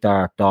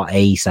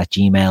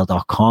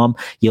predictor.ace@gmail.com.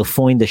 You'll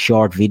find a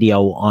short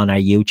video on our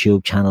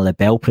YouTube channel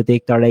about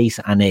Predictor Ace,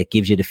 and it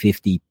gives you the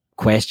 50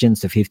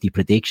 questions, the 50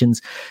 predictions.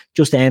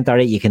 Just enter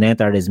it. You can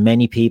enter as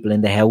many people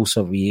in the house,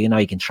 or you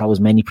can throw as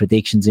many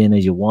predictions in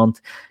as you want.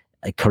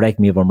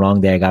 Correct me if I'm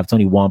wrong there, Gav. It's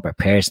only one per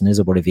person, is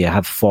it? But if you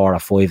have 4 or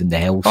 5 in the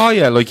house. Oh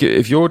yeah, like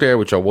if you're there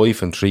with your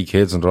wife and 3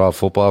 kids and they're all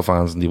football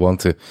fans and you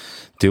want to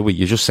do it,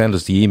 you just send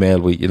us the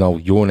email with,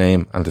 your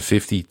name and the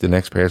 50, the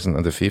next person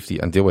and the 50,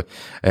 and do it.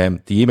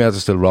 The emails are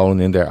still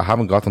rolling in there. I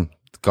haven't got to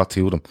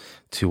them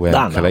to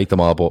collate them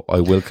all, but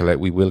we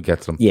will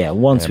get them. Yeah,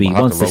 once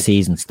the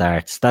season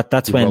starts.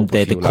 That's when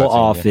the cut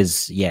off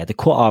is, the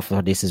cut off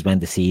for this is when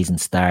the season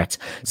starts.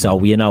 So,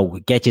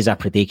 get your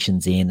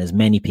predictions in, as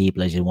many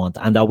people as you want,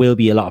 and there will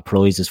be a lot of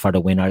prizes for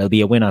the winner. There'll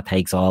be a winner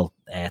takes all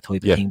type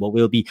of thing, but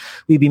we'll be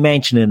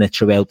mentioning it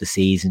throughout the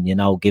season,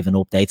 giving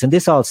updates. And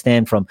this all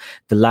stemmed from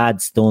the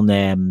lads done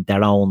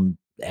their own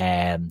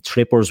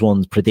Trippers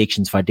ones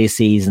predictions for this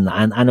season,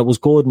 and it was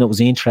good and it was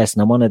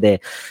interesting. And one of the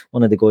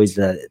guys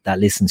that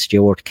listened,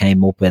 Stuart,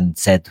 came up and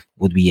said,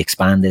 would we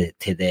expand it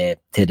to the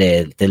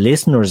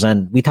listeners?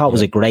 And we thought it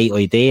was a great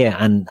idea,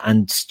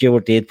 and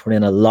Stuart did put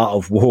in a lot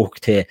of work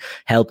to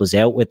help us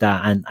out with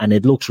that, and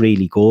it looks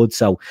really good.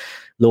 So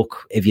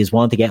look, if you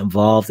want to get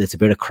involved, it's a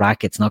bit of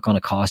crack. It's not going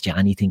to cost you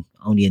anything,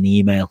 only an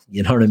email.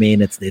 You know what I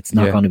mean? It's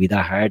not going to be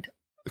that hard.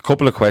 A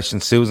couple of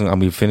questions, Susan, and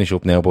we'll finish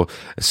up now, but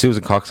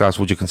Susan Cox asked,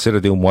 would you consider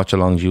doing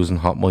watch-alongs using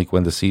Hot Mic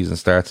when the season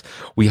starts?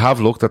 We have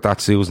looked at that,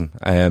 Susan,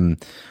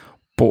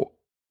 but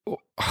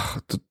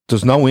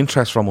there's no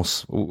interest from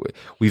us.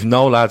 We've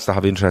no lads that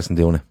have interest in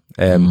doing it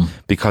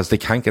because they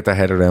can't get their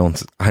head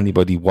around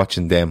anybody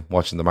watching the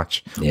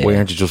match. Yeah, why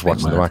aren't you just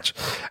watching the match?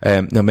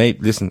 Now,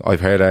 mate, listen, I've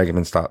heard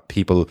arguments that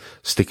people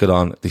stick it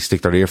on, they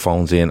stick their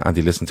earphones in and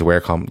they listen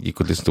to you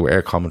could listen to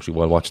air commentary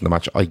while watching the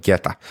match. I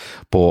get that.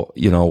 But,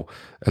 you know,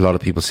 a lot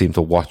of people seem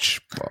to watch.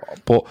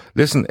 But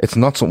listen, it's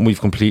not something we've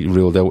completely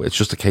ruled out. It's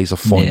just a case of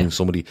finding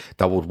somebody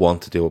that would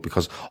want to do it,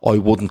 because I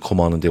wouldn't come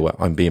on and do it.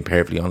 I'm being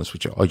perfectly honest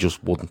with you. I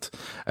just wouldn't.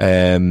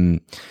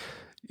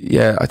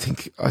 Yeah, I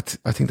think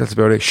that's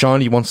about it.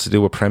 Shawnee wants to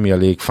do a Premier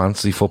League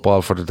fantasy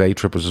football for the day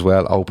trippers as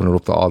well. Open it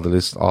up to all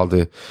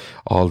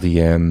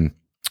the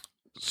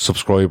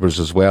subscribers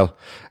as well.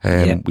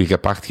 We'll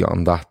get back to you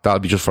on that. That'll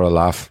be just for a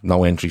laugh.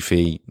 No entry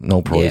fee,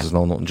 no prizes,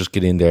 no nothing. Just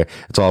get in there.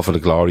 It's all for the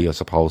glory, I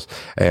suppose.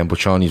 But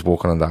Shawnee's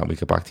working on that, and we'll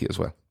get back to you as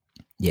well.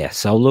 Yeah,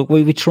 so look,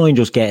 we try and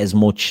just get as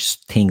much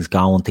things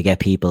going to get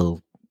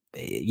people.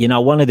 You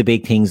know, one of the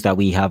big things that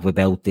we have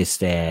about this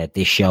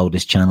show,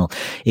 this channel,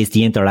 is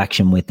the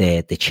interaction with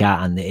the chat,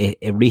 and it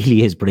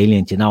really is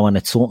brilliant, you know, and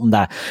it's something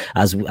that,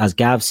 as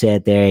Gav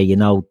said there, you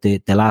know,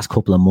 the last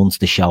couple of months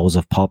the shows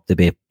have popped a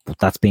bit, but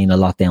that's been a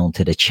lot down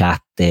to the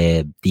chat,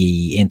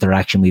 the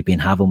interaction we've been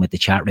having with the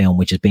chat room,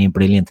 which has been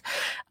brilliant,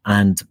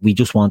 and we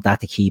just want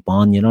that to keep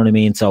on, you know what I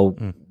mean? So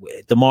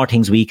the more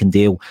things we can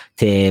do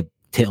to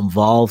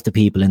involve the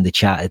people in the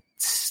chat,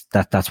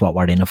 that's what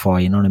we're in it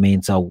for, you know what I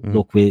mean? So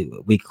look, we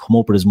come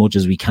up with as much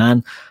as we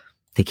can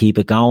to keep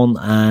it going,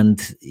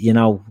 and you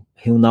know,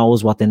 who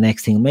knows what the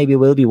next thing, maybe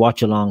we'll be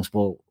watch-alongs,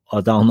 but I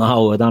don't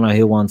know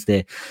who wants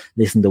to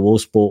listen to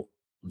us, but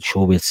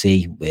sure, we'll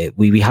see.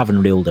 We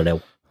haven't ruled it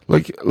out.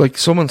 Like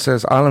someone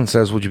says, Alan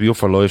says, would you be up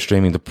for live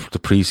streaming the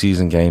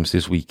pre-season games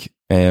this week?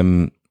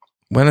 When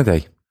are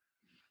they?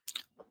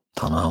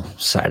 Don't know,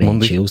 Saturday,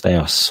 Monday? Tuesday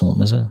or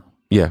something, is it?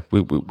 Yeah,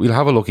 we'll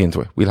have a look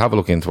into it.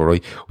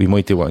 Right? We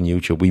might do it on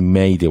YouTube. We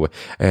may do it.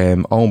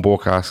 Owen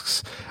Burke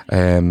asks,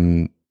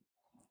 did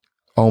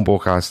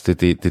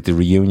the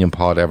reunion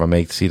pod ever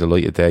make to see the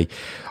light of day?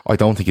 I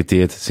don't think it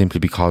did, simply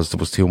because there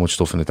was too much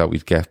stuff in it that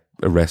we'd get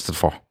arrested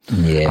for.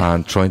 Yeah.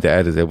 And trying to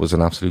edit it was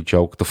an absolute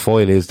joke. The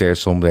file is there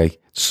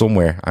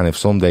somewhere, and if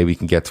someday we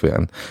can get to it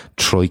and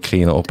try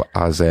clean it up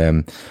as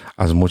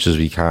much as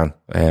we can,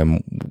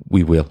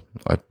 we will.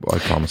 I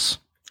promise.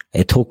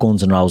 It took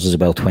Guns N' Roses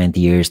about 20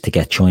 years to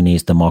get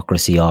Chinese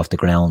democracy off the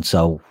ground.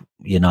 So,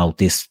 you know,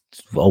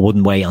 I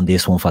wouldn't wait on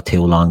this one for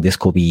too long. This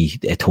could be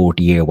a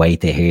 30-year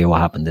wait to hear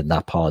what happened in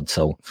that pod.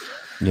 So,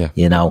 yeah,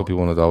 you know, could be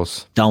one of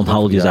those. Don't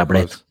hold your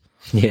breath.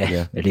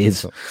 Yeah, it is.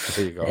 So,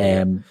 there you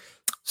go.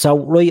 So,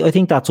 right, I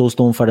think that's us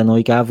done for the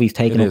night, Gav. We've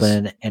taken up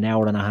an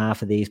hour and a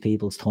half of these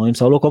people's time.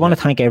 So, look, I want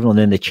to thank everyone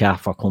in the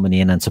chat for coming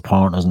in and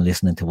supporting us and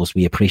listening to us.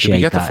 We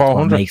appreciate that. It's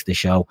what makes the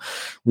show.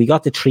 We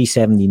got to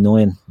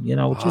 379, you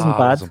know, which isn't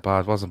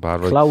bad. Wasn't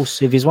bad. Right?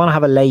 Close. If you want to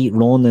have a late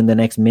run in the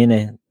next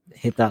minute,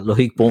 hit that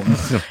like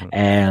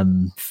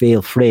button.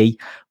 Feel free.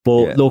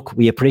 But look,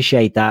 we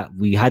appreciate that.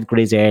 We had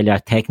Grizz earlier,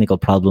 technical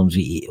problems.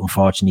 We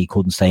unfortunately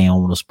couldn't stay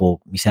on with us, but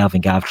myself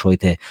and Gav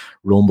tried to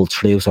rumble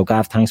through. So,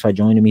 Gav, thanks for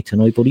joining me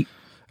tonight, buddy.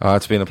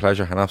 It's been a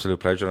pleasure, an absolute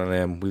pleasure,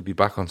 and we'll be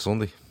back on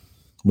Sunday.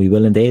 We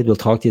will indeed. We'll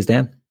talk to you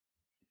then.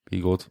 Be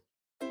good.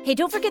 Hey,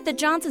 don't forget the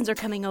Johnsons are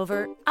coming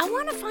over. I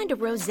want to find a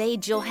rosé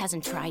Jill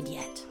hasn't tried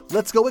yet.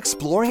 Let's go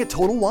exploring at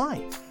Total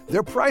Wine.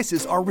 Their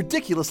prices are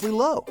ridiculously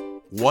low.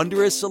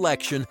 Wondrous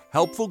selection,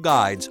 helpful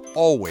guides,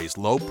 always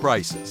low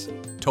prices.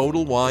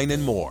 Total Wine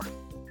and more.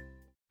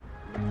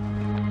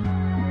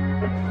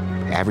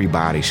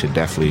 Everybody should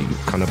definitely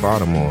come to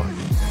Baltimore.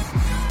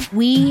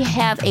 We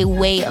have a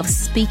way of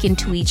speaking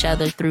to each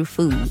other through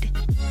food.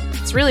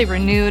 It's really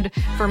renewed,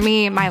 for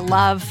me, my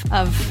love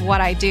of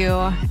what I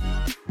do.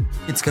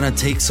 It's going to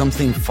take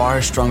something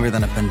far stronger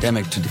than a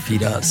pandemic to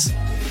defeat us.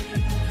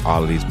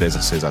 All of these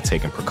businesses are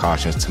taking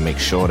precautions to make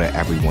sure that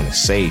everyone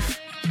is safe.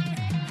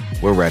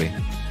 We're ready.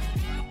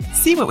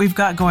 See what we've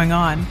got going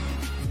on.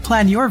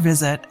 Plan your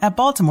visit at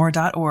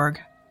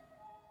baltimore.org.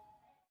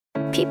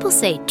 People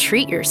say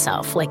treat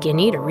yourself like you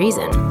need a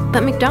reason,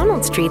 but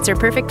McDonald's treats are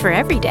perfect for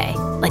every day.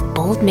 Like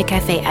bold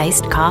McCafe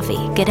iced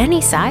coffee. Get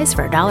any size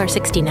for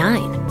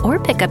 $1.69. Or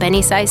pick up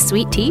any size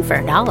sweet tea for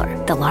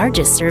 $1. The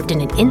largest served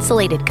in an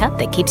insulated cup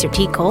that keeps your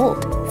tea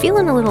cold.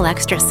 Feeling a little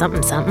extra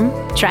something something?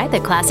 Try the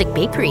classic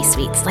bakery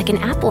sweets like an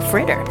apple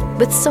fritter.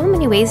 With so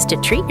many ways to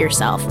treat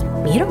yourself,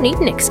 you don't need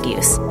an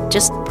excuse.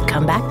 Just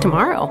come back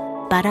tomorrow.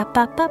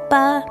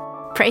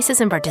 Ba-da-ba-ba-ba.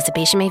 Prices and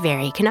participation may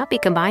vary. Cannot be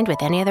combined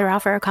with any other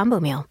offer or combo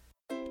meal.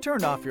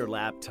 Turn off your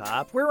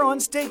laptop. We're on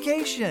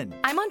staycation.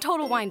 I'm on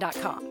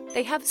TotalWine.com.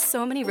 They have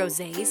so many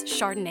rosés,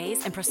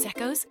 Chardonnays, and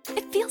Proseccos.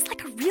 It feels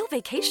like a real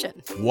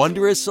vacation.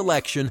 Wondrous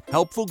selection,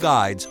 helpful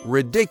guides,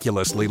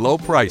 ridiculously low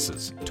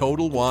prices.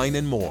 Total Wine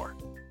and more.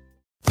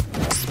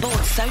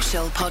 Sports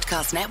Social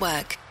Podcast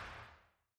Network.